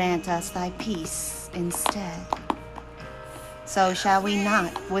 and grant us thy peace instead. So shall we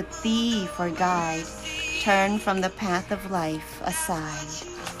not, with thee for guide, turn from the path of life aside.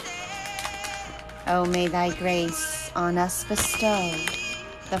 Oh, may thy grace on us bestow,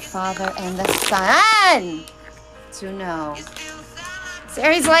 the Father and the Son, to know.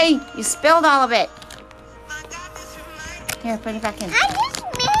 Seriously, you spilled all of it. Here, put it back in. I just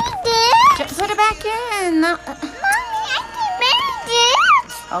made it. Just put it back in. No. Mommy, I just made it.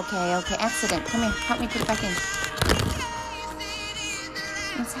 Okay, accident. Come here, help me put it back in.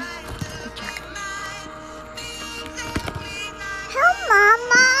 Inside. Good job. Help,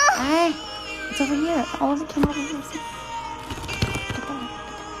 Mama. Hey, it's over here. All of it came over here. See?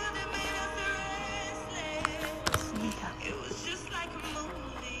 Get that. There you go.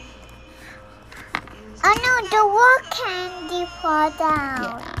 Oh no, the wall candy fall down.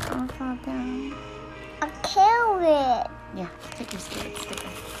 Yeah, I'll fall down. I'll kill it. Yeah, take your spirit sticker.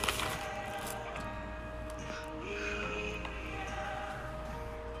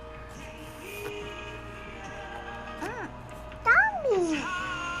 Mommy.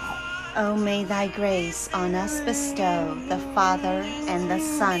 Oh, may thy grace on us bestow, the Father and the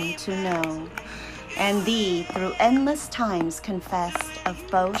Son to know, and thee through endless times confessed, of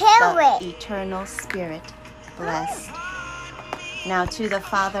both Kill the it. eternal Spirit blessed. Now to the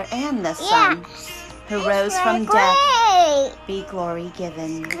Father and the Son, who rose from death, Great. be glory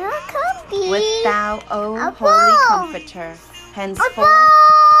given. Look up, With thou, O Above. Holy Comforter, henceforth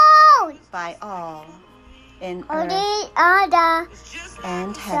Above. by all in Oh, earth the other.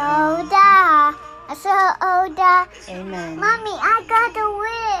 and heaven. Soda. Amen. Mommy, I got to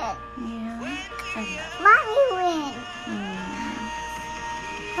win. Yeah. I love Mommy win. Mm.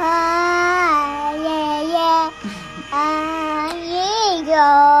 Ah, yeah. Ah,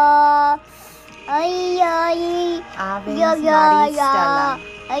 yeah. Ay, Ave yo, Maris Stella,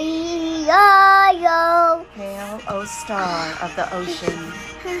 yo. hail, O star of the ocean,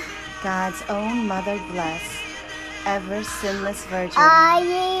 God's own mother blessed, ever sinless virgin,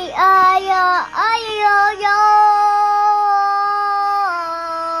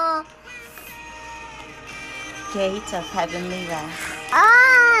 gate of heavenly rest,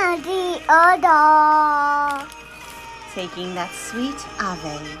 The other. taking that sweet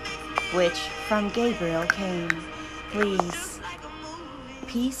Ave, which from Gabriel came, please,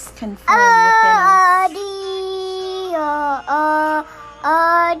 peace confirm within us,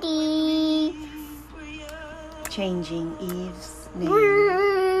 changing Eve's name.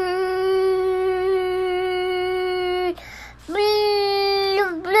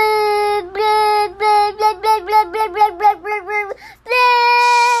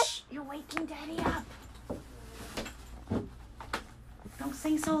 Shh, you're waking Daddy up. Don't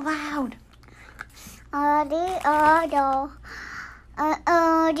sing so loud. Mommy,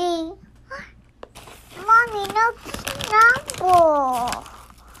 no snapple.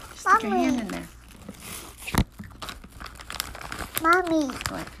 Stick your hand in there. Mommy,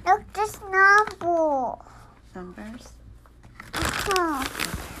 What? look the snapple. Numbers?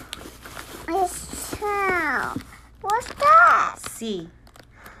 What's that? C.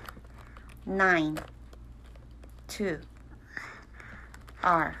 9. 2.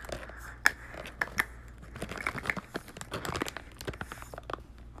 R.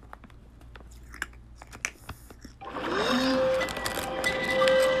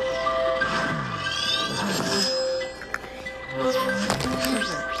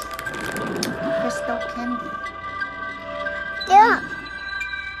 Crystal candy. Yeah.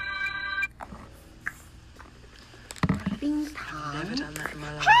 Bing tong. Done that in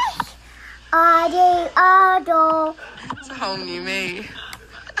my life. Ado. It's a whole new me.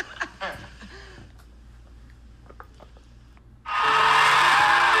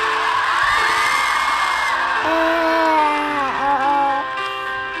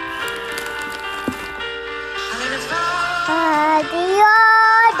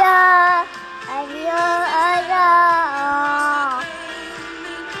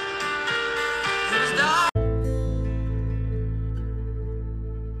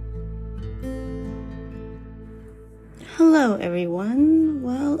 Hello, everyone.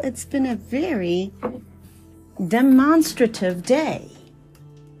 Well, it's been a very demonstrative day.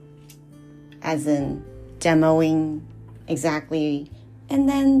 As in demoing exactly and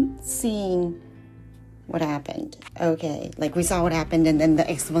then seeing what happened. Okay, like we saw what happened and then the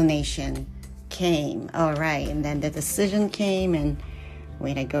explanation came. All right, and then the decision came and we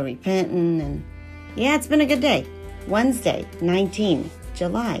had to go repenting. And yeah, it's been a good day. Wednesday, 19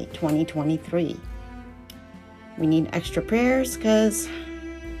 July 2023. We need extra prayers because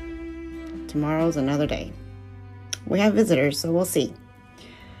tomorrow's another day. We have visitors, so we'll see.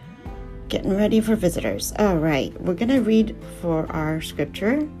 Getting ready for visitors. All right, we're going to read for our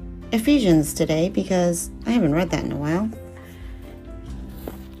scripture, Ephesians today, because I haven't read that in a while.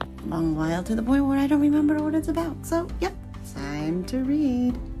 Long while to the point where I don't remember what it's about. So, yep, time to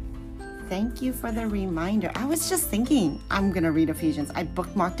read. Thank you for the reminder. I was just thinking I'm going to read Ephesians. I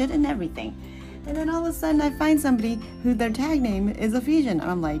bookmarked it and everything. And then all of a sudden I find somebody who their tag name is Ephesian.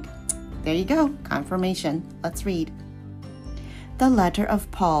 And I'm like, there you go, confirmation. Let's read. The letter of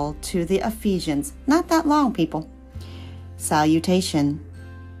Paul to the Ephesians. Not that long, people. Salutation.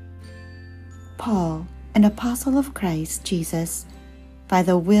 Paul, an apostle of Christ Jesus, by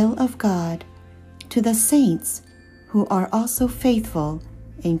the will of God, to the saints who are also faithful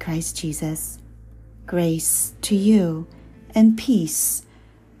in Christ Jesus. Grace to you and peace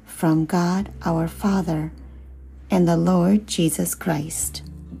from God our Father and the Lord Jesus Christ.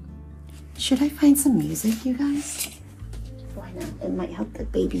 Should I find some music, you guys? Why not? It might help the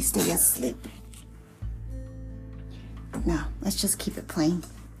baby stay asleep. No, let's just keep it playing.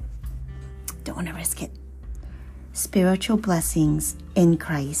 Don't want to risk it. Spiritual blessings in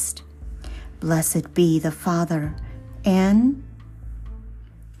Christ. Blessed be the Father and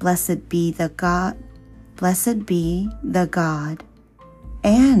blessed be the God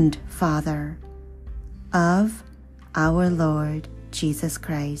and Father of our Lord Jesus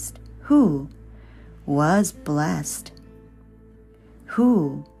Christ, who was blessed,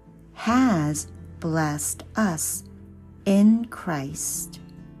 who has blessed us in Christ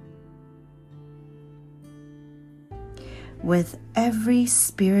with every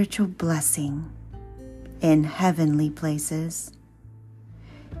spiritual blessing in heavenly places,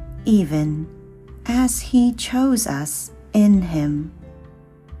 even as He chose us in Him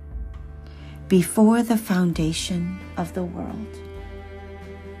before the foundation of the world.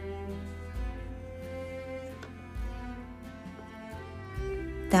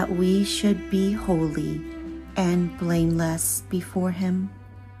 That we should be holy and blameless before Him.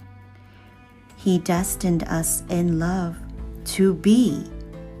 He destined us in love to be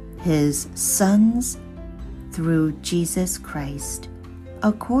His sons through Jesus Christ,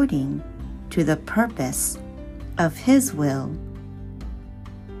 according to the purpose of His will,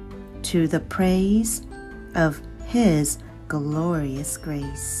 to the praise of His glorious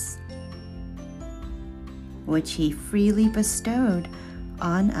grace, which He freely bestowed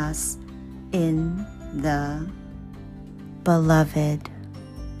on us in the Beloved.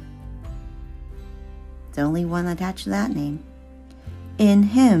 The only one attached to that name. In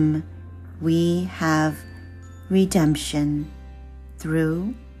Him we have redemption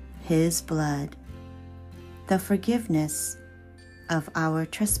through His blood, the forgiveness of our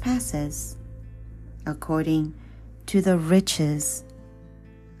trespasses, according to the riches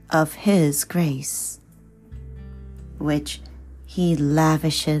of His grace, which He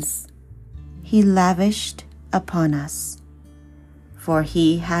lavished upon us, for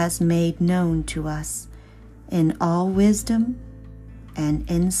He has made known to us in all wisdom and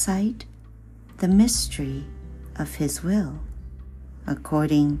insight the mystery of His will,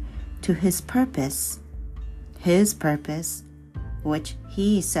 according to His purpose, which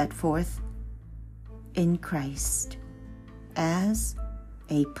He set forth in Christ as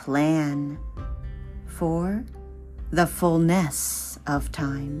a plan for the fullness of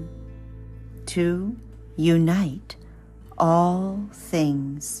time, to unite all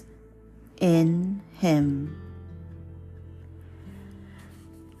things in Him,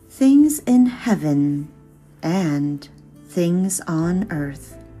 things in heaven and things on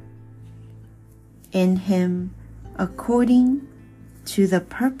earth, in Him according to the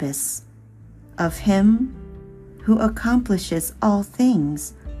purpose of Him who accomplishes all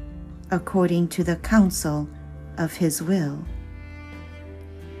things according to the counsel of His will.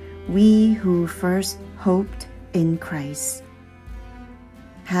 We who first hoped in Christ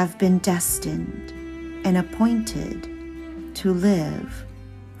have been destined and appointed to live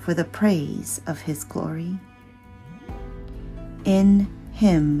for the praise of His glory. In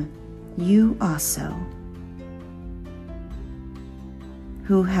Him you also,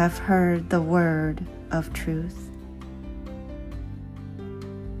 who have heard the word of truth,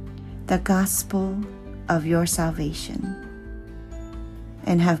 the gospel of your salvation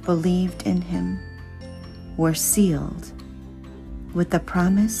and have believed in him were sealed with the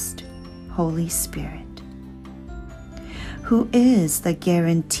promised Holy Spirit, who is the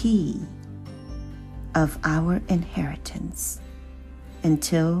guarantee of our inheritance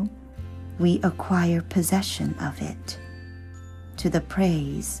until we acquire possession of it to the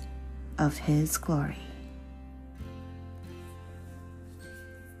praise of his glory.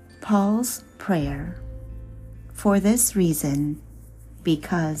 Paul's prayer: for this reason,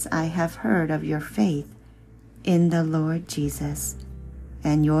 because I have heard of your faith in the Lord Jesus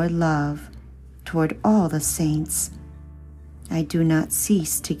and your love toward all the saints, I do not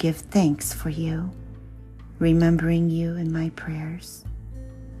cease to give thanks for you, remembering you in my prayers,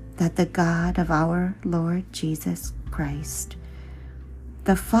 that the God of our Lord Jesus Christ,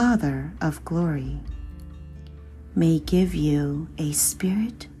 the Father of glory, may give you a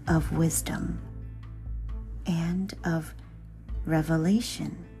spirit of wisdom and of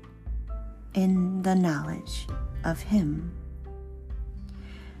revelation in the knowledge of him,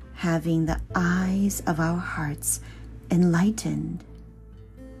 having the eyes of our hearts enlightened,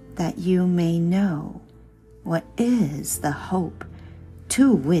 that you may know what is the hope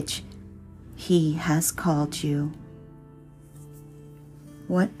to which he has called you,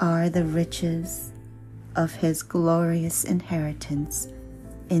 what are the riches of his glorious inheritance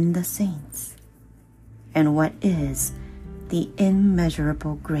in the saints, and what is the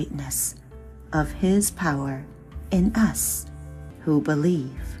immeasurable greatness of his power in us who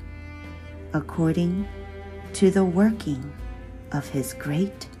believe, according to the working of his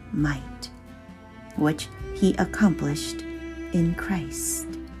great might, which he accomplished in Christ,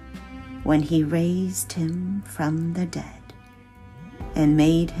 when he raised him from the dead and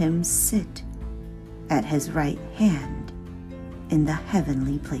made him sit at his right hand in the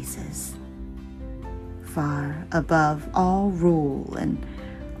heavenly places, far above all rule and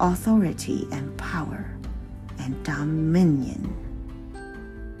authority and power and dominion,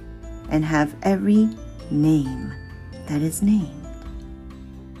 and have every name that is named,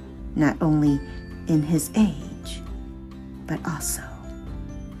 not only in his age, but also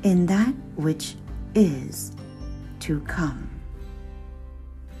in that which is to come.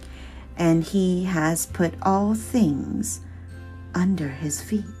 And he has put all things under his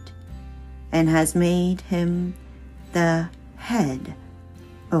feet, and has made him the head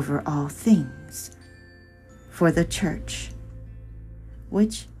over all things for the church,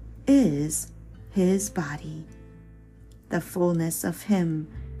 which is his body, the fullness of him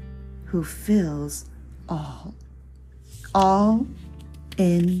who fills all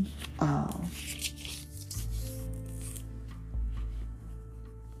in all.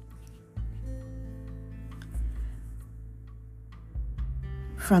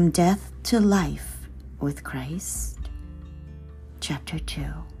 From Death to Life with Christ, Chapter 2.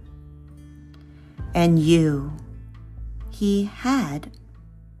 And you he had,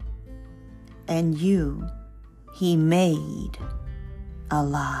 and you he made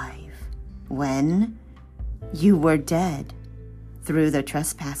alive when you were dead through the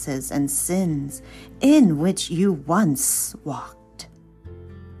trespasses and sins in which you once walked,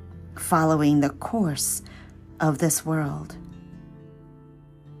 following the course of this world,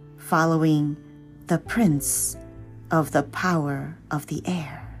 following the prince of the power of the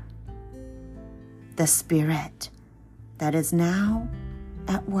air, the spirit that is now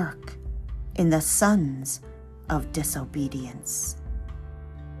at work in the sons of disobedience.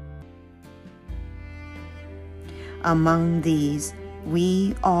 Among these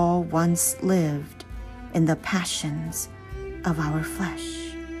we all once lived in the passions of our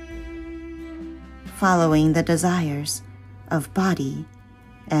flesh, following the desires of body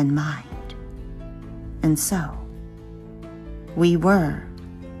and mind. And so we were,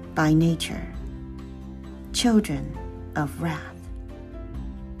 by nature, children of wrath,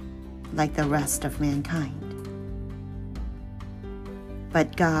 like the rest of mankind.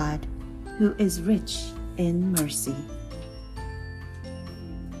 But God, who is rich in mercy,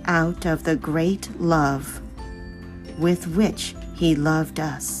 out of the great love with which he loved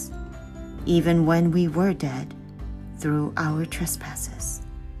us, even when we were dead through our trespasses,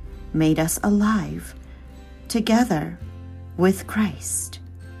 made us alive together with Christ.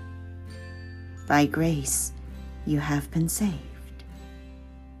 By grace you have been saved,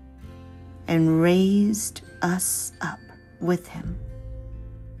 and raised us up with him,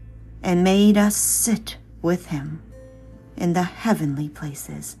 and made us sit with him in the heavenly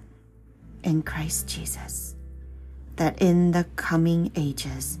places in Christ Jesus, that in the coming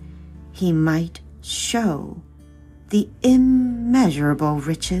ages he might show the immeasurable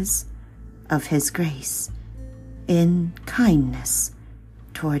riches of his grace in kindness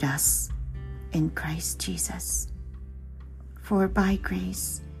toward us in Christ Jesus. For by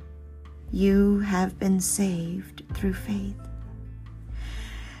grace you have been saved through faith.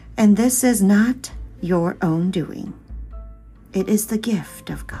 And this is not your own doing. It is the gift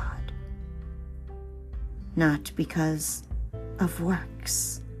of God, not because of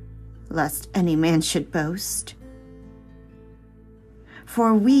works, lest any man should boast.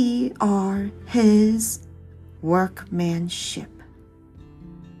 For we are his workmanship,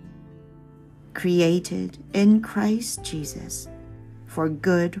 created in Christ Jesus for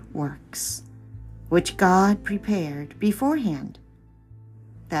good works, which God prepared beforehand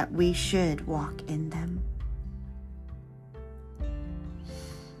that we should walk in them.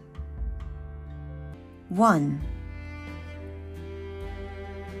 One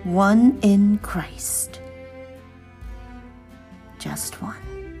in Christ. Just one.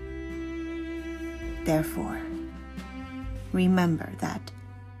 Therefore, remember that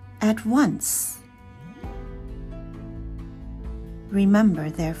at once. Remember,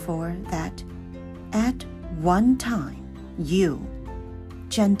 therefore, that at one time you,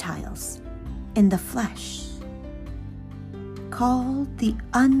 Gentiles, in the flesh, called the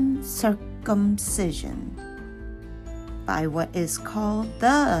uncircumcision by what is called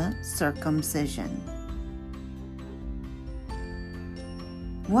the circumcision,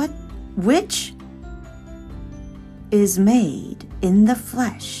 which is made in the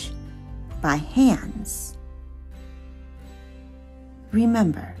flesh by hands.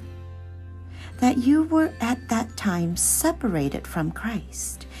 Remember that you were at that time separated from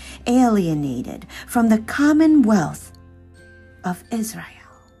Christ, alienated from the commonwealth of Israel,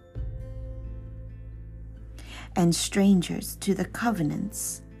 and strangers to the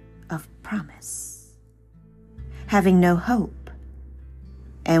covenants of promise, having no hope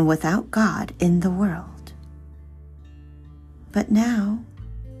and without God in the world. But now,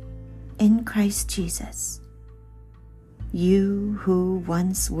 in Christ Jesus, you who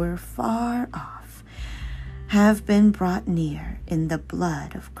once were far off have been brought near in the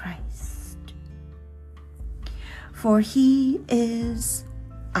blood of Christ. For he is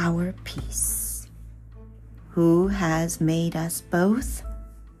our peace, who has made us both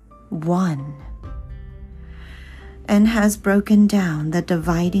one, and has broken down the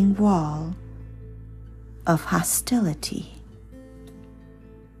dividing wall of hostility.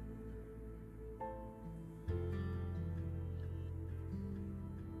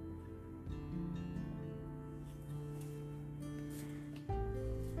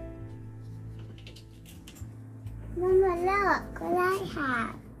 Mama, look what I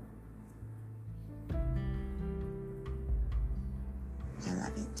have. I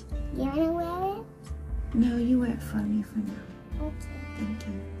love it. You wanna wear it? No, you wear it for me for now. Okay. Thank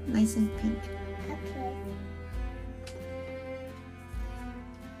you. Nice and pink. Okay.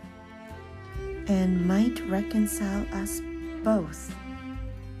 And might reconcile us both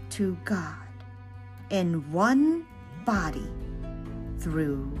to God in one body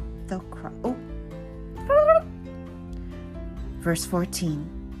through the cross. Oh. Verse 14.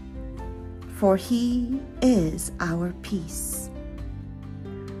 For he is our peace,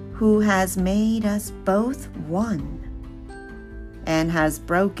 who has made us both one, and has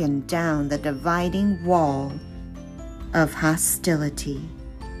broken down the dividing wall of hostility.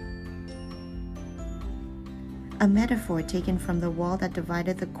 A metaphor taken from the wall that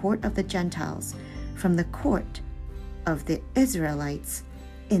divided the court of the Gentiles from the court of the Israelites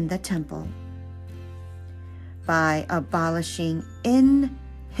in the temple, by abolishing in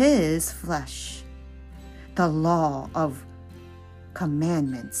his flesh the law of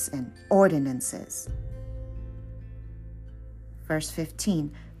commandments and ordinances. Verse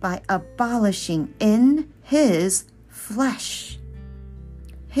 15, by abolishing in his flesh,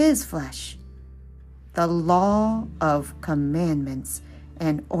 the law of commandments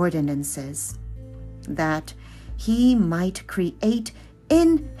and ordinances, that he might create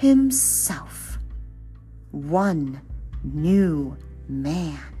in himself one new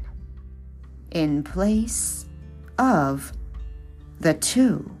man in place of the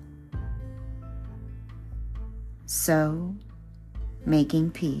two, so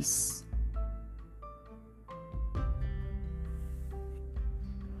making peace.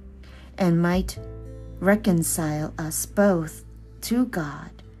 And might reconcile us both to God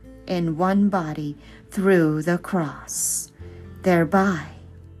in one body through the cross, thereby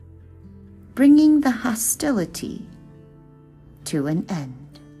bringing the hostility to an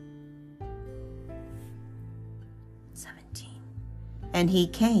end. 17. And he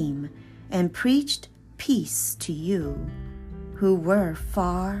came and preached peace to you who were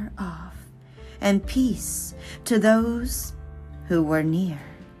far off, and peace to those who were near.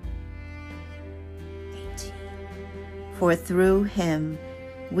 18. For through him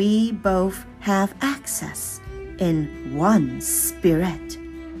we both have access in one Spirit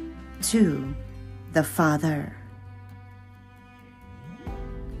to the Father.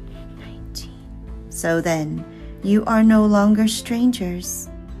 19. So then, you are no longer strangers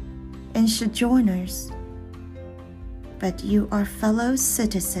and sojourners, but you are fellow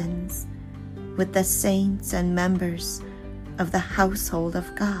citizens with the saints and members of the household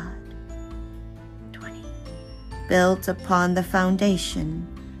of God. 20. Built upon the foundation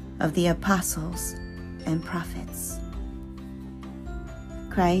of the apostles and prophets,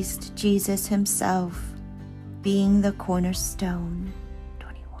 Christ Jesus himself being the cornerstone.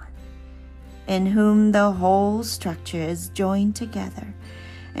 21. In whom the whole structure is joined together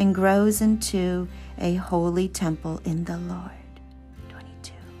and grows into a holy temple in the Lord.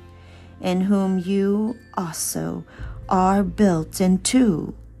 22. In whom you also are built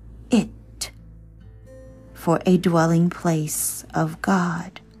into it for a dwelling place of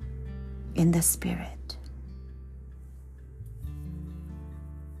God in the Spirit.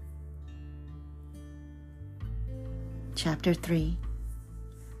 Chapter 3.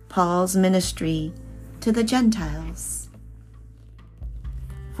 Paul's ministry to the Gentiles.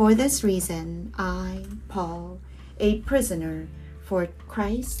 For this reason, I, Paul, a prisoner for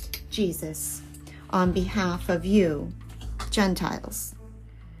Christ Jesus, on behalf of you, Gentiles,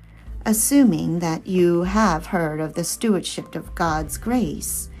 assuming that you have heard of the stewardship of God's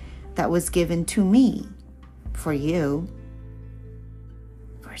grace that was given to me for you.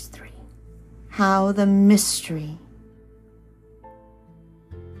 Verse 3. How the mystery,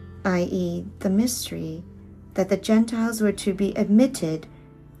 i.e., the mystery that the Gentiles were to be admitted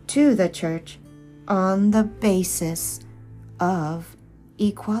to the church on the basis of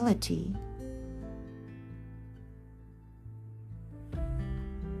equality.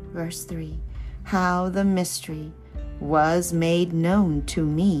 Verse 3. How the mystery was made known to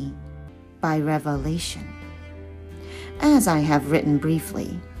me by revelation, as I have written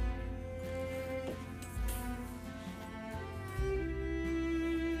briefly.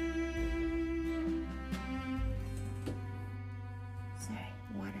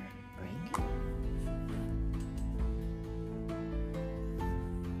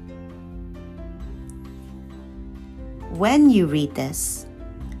 When you read this,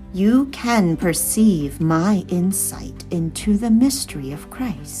 you can perceive my insight into the mystery of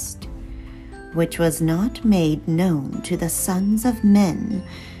Christ, which was not made known to the sons of men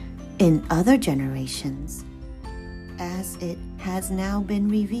in other generations, as it has now been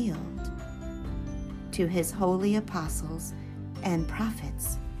revealed to his holy apostles and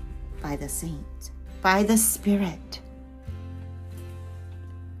prophets by the saints, by the Spirit.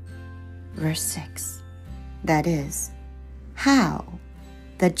 Verse 6. That is, how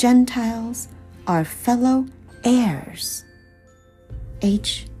the Gentiles are fellow heirs.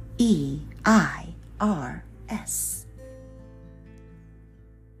 H-E-I-R-S.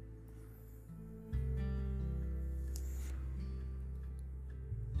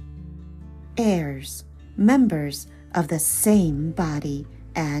 Heirs, members of the same body,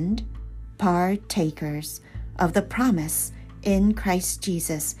 and partakers of the promise in Christ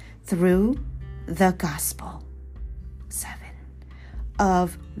Jesus through the gospel. 7.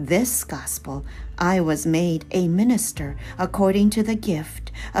 Of this gospel I was made a minister according to the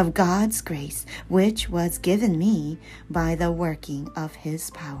gift of God's grace, which was given me by the working of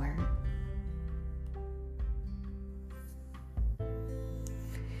his power.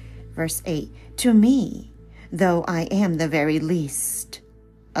 Verse 8. To me, though I am the very least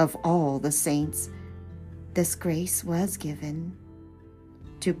of all the saints, this grace was given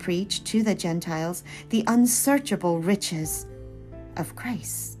to preach to the Gentiles the unsearchable riches of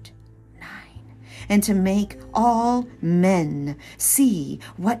Christ. 9. And to make all men see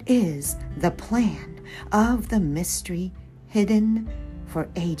what is the plan of the mystery hidden for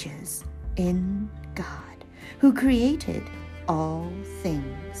ages in God, who created all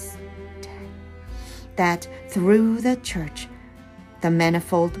things. 10. That through the church the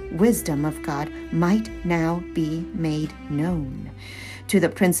manifold wisdom of God might now be made known to the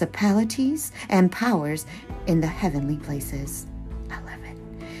principalities and powers in the heavenly places.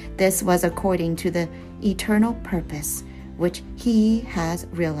 11. This was according to the eternal purpose which he has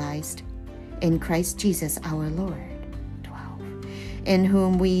realized in Christ Jesus our Lord. 12. In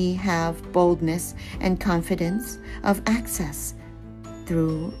whom we have boldness and confidence of access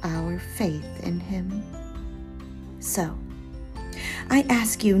through our faith in him. So, I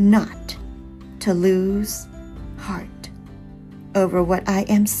ask you not to lose heart over what I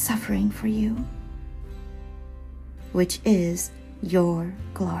am suffering for you, which is your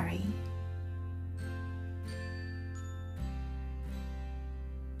glory.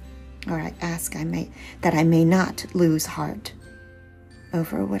 Or I ask that I may not lose heart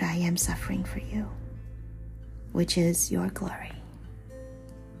over what I am suffering for you, which is your glory.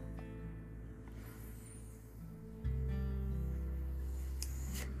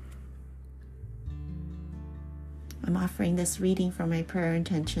 I'm offering this reading for my prayer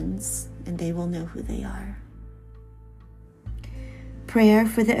intentions, and they will know who they are. Prayer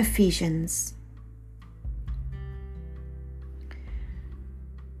for the Ephesians.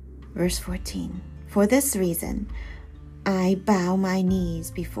 Verse 14. For this reason, I bow my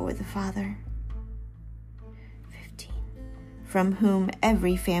knees before the Father. 15. From whom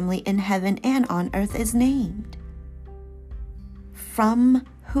every family in heaven and on earth is named. From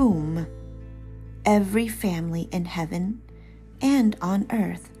whom every family in heaven and on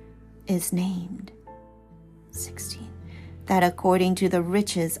earth is named. 16. That according to the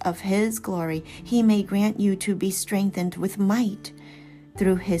riches of his glory, he may grant you to be strengthened with might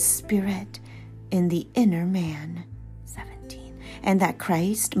through his Spirit in the inner man. 17. And that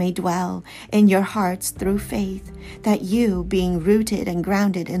Christ may dwell in your hearts through faith, that you, being rooted and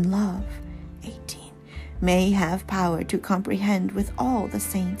grounded in love. 18. May have power to comprehend with all the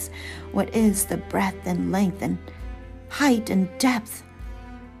saints what is the breadth and length and height and depth.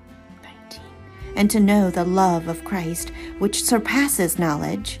 19. And to know the love of Christ, which surpasses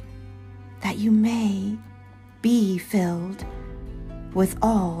knowledge, that you may be filled with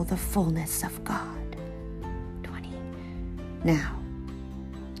all the fullness of God. 20. Now,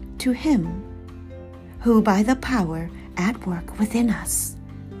 to him who by the power at work within us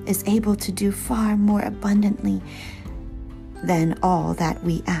is able to do far more abundantly than all that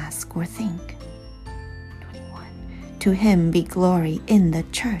we ask or think. 21. To him be glory in the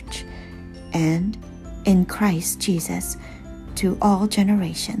church and in Christ Jesus to all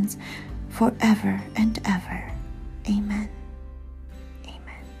generations, forever and ever. Amen.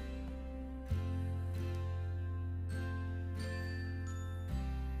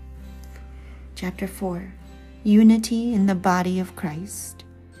 Chapter 4. Unity in the body of Christ.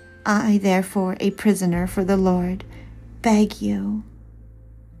 I, therefore, a prisoner for the Lord, beg you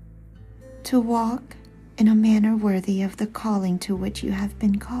to walk in a manner worthy of the calling to which you have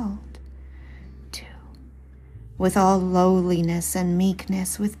been called. 2. With all lowliness and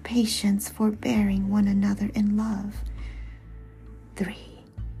meekness, with patience forbearing one another in love. 3.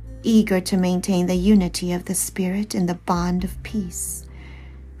 Eager to maintain the unity of the Spirit in the bond of peace.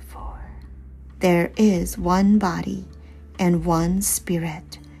 There is one body and one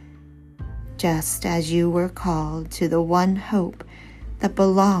Spirit, just as you were called to the one hope that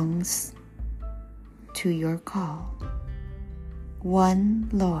belongs to your call. One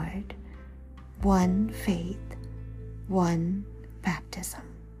Lord, one faith, one baptism.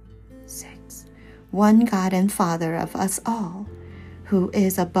 6. One God and Father of us all, who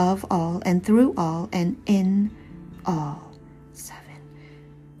is above all and through all and in all. 7.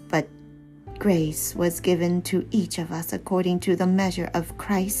 But grace was given to each of us according to the measure of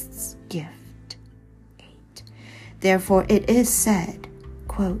Christ's gift. 8. Therefore it is said,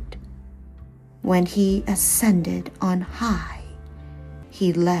 quote, when he ascended on high,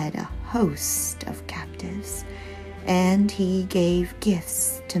 he led a host of captives, and he gave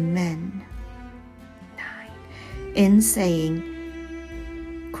gifts to men. 9. In saying,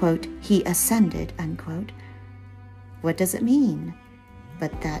 quote, he ascended, unquote, what does it mean?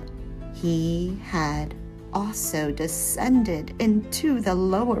 But that he had also descended into the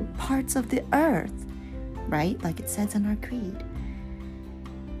lower parts of the earth, right? Like it says in our creed.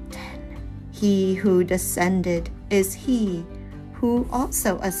 10. He who descended is he who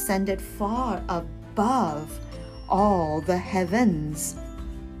also ascended far above all the heavens,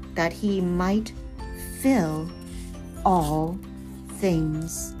 that he might fill all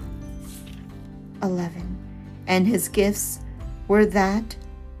things. 11. And his gifts were that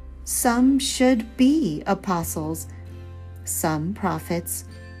some should be apostles, some prophets,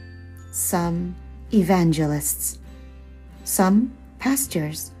 some evangelists, some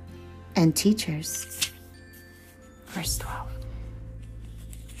pastors and teachers. Verse 12.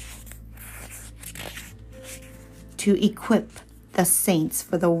 To equip the saints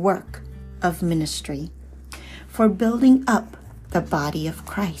for the work of ministry, for building up the body of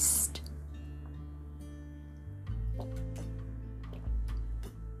Christ.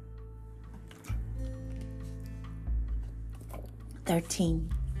 13.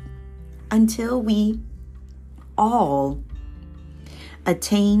 Until we all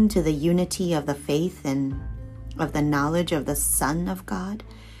attain to the unity of the faith and of the knowledge of the Son of God,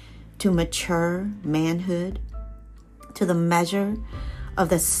 to mature manhood, to the measure of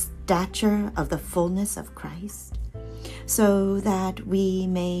the stature of the fullness of Christ, so that we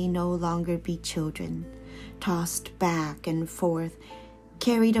may no longer be children, tossed back and forth,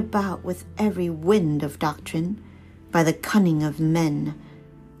 carried about with every wind of doctrine, by the cunning of men,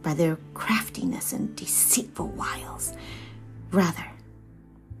 by their craftiness and deceitful wiles. Rather,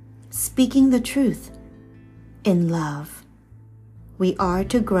 speaking the truth in love, we are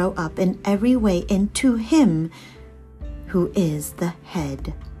to grow up in every way into Him who is the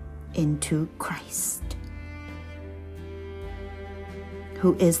head, into Christ,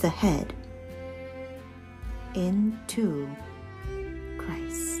 who is the head, into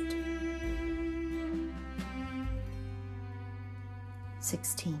Christ.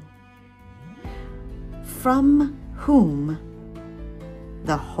 16. From whom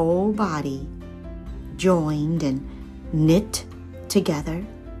the whole body, joined and knit together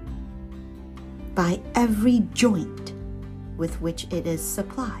by every joint with which it is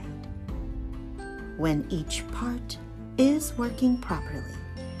supplied, when each part is working properly,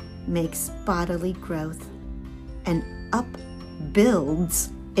 makes bodily growth and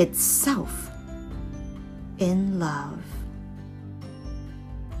upbuilds itself in love.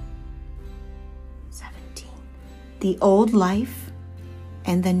 17. The old life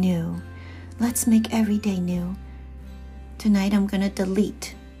and the new. Let's make every day new. Tonight I'm going to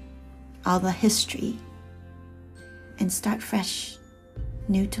delete all the history and start fresh,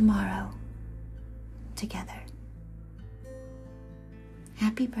 new tomorrow, together.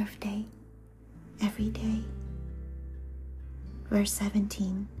 Happy birthday, every day. Verse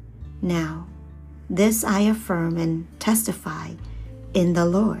 17. Now, this I affirm and testify in the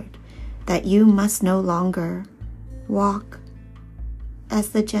Lord, that you must no longer walk as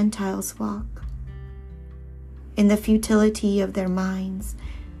the Gentiles walk, in the futility of their minds.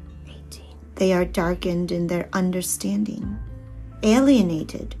 18. They are darkened in their understanding,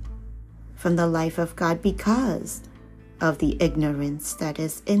 alienated from the life of God because of the ignorance that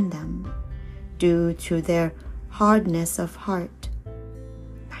is in them, due to their hardness of heart.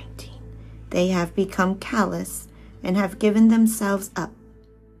 19. They have become callous and have given themselves up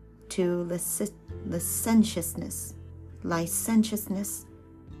to licentiousness,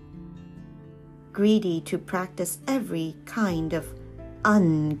 greedy to practice every kind of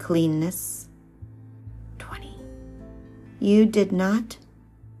uncleanness. 20. You did not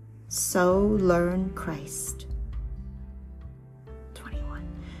so learn Christ. 21.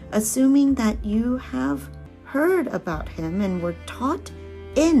 Assuming that you have heard about Him and were taught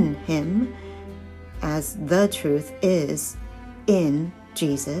in Him, as the truth is in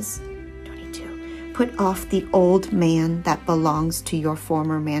Jesus. 22. Put off the old man that belongs to your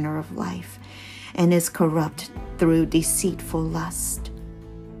former manner of life and is corrupt through deceitful lusts.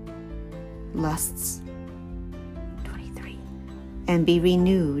 23. And be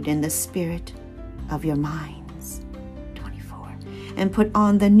renewed in the spirit of your minds. 24. And put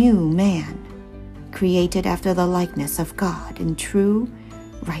on the new man, created after the likeness of God in true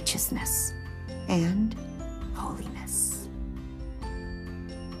righteousness and holiness.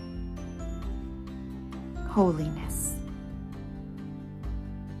 Holiness.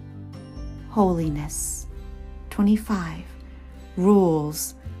 Holiness. 25.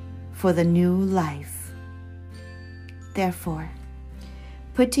 Rules for the new life. Therefore,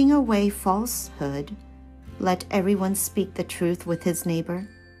 putting away falsehood, let everyone speak the truth with his neighbor.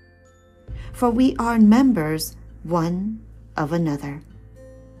 For we are members one of another.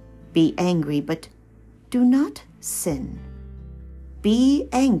 Be angry, but do not sin. Be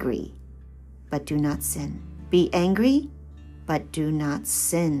angry, but do not sin. Be angry, but do not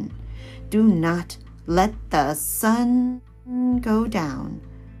sin. Do not let the sun go down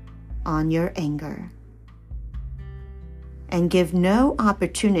on your anger, and give no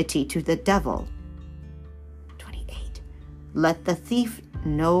opportunity to the devil. 28. Let the thief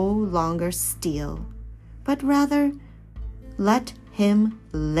no longer steal, but rather let him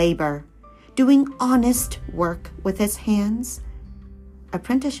labor, doing honest work with his hands,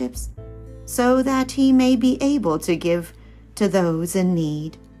 apprenticeships, so that he may be able to give to those in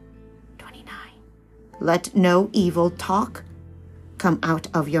need. 29. Let no evil talk come out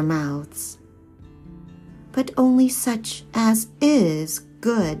of your mouths, but only such as is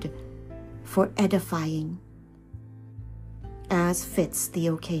good for edifying, as fits the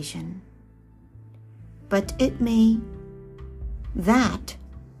occasion, but that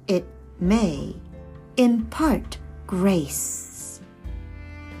it may impart grace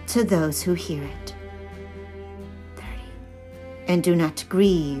to those who hear it. 30. And do not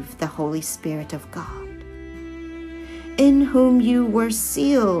grieve the Holy Spirit of God, in whom you were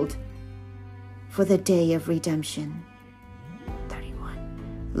sealed for the day of redemption.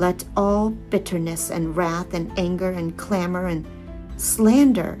 31. Let all bitterness and wrath and anger and clamor and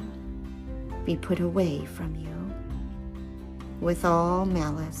slander be put away from you with all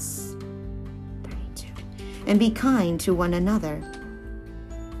malice. 32. And be kind to one another,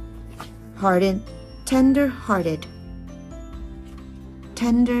 tender-hearted,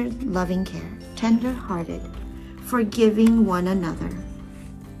 tender loving care, tender-hearted, forgiving one another.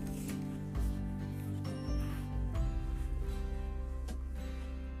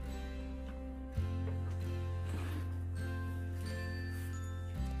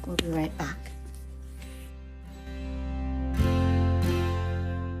 We'll be right back.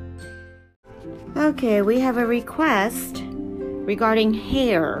 Okay, we have a request regarding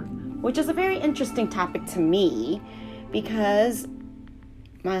hair, which is a very interesting topic to me because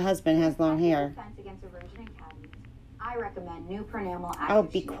my husband has long hair. I recommend new Pronamel Active Oh,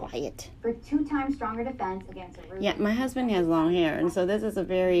 be Shield quiet. for 2 times stronger defense against erosion. Yeah, my husband has long hair, and so this is a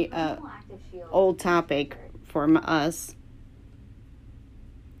very Pronamel Active Shield old topic for us.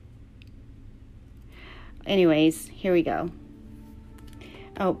 Anyways, here we go.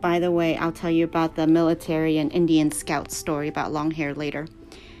 Oh, by the way, I'll tell you about the military and Indian scout story about long hair later.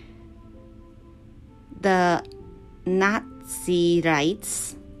 The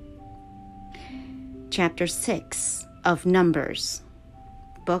Nazirites, chapter 6 of Numbers,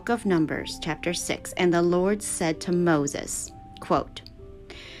 book of Numbers, chapter 6. And the Lord said to Moses, quote,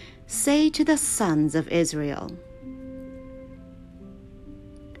 "Say to the sons of Israel,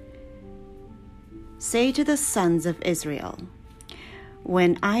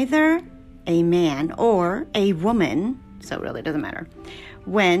 when either a man or a woman," so it really doesn't matter,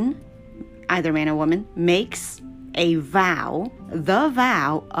 "when either man or woman makes a vow, the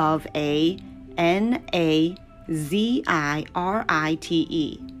vow of a Nazirite,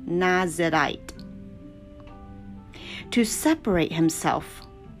 Nazirite, to separate himself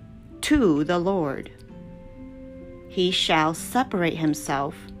to the Lord, he shall separate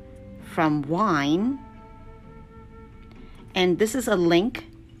himself from wine." And this is a link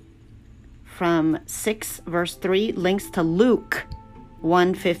from 6 verse 3, links to Luke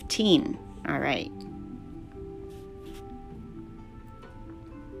 1:15. All right.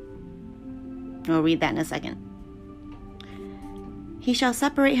 We'll read that in a second. "He shall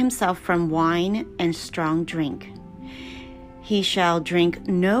separate himself from wine and strong drink. He shall drink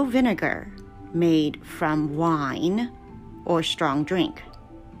no vinegar made from wine or strong drink.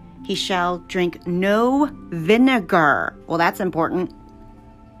 He shall drink no vinegar." Well, that's important.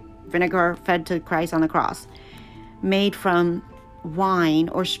 Vinegar fed to Christ on the cross. "Made from wine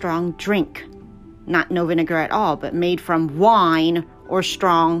or strong drink." Not no vinegar at all, but made from wine or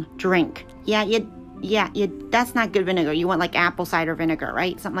strong drink. That's not good vinegar. You want like apple cider vinegar,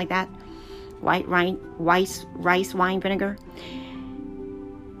 right? Something like that. White rice wine vinegar.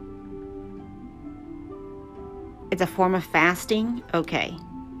 It's a form of fasting. Okay.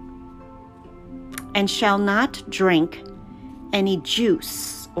 "And shall not drink any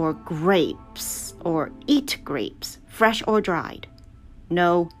juice or grapes or eat grapes, fresh or dried."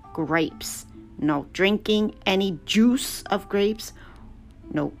 No grapes. No drinking any juice of grapes.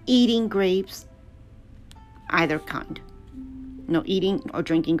 No eating grapes. Either kind. No eating or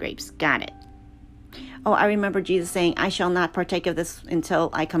drinking grapes. Got it. Oh, I remember Jesus saying, "I shall not partake of this until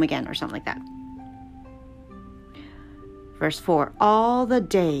I come again," or something like that. Verse 4, "All the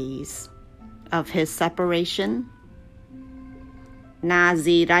days of his separation,"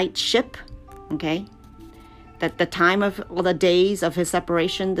 Naziriteship, okay? That the time of all the days of his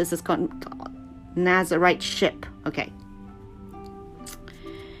separation, this is called Naziriteship, okay?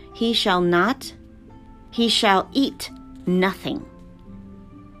 He shall eat nothing.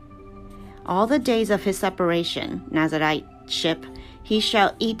 All the days of his separation, Naziriteship, he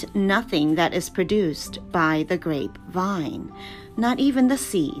shall eat nothing that is produced by the grapevine, not even the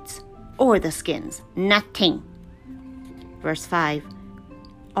seeds or the skins, nothing. Verse 5,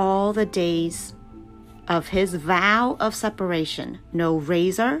 "All the days of his vow of separation, no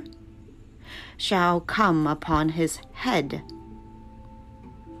razor shall come upon his head."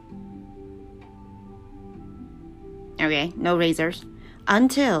 Okay, no razors.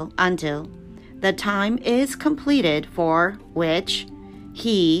 Until the time is completed for which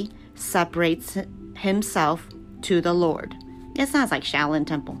he separates himself to the Lord. It sounds like Shaolin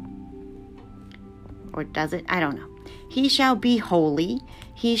Temple. Or does it? I don't know. "He shall be holy.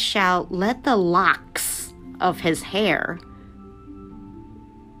 He shall let the locks of his hair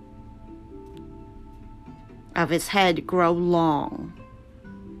of his head grow long."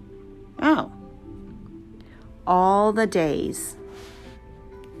 Oh. all the days.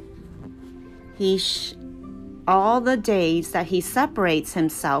 All the days that he separates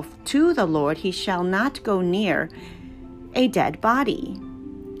himself to the Lord, he shall not go near a dead body.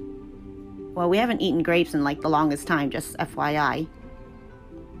 Well, we haven't eaten grapes in like the longest time, just FYI.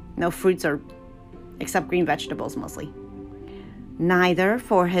 No fruits except green vegetables mostly. Neither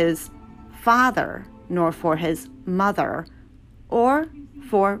for his father, nor for his mother, or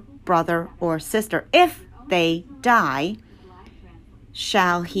for brother or sister. If they die,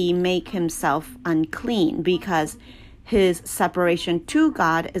 shall he make himself unclean, because his separation to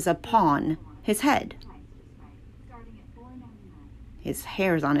God is upon his head. His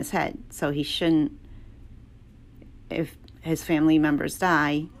hair is on his head, so he shouldn't, if his family members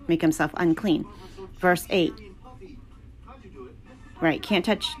die, make himself unclean. Verse 8. Right, can't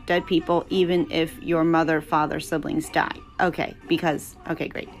touch dead people even if your mother, father, siblings die. Okay,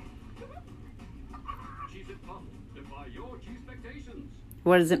 great.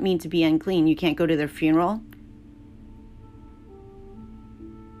 What does it mean to be unclean? You can't go to their funeral?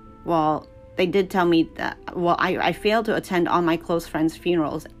 Well, they did tell me that, I failed to attend all my close friends'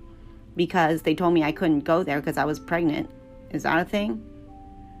 funerals because they told me I couldn't go there because I was pregnant. Is that a thing?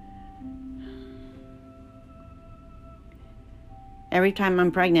 Every time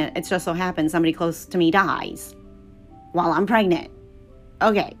I'm pregnant, it just so happens somebody close to me dies while I'm pregnant.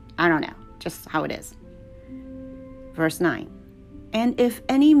 Okay, I don't know. Just how it is. Verse 9. And if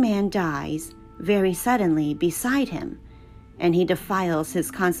any man dies very suddenly beside him, and he defiles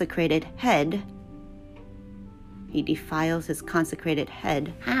his consecrated head.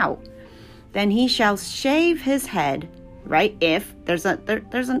 How? Then he shall shave his head, right? If there's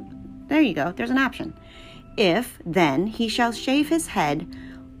an option. If then he shall shave his head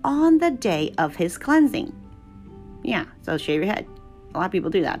on the day of his cleansing. Yeah, so shave your head. A lot of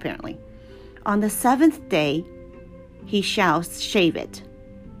people do that apparently. On the 7th day, he shall shave it.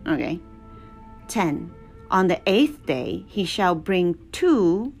 Okay. 10. On the 8th day, he shall bring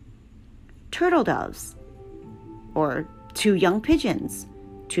 2 turtle doves or 2 young pigeons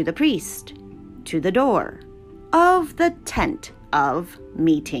to the priest, to the door of the tent of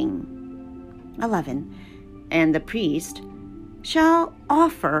meeting. 11. And the priest shall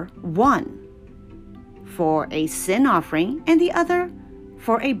offer one for a sin offering and the other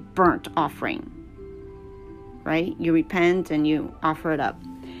for a burnt offering. Right? You repent and you offer it up.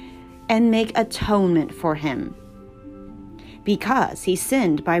 And make atonement for him, because he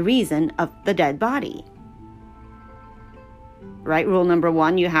sinned by reason of the dead body. Right? Rule number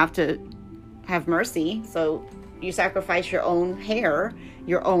 1, you have to have mercy. So you sacrifice your own hair,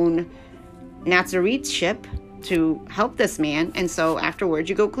 your own Nazareteship to help this man. And so afterwards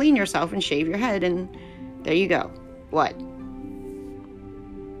you go clean yourself and shave your head, and there you go. What?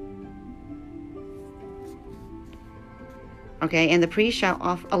 Okay, and the priest shall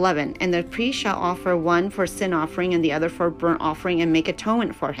offer 11. And the priest shall offer one for sin offering and the other for burnt offering, and make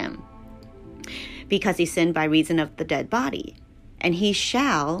atonement for him, because he sinned by reason of the dead body. And he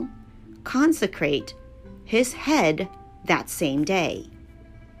shall consecrate his head that same day.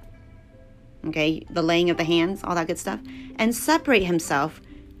 Okay, the laying of the hands, all that good stuff, and separate himself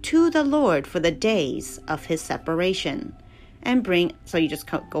to the Lord for the days of his separation, and bring. So you just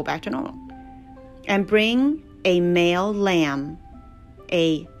go back to normal, and bring a male lamb,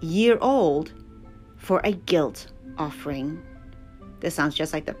 a year old, for a guilt offering. This sounds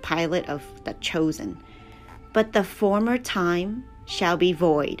just like the pilot of The Chosen. But the former time shall be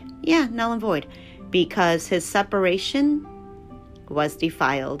void. Yeah, null and void, because his separation was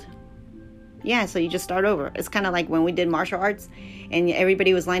defiled. Yeah, so you just start over. It's kind of like when we did martial arts and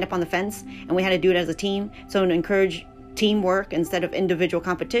everybody was lined up on the fence and we had to do it as a team. So to encourage teamwork instead of individual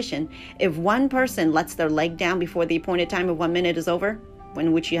competition, if one person lets their leg down before the appointed time of 1 minute is over,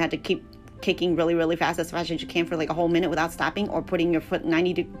 in which you had to keep kicking really, really fast as you can for like a whole minute without stopping, or putting your foot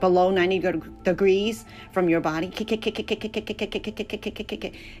below 90 degrees from your body, kick.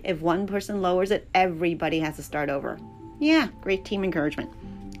 If one person lowers it, everybody has to start over. Yeah, great team encouragement.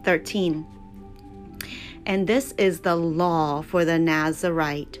 13. And this is the law for the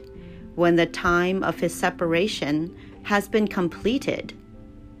Nazarite when the time of his separation has been completed.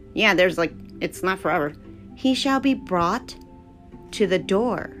 Yeah, it's not forever. He shall be brought to the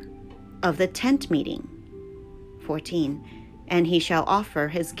door of the tent meeting. 14. And he shall offer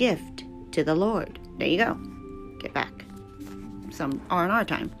his gift to the Lord. There you go. Get back some R&R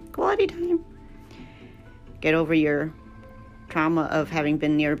time. Quality time. Get over your trauma of having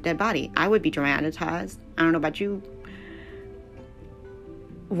been near a dead body. I would be dramatized. I don't know about you.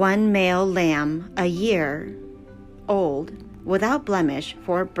 1 male lamb, a year old, without blemish,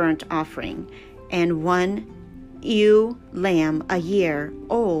 for a burnt offering, and 1 ewe lamb a year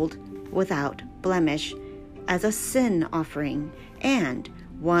old without blemish as a sin offering, and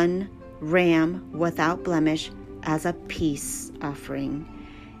 1 ram without blemish as a peace offering,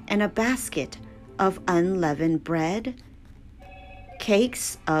 and a basket of unleavened bread,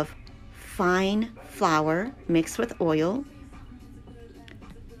 cakes of fine flour mixed with oil.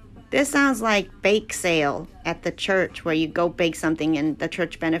 This sounds like bake sale at the church, where you go bake something and the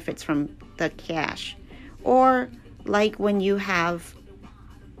church benefits from the cash. Or like when you have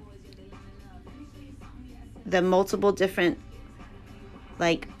the multiple different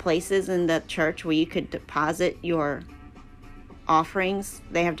like places in the church where you could deposit your offerings.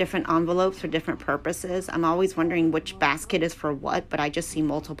 They have different envelopes for different purposes. I'm always wondering which basket is for what, but I just see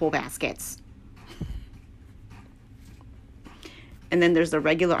multiple baskets. And then there's the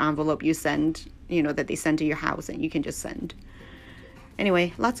regular envelope you send, that they send to your house and you can just send.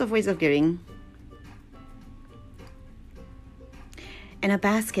 Anyway, lots of ways of giving. And a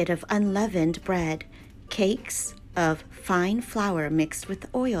basket of unleavened bread, cakes of fine flour mixed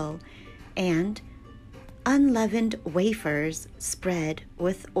with oil, and unleavened wafers spread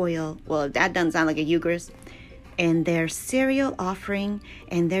with oil. Well, that doesn't sound like a Eucharist. And their cereal offering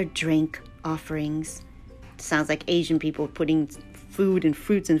and their drink offerings. Sounds like Asian people putting food and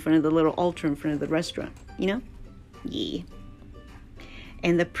fruits in front of the little altar in front of the restaurant, Yeah.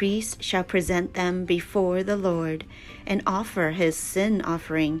 And the priest shall present them before the Lord, and offer his sin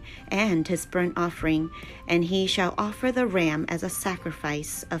offering and his burnt offering, and he shall offer the ram as a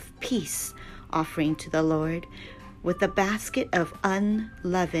sacrifice of peace offering to the Lord, with a basket of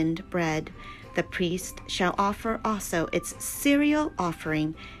unleavened bread. The priest shall offer also its cereal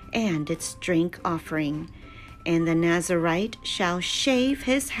offering and its drink offering. And the Nazarite shall shave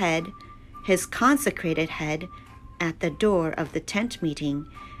his head, his consecrated head, at the door of the tent meeting,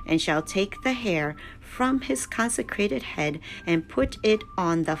 and shall take the hair from his consecrated head and put it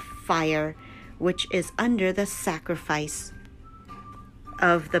on the fire, which is under the sacrifice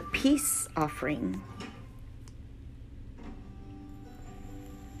of the peace offering.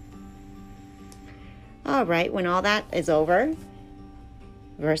 All right, when all that is over,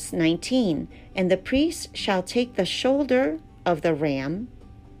 verse 19, and the priest shall take the shoulder of the ram,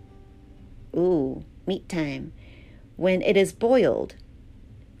 meat time, when it is boiled,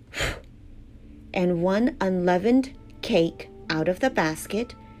 and 1 unleavened cake out of the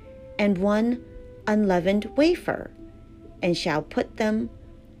basket, and 1 unleavened wafer, and shall put them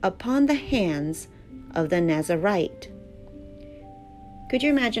upon the hands of the Nazarite. Could you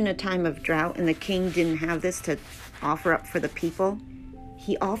imagine a time of drought and the king didn't have this to offer up for the people?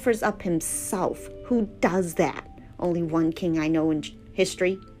 He offers up himself. Who does that? Only one king I know in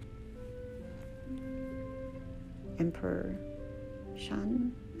history. Emperor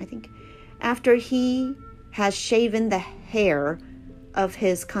Shan, I think. After he has shaven the hair of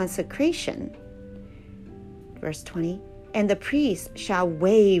his consecration. Verse 20. And the priest shall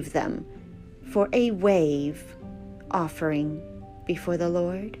wave them for a wave offering before the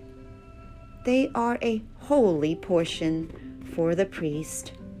Lord. They are a holy portion for the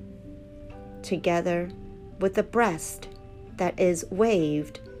priest, together with the breast that is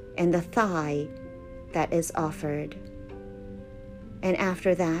waved and the thigh that is offered. And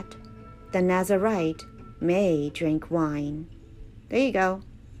after that, the Nazarite may drink wine. There you go.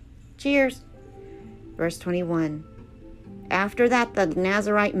 Cheers. Verse 21. After that, the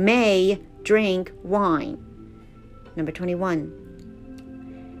Nazarite may drink wine. Number 21.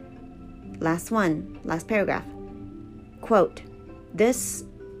 Last paragraph. Quote, this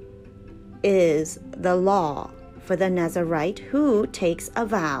is the law for the Nazarite who takes a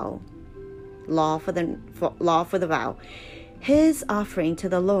vow. Law for the vow. His offering to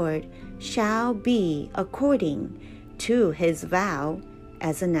the Lord shall be according to his vow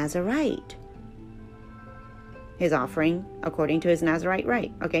as a Nazarite. His offering according to his Nazarite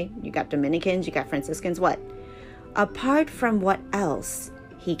rite. Okay, you got Dominicans, you got Franciscans, what? Apart from what else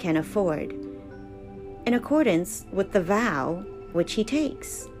he can afford, in accordance with the vow which he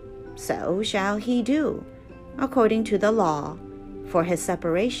takes, so shall he do, according to the law, for his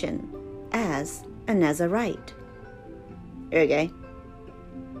separation as a Nazarite. Okay.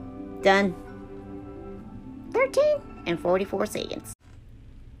 Done. 13 and 44 seconds.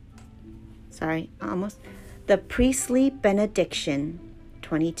 Sorry, almost. The priestly benediction,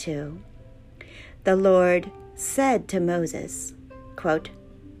 22. The Lord said to Moses, quote,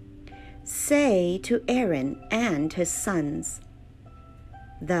 say to Aaron and his sons,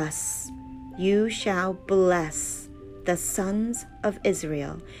 thus you shall bless the sons of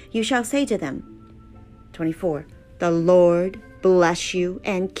Israel. You shall say to them, 24, the Lord bless you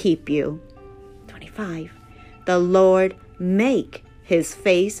and keep you. 25, the Lord make his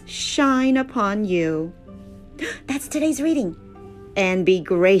face shine upon you. That's today's reading. And be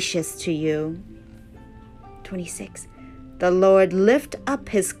gracious to you. 26. The Lord lift up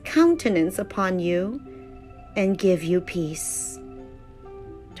his countenance upon you and give you peace.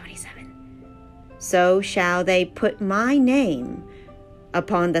 27. So shall they put my name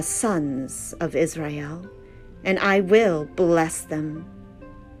upon the sons of Israel, and I will bless them.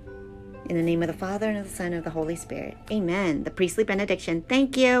 In the name of the Father, and of the Son, and of the Holy Spirit. Amen. The priestly benediction.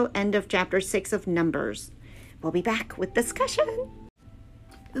 Thank you. End of chapter 6 of Numbers. We'll be back with discussion.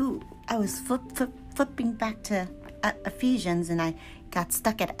 Ooh, I was flipping back to Ephesians, and I got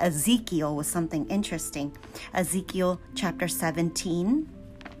stuck at Ezekiel with something interesting. Ezekiel chapter 17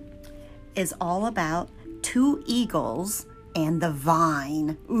 is all about 2 eagles and the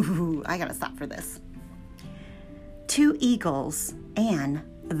vine. Ooh, I gotta stop for this. 2 eagles and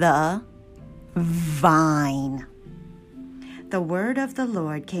the vine. The word of the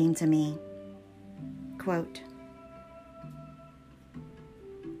Lord came to me. Quote,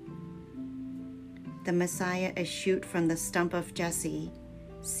 the Messiah is shoot from the stump of Jesse,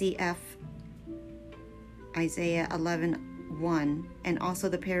 cf. Isaiah 11:1, and also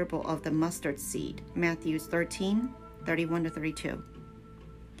the parable of the mustard seed, Matthew 13:31-32.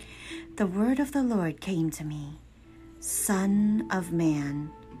 The word of the Lord came to me, Son of man,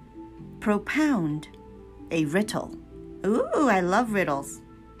 propound a riddle. Ooh, I love riddles.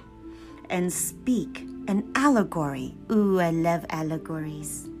 And speak an allegory. Ooh, I love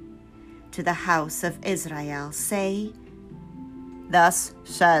allegories. To the house of Israel, say, thus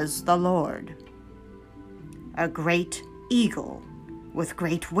says the Lord, a great eagle with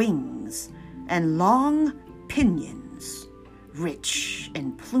great wings and long pinions, rich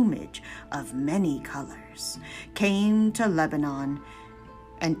in plumage of many colors, came to Lebanon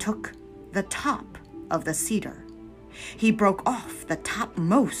and took the top of the cedar. He broke off the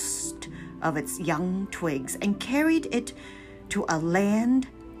topmost of its young twigs and carried it to a land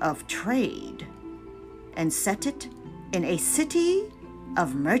of trade and set it in a city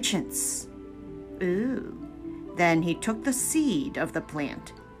of merchants. Ooh. Then he took the seed of the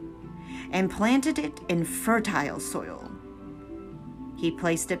plant and planted it in fertile soil. He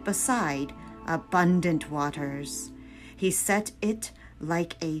placed it beside abundant waters. He set it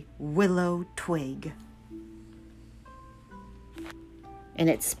like a willow twig. And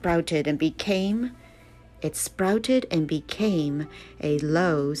it sprouted and became a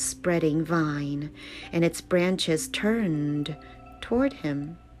low spreading vine, and its branches turned toward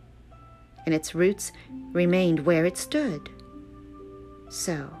him, and its roots remained where it stood.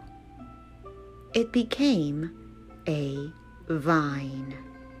 So it became a vine,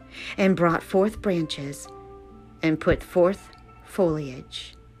 and brought forth branches, and put forth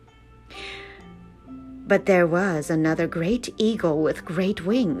foliage. But there was another great eagle with great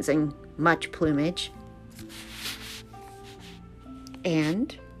wings and much plumage.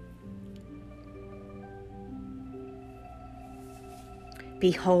 And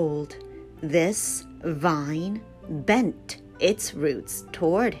behold, this vine bent its roots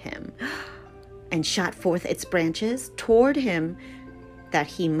toward him and shot forth its branches toward him that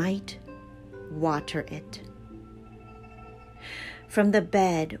he might water it. From the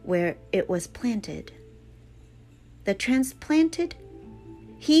bed where it was planted, from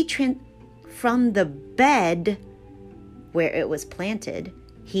the bed where it was planted,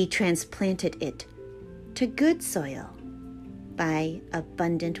 he transplanted it to good soil by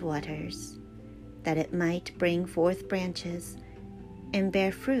abundant waters, that it might bring forth branches and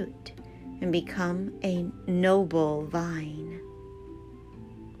bear fruit and become a noble vine.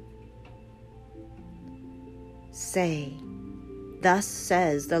 Say, thus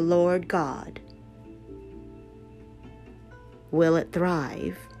says the Lord God, will it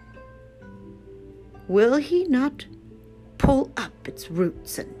thrive? Will he not pull up its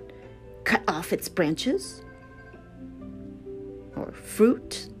roots and cut off its branches? Or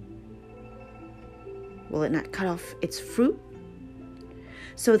fruit? Will it not cut off its fruit,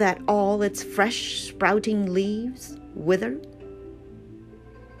 so that all its fresh sprouting leaves wither?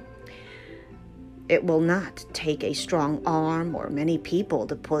 It will not take a strong arm or many people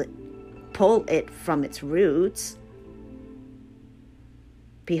to pull it from its roots.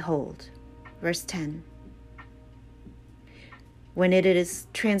 Behold, verse 10. When it is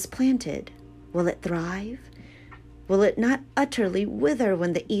transplanted, will it thrive? Will it not utterly wither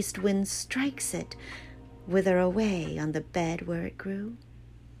when the east wind strikes it, wither away on the bed where it grew?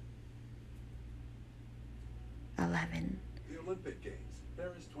 11. The Olympic Games,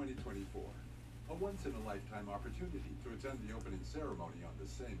 Paris 2024. A once-in-a-lifetime opportunity to attend the opening ceremony on the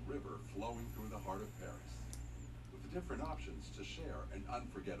Seine River flowing through the heart of Paris. different options to share an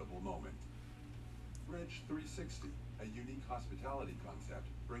unforgettable moment. Bridge 360, a unique hospitality concept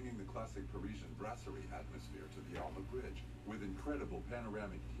bringing the classic Parisian brasserie atmosphere to the Alma Bridge with incredible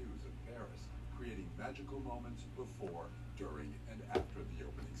panoramic views of Paris, creating magical moments before, during, and after the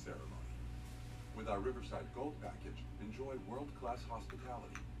opening ceremony. With our Riverside Gold package, enjoy world-class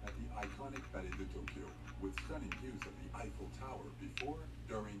hospitality at the iconic Palais de Tokyo with stunning views of the Eiffel Tower before,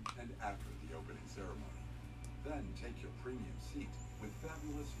 during, and after the opening ceremony. Then take your premium seat with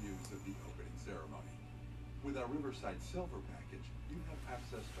fabulous views of the opening ceremony. With our Riverside Silver package, you have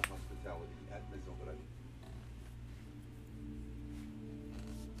access to hospitality at Maison de la Vie.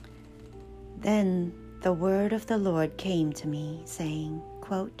 Then the word of the Lord came to me, saying,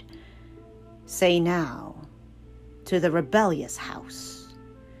 quote, "Say now to the rebellious house,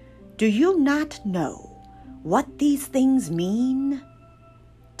 do you not know what these things mean?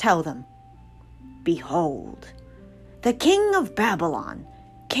 Tell them, behold, the king of Babylon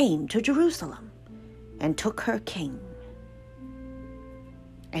came to Jerusalem and took her king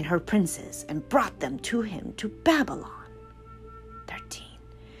and her princes and brought them to him to Babylon." 13.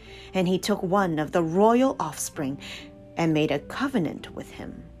 And he took one of the royal offspring and made a covenant with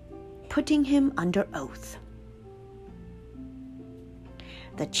him, putting him under oath.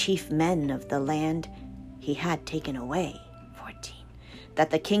 The chief men of the land he had taken away, 14, that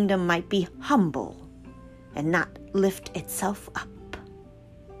the kingdom might be humble and not lift itself up.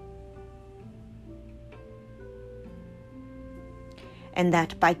 And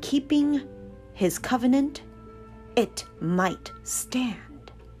that by keeping his covenant, it might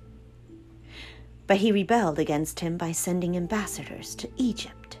stand. But he rebelled against him by sending ambassadors to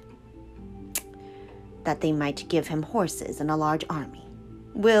Egypt, that they might give him horses and a large army.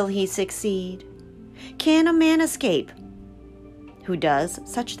 Will he succeed? Can a man escape who does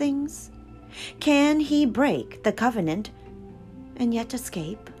such things? Can he break the covenant and yet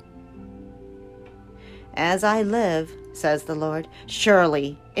escape? As I live, says the Lord,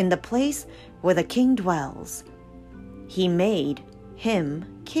 surely in the place where the king dwells, he made him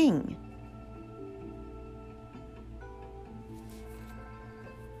king.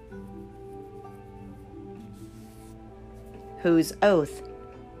 Whose oath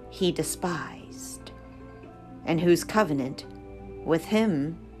he despised, and whose covenant with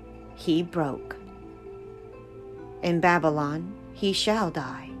him he broke. In Babylon he shall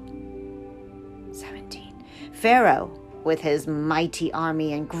die. 17. Pharaoh, with his mighty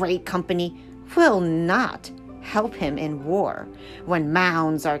army and great company, will not help him in war when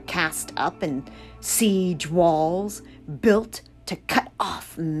mounds are cast up and siege walls built to cut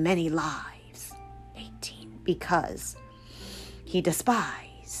off many lives. 18. Because he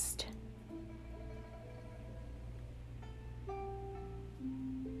despised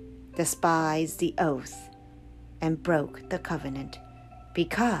the oath and broke the covenant,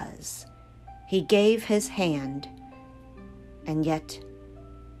 because he gave his hand and yet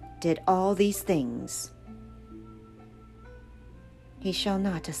did all these things, he shall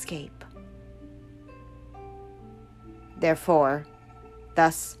not escape. Therefore,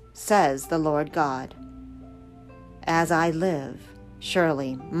 thus says the Lord God, as I live,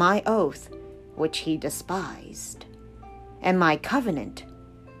 surely my oath which he despised, and my covenant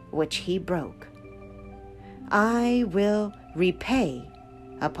which he broke, I will repay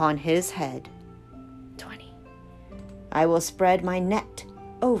upon his head. 20. I will spread my net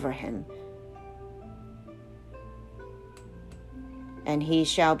over him, and he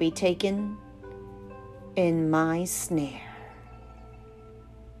shall be taken in my snare.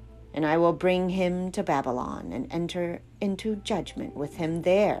 And I will bring him to Babylon and enter into judgment with him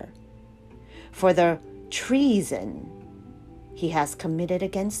there for the treason he has committed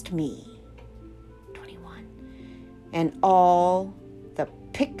against me. 21. And all the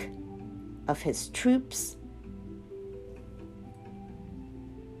pick of his troops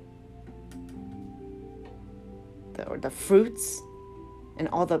the fruits, and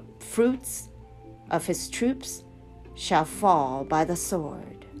all the fruits of his troops shall fall by the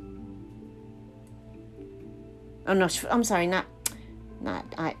sword. Oh no, I'm sorry,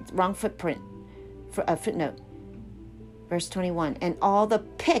 wrong footnote. Verse 21, and all the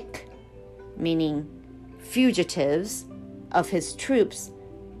pick, meaning fugitives of his troops,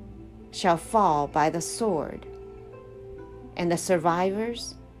 shall fall by the sword, and the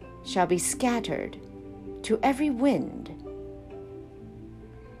survivors shall be scattered to every wind.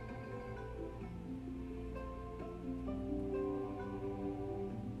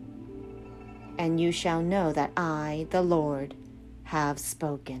 And you shall know that I, the Lord, have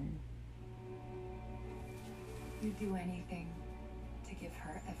spoken. You'd do anything to give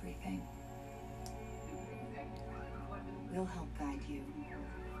her everything. We'll help guide you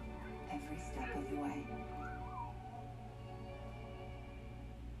every step of the way.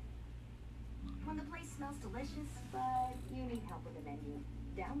 When the place smells delicious, but you need help with the menu,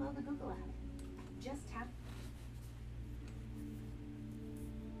 download the Google app. Just tap.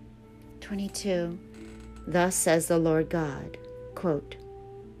 22. Thus says the Lord God, quote,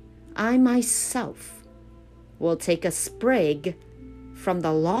 I myself will take a sprig from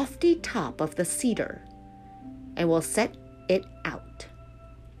the lofty top of the cedar and will set it out.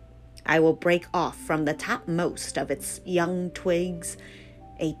 I will break off from the topmost of its young twigs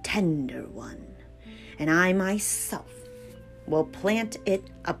a tender one, and I myself will plant it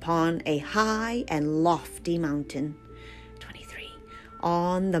upon a high and lofty mountain. 23.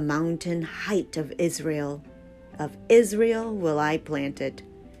 On the mountain height of Israel will I plant it,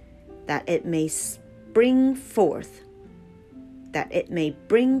 that it may bring forth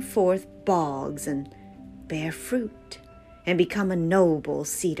bogs and bear fruit, and become a noble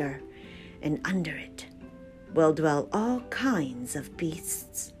cedar, and under it will dwell all kinds of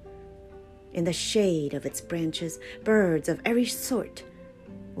beasts. In the shade of its branches, birds of every sort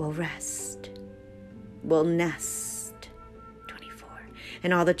will nest. 24.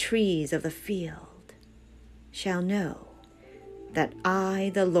 And all the trees of the field shall know that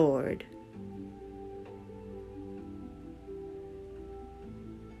I, the Lord,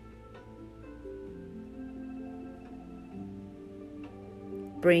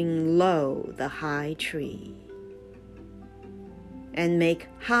 bring low the high tree, and make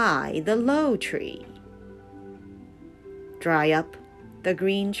high the low tree, dry up the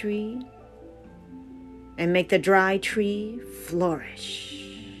green tree, and make the dry tree flourish.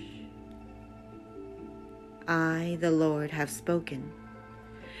 I, the Lord, have spoken,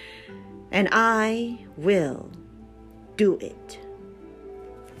 and I will do it.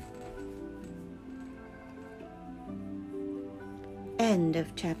 End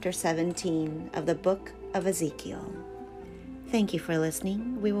of chapter 17 of the book of Ezekiel. Thank you for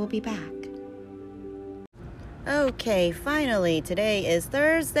listening. We will be back. Okay, finally, today is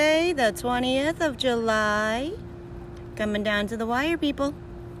Thursday, the 20th of July. Coming down to the wire, people.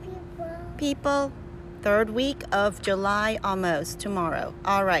 People. Third week of July almost, tomorrow.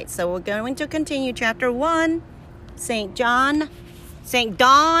 All right, so we're going to continue chapter 1, St. Don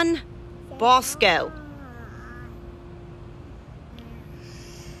Bosco.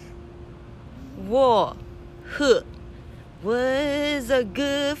 War, was a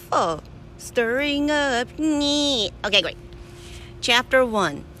good for stirring up. Okay, great. Chapter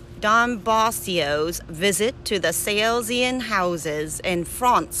 1. Don Bosco's visit to the Salesian houses in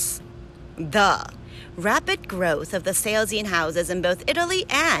France. The rapid growth of the Salesian houses in both Italy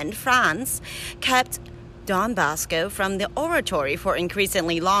and France kept Don Bosco from the oratory for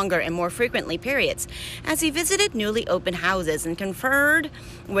increasingly longer and more frequently periods, as he visited newly opened houses and conferred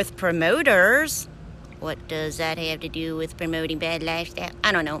with promoters. What does that have to do with promoting bad lifestyle?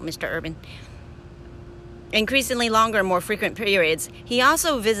 I don't know, Mr. Urban. Increasingly longer and more frequent periods, he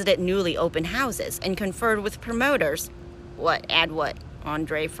also visited newly opened houses and conferred with promoters. What? Add what?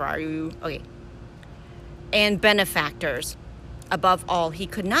 Andre Fraru. Okay. And benefactors. Above all, he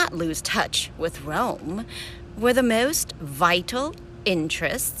could not lose touch with Rome, where the most vital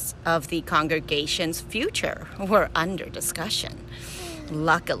interests of the congregation's future were under discussion.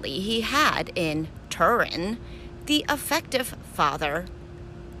 Luckily, he had in Turin the effective Father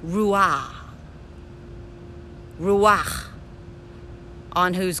Ruach,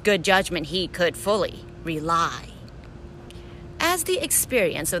 on whose good judgment he could fully rely. As the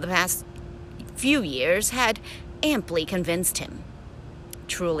experience of the past few years had amply convinced him,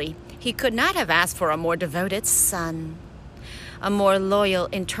 truly, he could not have asked for a more devoted son, a more loyal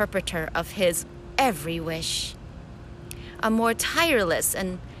interpreter of his every wish, a more tireless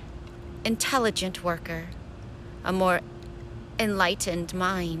and intelligent worker, a more enlightened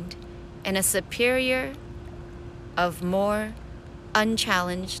mind, and a superior of more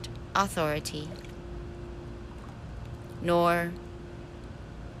unchallenged authority. Nor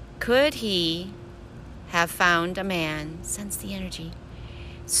could he have found a man, sense the energy,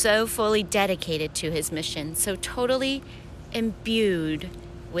 so fully dedicated to his mission, so totally imbued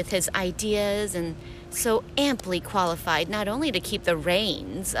with his ideas, and so amply qualified not only to keep the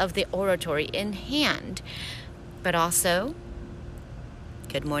reins of the oratory in hand, but also,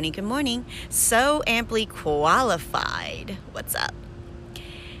 good morning, so amply qualified, what's up?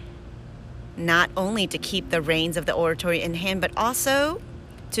 Not only to keep the reins of the oratory in hand, but also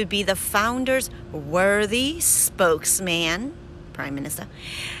to be the founder's worthy spokesman, Prime Minister,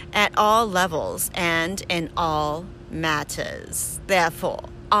 at all levels and in all matters. Therefore,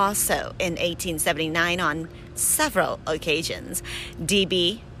 also in 1879 on several occasions,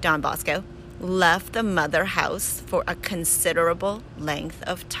 D.B., Don Bosco, left the mother house for a considerable length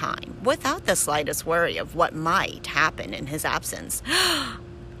of time without the slightest worry of what might happen in his absence.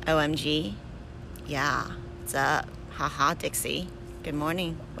 OMG. Yeah, what's up? Haha, Dixie. Good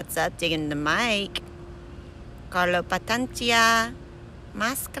morning. What's up? Digging the mic. Carlo Patantia.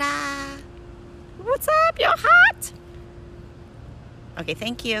 Mascara. What's up? You're hot. Okay,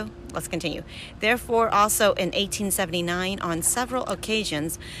 thank you. Let's continue. Therefore, also in 1879, on several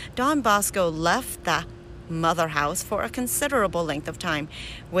occasions, Don Bosco left the mother house for a considerable length of time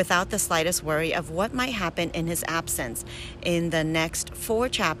without the slightest worry of what might happen in his absence. In the next 4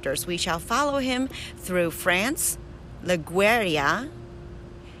 chapters, we shall follow him through France, Liguria,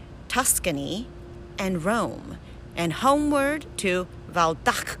 Tuscany, and Rome, and homeward to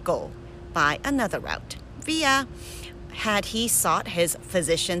Valdacco by another route. Had he sought his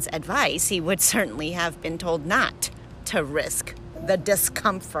physician's advice, he would certainly have been told not to risk the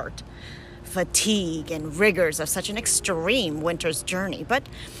discomfort, fatigue, and rigors of such an extreme winter's journey. But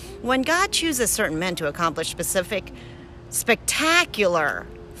when God chooses certain men to accomplish specific, spectacular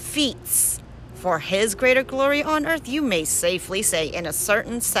feats for his greater glory on earth, you may safely say, in a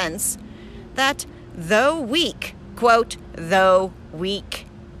certain sense, that though weak, quote, though weak,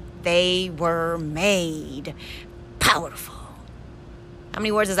 they were made powerful. How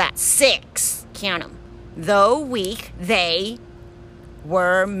many words is that? 6. Count them. Though weak, they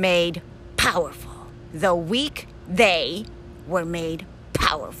were made powerful. Though weak, they were made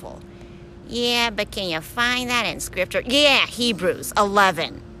powerful. Yeah, but can you find that in Scripture? Yeah, Hebrews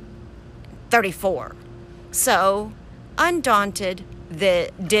 11:34. So, undaunted,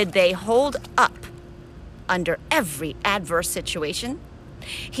 did they hold up under every adverse situation.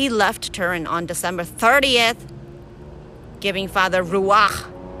 He left Turin on December 30th, giving Father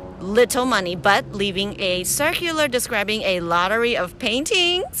Ruach little money, but leaving a circular describing a lottery of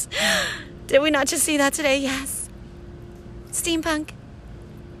paintings. Did we not just see that today? Yes. Steampunk.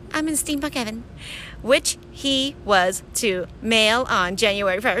 I'm in steampunk heaven. Which he was to mail on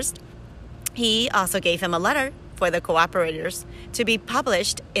January 1st. He also gave him a letter for the cooperators to be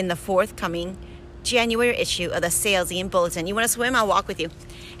published in the forthcoming January issue of the Salesian Bulletin. You want to swim? I'll walk with you.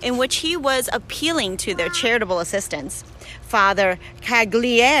 In which he was appealing to their charitable assistants. Father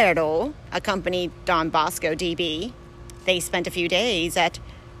Cagliero accompanied Don Bosco, D.B. They spent a few days at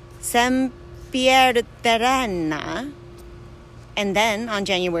Sempierterrena, and then on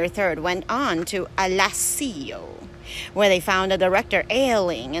January 3rd went on to Alassio, where they found a director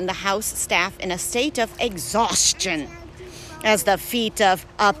ailing and the house staff in a state of exhaustion. As the feat of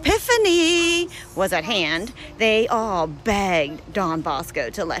Epiphany was at hand, they all begged Don Bosco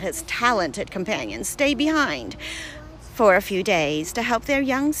to let his talented companions stay behind for a few days to help their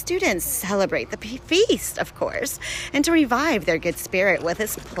young students celebrate the feast, of course, and to revive their good spirit with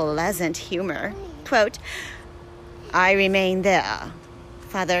his pleasant humor. Quote, I remained there,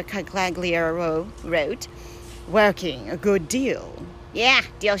 Father Cagliaro wrote, working a good deal. Yeah,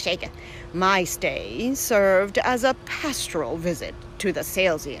 deal shaker. My stay served as a pastoral visit to the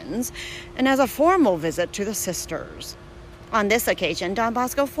Salesians and as a formal visit to the sisters. On this occasion, Don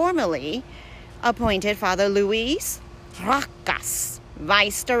Bosco formally appointed Father Luis Racas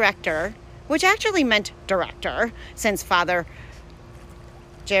vice director, which actually meant director, since Father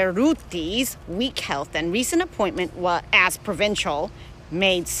Geruti's weak health and recent appointment as provincial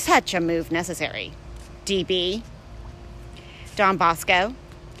made such a move necessary. D.B. Don Bosco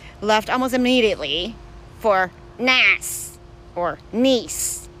left almost immediately for Nice, or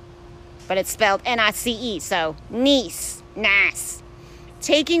Nice, but it's spelled N-I-C-E, so Nice,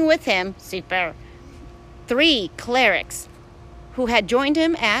 taking with him, 3 clerics who had joined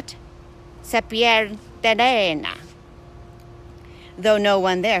him at Sempierterrena, though no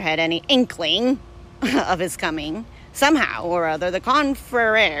one there had any inkling of his coming. Somehow or other, the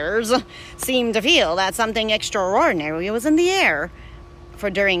confreres seemed to feel that something extraordinary was in the air, for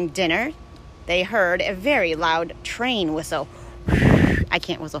during dinner, they heard a very loud train whistle. I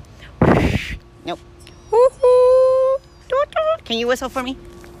can't whistle. Nope. Can you whistle for me?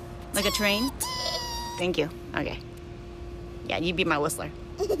 Like a train? Thank you. Okay. Yeah, you be my whistler.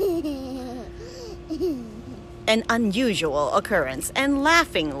 An unusual occurrence, and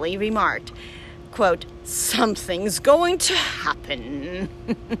laughingly remarked, quote, something's going to happen.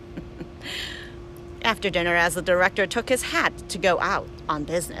 After dinner, as the director took his hat to go out on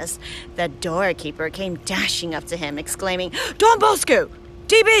business, the doorkeeper came dashing up to him, exclaiming, Don Bosco!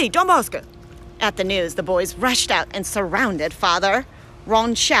 D.B. Don Bosco! At the news, the boys rushed out and surrounded Father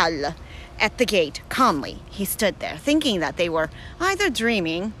Ronchal At the gate, calmly, he stood there, thinking that they were either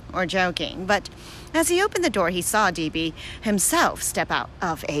dreaming or joking. But as he opened the door, he saw DB himself step out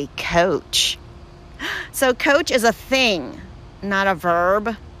of a coach. So coach is a thing, not a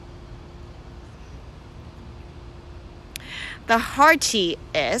verb. The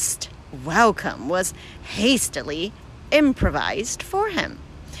heartiest welcome was hastily improvised for him.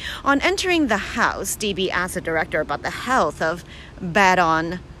 On entering the house, DB asked the director about the health of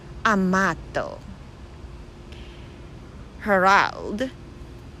Baron Amato. Herald,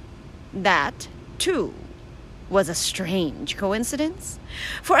 that, too, was a strange coincidence,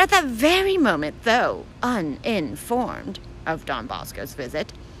 for at that very moment, though uninformed of Don Bosco's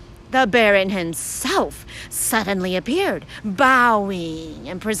visit, the Baron himself suddenly appeared, bowing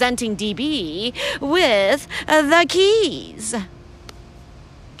and presenting DB with the keys.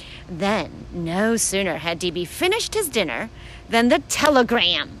 Then, no sooner had DB finished his dinner than the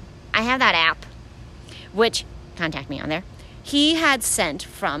telegram, I have that app, which, contact me on there, he had sent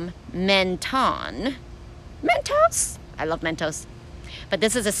from Menton. Mentos? I love Mentos. But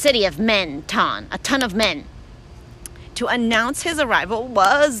this is a city of Menton, a ton of men. To announce his arrival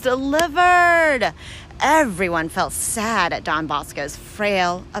was delivered. Everyone felt sad at Don Bosco's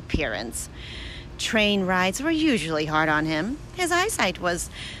frail appearance. Train rides were usually hard on him. His eyesight was,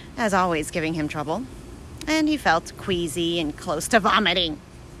 as always, giving him trouble, and he felt queasy and close to vomiting.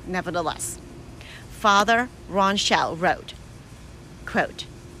 Nevertheless, Father Ronchel wrote, quote,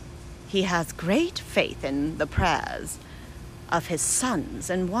 "He has great faith in the prayers of his sons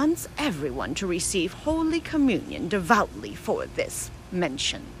and wants everyone to receive Holy Communion devoutly for this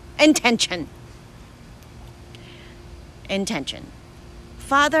intention.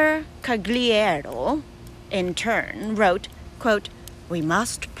 Father Cagliero, in turn, wrote, quote, "We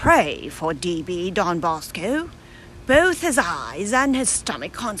must pray for DB Don Bosco. Both his eyes and his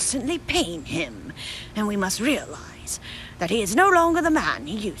stomach constantly pain him, and we must realize that he is no longer the man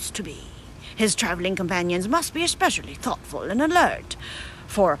he used to be. His traveling companions must be especially thoughtful and alert,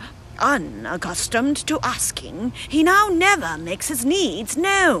 for unaccustomed to asking, he now never makes his needs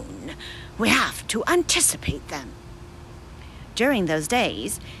known. We have to anticipate them." During those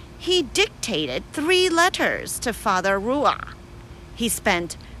days, he dictated 3 letters to Father Rua. He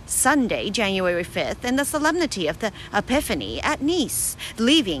spent Sunday, January 5th, in the solemnity of the Epiphany at Nice,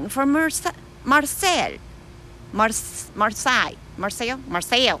 leaving for Marseille.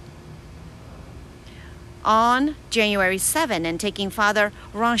 On January 7, and taking Father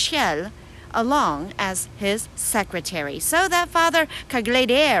Ronchel along as his secretary, so that Father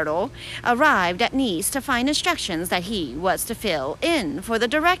Cagliero arrived at Nice to find instructions that he was to fill in for the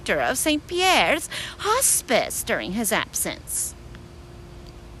director of St. Pierre's Hospice during his absence.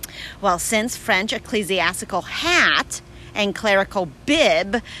 Well, since French ecclesiastical hat and clerical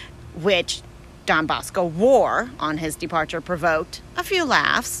bib, which Don Bosco wore on his departure, provoked a few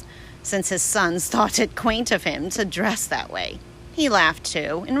laughs, since his sons thought it quaint of him to dress that way. He laughed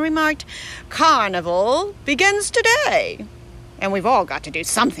too and remarked, "Carnival begins today, and we've all got to do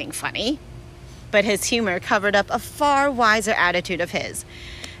something funny." But his humor covered up a far wiser attitude of his,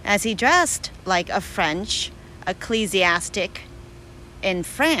 as he dressed like a French ecclesiastic in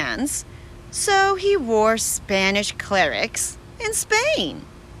France, so he wore Spanish clerics in Spain.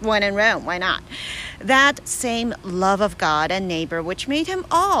 When in Rome, why not? That same love of God and neighbor which made him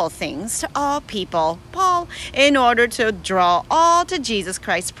all things to all people, Paul, in order to draw all to Jesus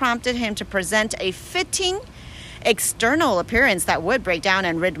Christ, prompted him to present a fitting external appearance that would break down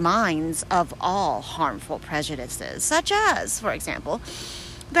and rid minds of all harmful prejudices, such as, for example,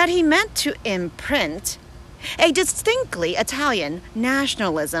 that he meant to imprint a distinctly Italian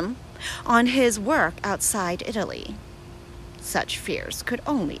nationalism on his work outside Italy. Such fears could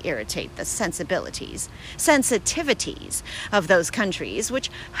only irritate the sensitivities of those countries which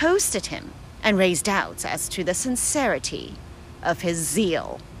hosted him and raise doubts as to the sincerity of his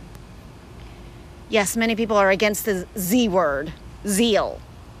zeal. Yes, many people are against the Z word, zeal.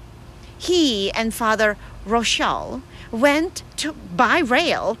 He and Father Rochelle went by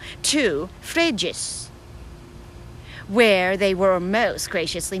rail to Fréjus, where they were most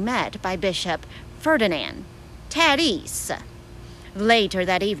graciously met by Bishop Ferdinand Therese. Later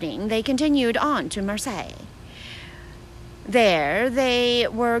that evening, they continued on to Marseille. There, they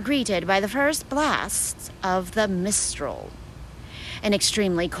were greeted by the first blasts of the Mistral, an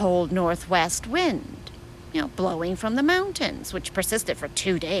extremely cold northwest wind, blowing from the mountains, which persisted for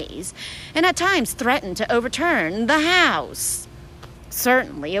 2 days, and at times threatened to overturn the house.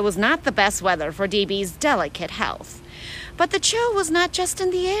 Certainly, it was not the best weather for DB's delicate health. But the chill was not just in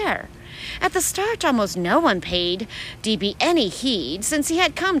the air. At the start, almost no one paid DB any heed since he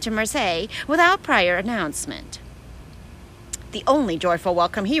had come to Marseille without prior announcement. The only joyful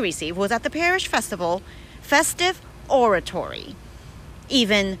welcome he received was at the parish festive oratory.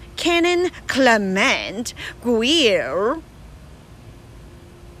 Even Canon Clement Guire,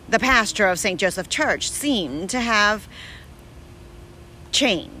 the pastor of St. Joseph Church, seemed to have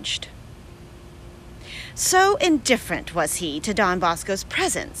changed. So indifferent was he to Don Bosco's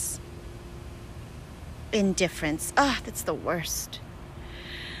presence. Indifference. That's the worst.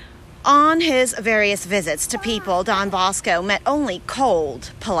 On his various visits to people, Don Bosco met only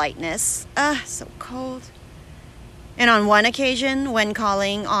cold politeness. So cold. And on one occasion, when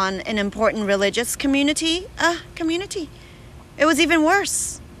calling on an important religious community, it was even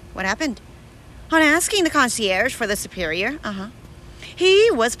worse. What happened? On asking the concierge for the superior, he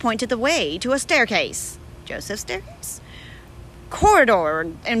was pointed the way to a staircase. Joseph's staircase?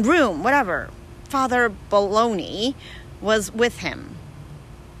 Corridor and room, whatever. Father Bologna was with him.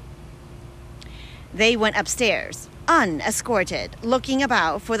 They went upstairs, unescorted, looking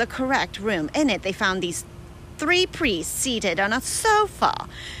about for the correct room. In it, they found these 3 priests seated on a sofa,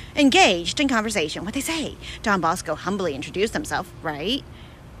 engaged in conversation. What'd they say? Don Bosco humbly introduced himself, right?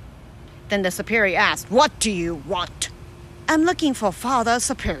 Then the superior asked, "What do you want?" "I'm looking for Father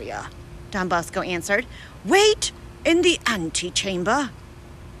Superior," Don Bosco answered. "Wait in the antechamber."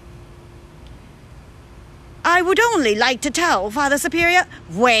 "I would only like to tell Father Superior,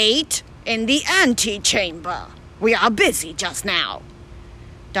 wait in the antechamber. We are busy just now."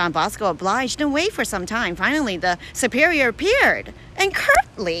 Don Bosco obliged and waited for some time. Finally, the superior appeared and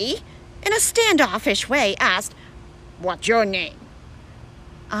curtly, in a standoffish way, asked, "What's your name?"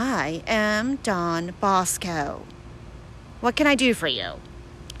 "I am Don Bosco. What can I do for you?"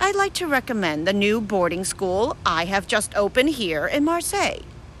 "I'd like to recommend the new boarding school I have just opened here in Marseille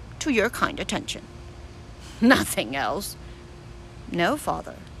to your kind attention." "Nothing else?" "No,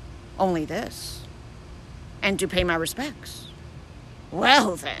 Father. Only this. And to pay my respects."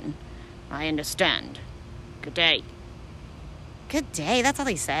 "Well, then, I understand. Good day." Good day, that's all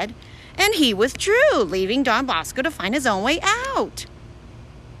he said. And he withdrew, leaving Don Bosco to find his own way out.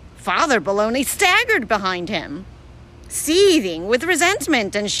 Father Bologna staggered behind him, seething with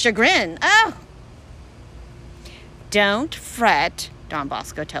resentment and chagrin. "Oh! Don't fret," Don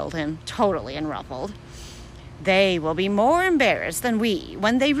Bosco told him, totally unruffled. "They will be more embarrassed than we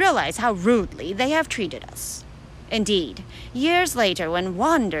when they realize how rudely they have treated us." Indeed, years later, when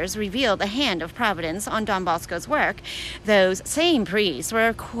wonders revealed the hand of Providence on Don Bosco's work, those same priests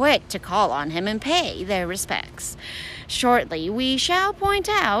were quick to call on him and pay their respects. Shortly, we shall point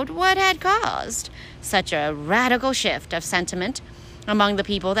out what had caused such a radical shift of sentiment among the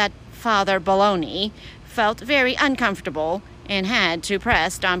people that Father Bologna felt very uncomfortable and had to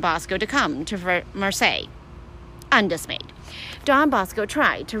press Don Bosco to come to Marseille. Undismayed, Don Bosco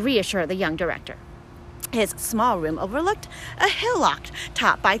tried to reassure the young director. His small room overlooked a hillock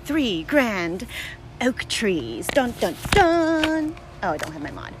topped by 3 grand oak trees. Dun, dun, dun. Oh, I don't have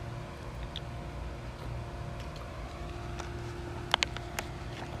my mod.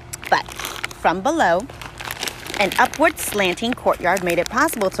 But from below, an upward slanting courtyard made it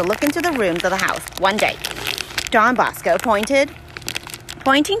possible to look into the rooms of the house. One day, Don Bosco,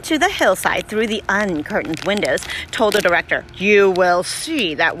 pointing to the hillside through the uncurtained windows, told the director, "You will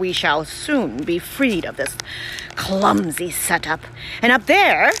see that we shall soon be freed of this clumsy setup. And up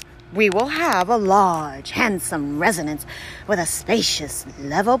there, we will have a large, handsome residence with a spacious,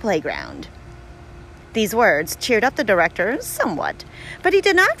 level playground." These words cheered up the director somewhat, but he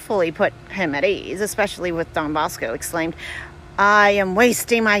did not fully put him at ease, especially with Don Bosco exclaimed, "I am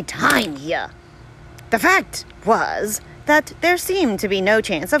wasting my time here." The fact was that there seemed to be no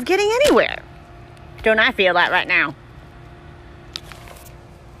chance of getting anywhere. Don't I feel that right now?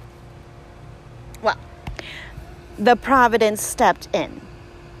 Well, the Providence stepped in,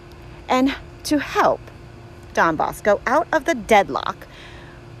 and to help Don Bosco out of the deadlock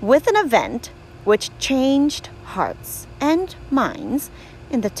with an event which changed hearts and minds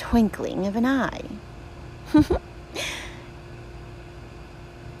in the twinkling of an eye.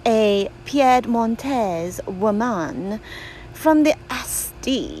 A Piedmontese woman from the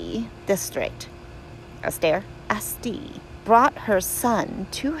Asti district, Asti, brought her son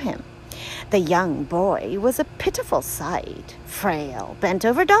to him. The young boy was a pitiful sight, frail, bent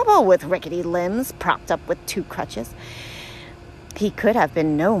over double, with rickety limbs propped up with 2 crutches. He could have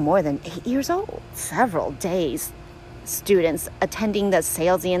been no more than 8 years old. Several days, students attending the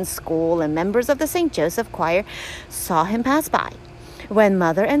Salesian school and members of the St. Joseph choir saw him pass by, When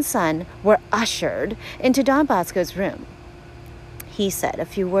mother and son were ushered into Don Bosco's room, he said a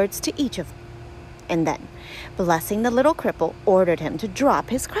few words to each of them, and then, blessing the little cripple, ordered him to drop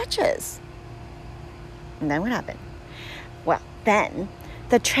his crutches. And then what happened? Well, then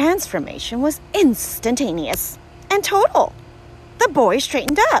the transformation was instantaneous and total. The boy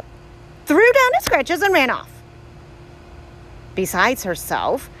straightened up, threw down his crutches, and ran off. Besides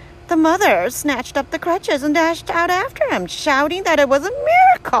herself, the mother snatched up the crutches and dashed out after him, shouting that it was a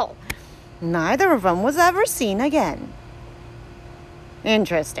miracle. Neither of them was ever seen again.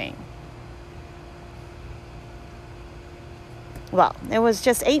 Interesting. Well, it was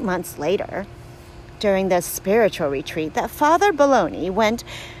just 8 months later, during the spiritual retreat, that Father Bologna went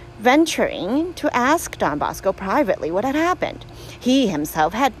venturing to ask Don Bosco privately what had happened. He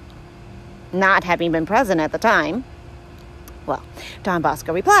himself had not having been present at the time. Well, Don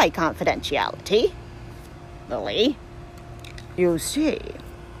Bosco replied, confidentiality. Lily, you see,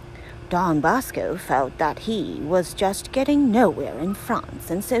 Don Bosco felt that he was just getting nowhere in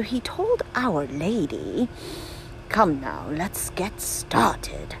France, and so he told Our Lady, "Come now, let's get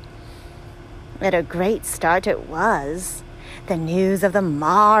started." And a great start it was. The news of the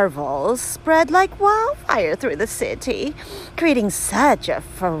marvels spread like wildfire through the city, creating such a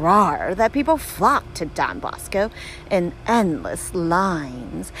furore that people flocked to Don Bosco in endless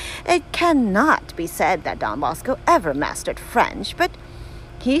lines. It cannot be said that Don Bosco ever mastered French, but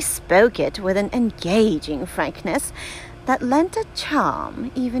he spoke it with an engaging frankness that lent a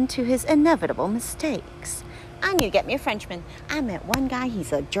charm even to his inevitable mistakes. I need to get me a Frenchman. I met one guy,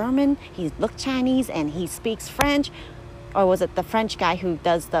 he's a German, he looks Chinese, and he speaks French. Or was it the French guy who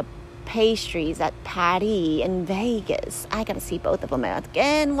does the pastries at Paris in Vegas? I gotta see both of them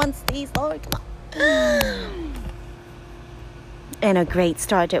again once these, Lord, come on. And a great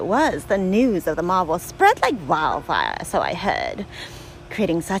start it was. The news of the marvel spread like wildfire, so I heard,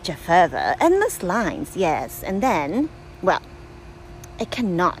 creating such a fervor. Endless lines, yes. And then, well, it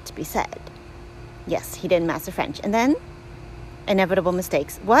cannot be said. Yes, he didn't master French. And then, inevitable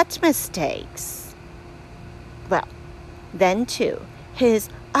mistakes. What mistakes? Well, then, too, his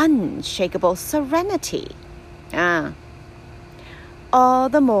unshakable serenity. All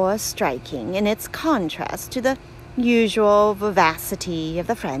the more striking in its contrast to the usual vivacity of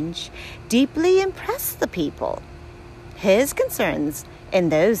the French, deeply impressed the people. His concerns in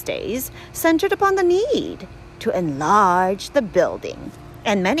those days centered upon the need to enlarge the building,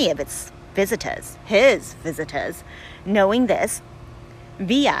 and many of its visitors, his visitors, knowing this,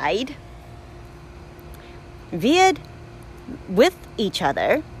 vied with each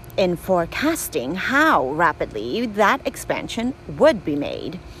other in forecasting how rapidly that expansion would be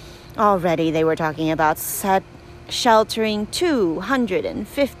made. Already they were talking about sheltering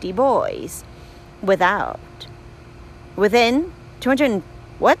 250 boys within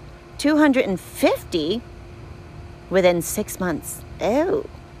 250 within 6 months. Oh.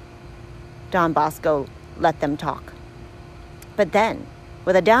 Don Bosco let them talk. But then,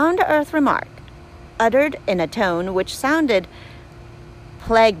 with a down-to-earth remark, uttered in a tone which sounded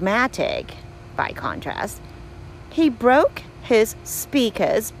phlegmatic by contrast, he broke his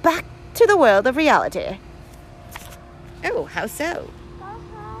speakers back to the world of reality. Oh, how so?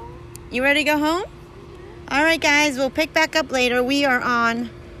 You ready to go home? All right, guys, we'll pick back up later. We are on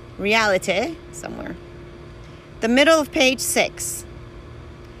reality somewhere. The middle of page 6.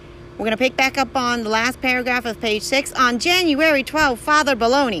 We're going to pick back up on the last paragraph of page 6. On January 12, Father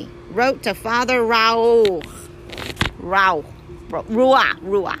Bologna wrote to Father Rua.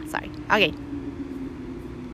 Sorry. Okay.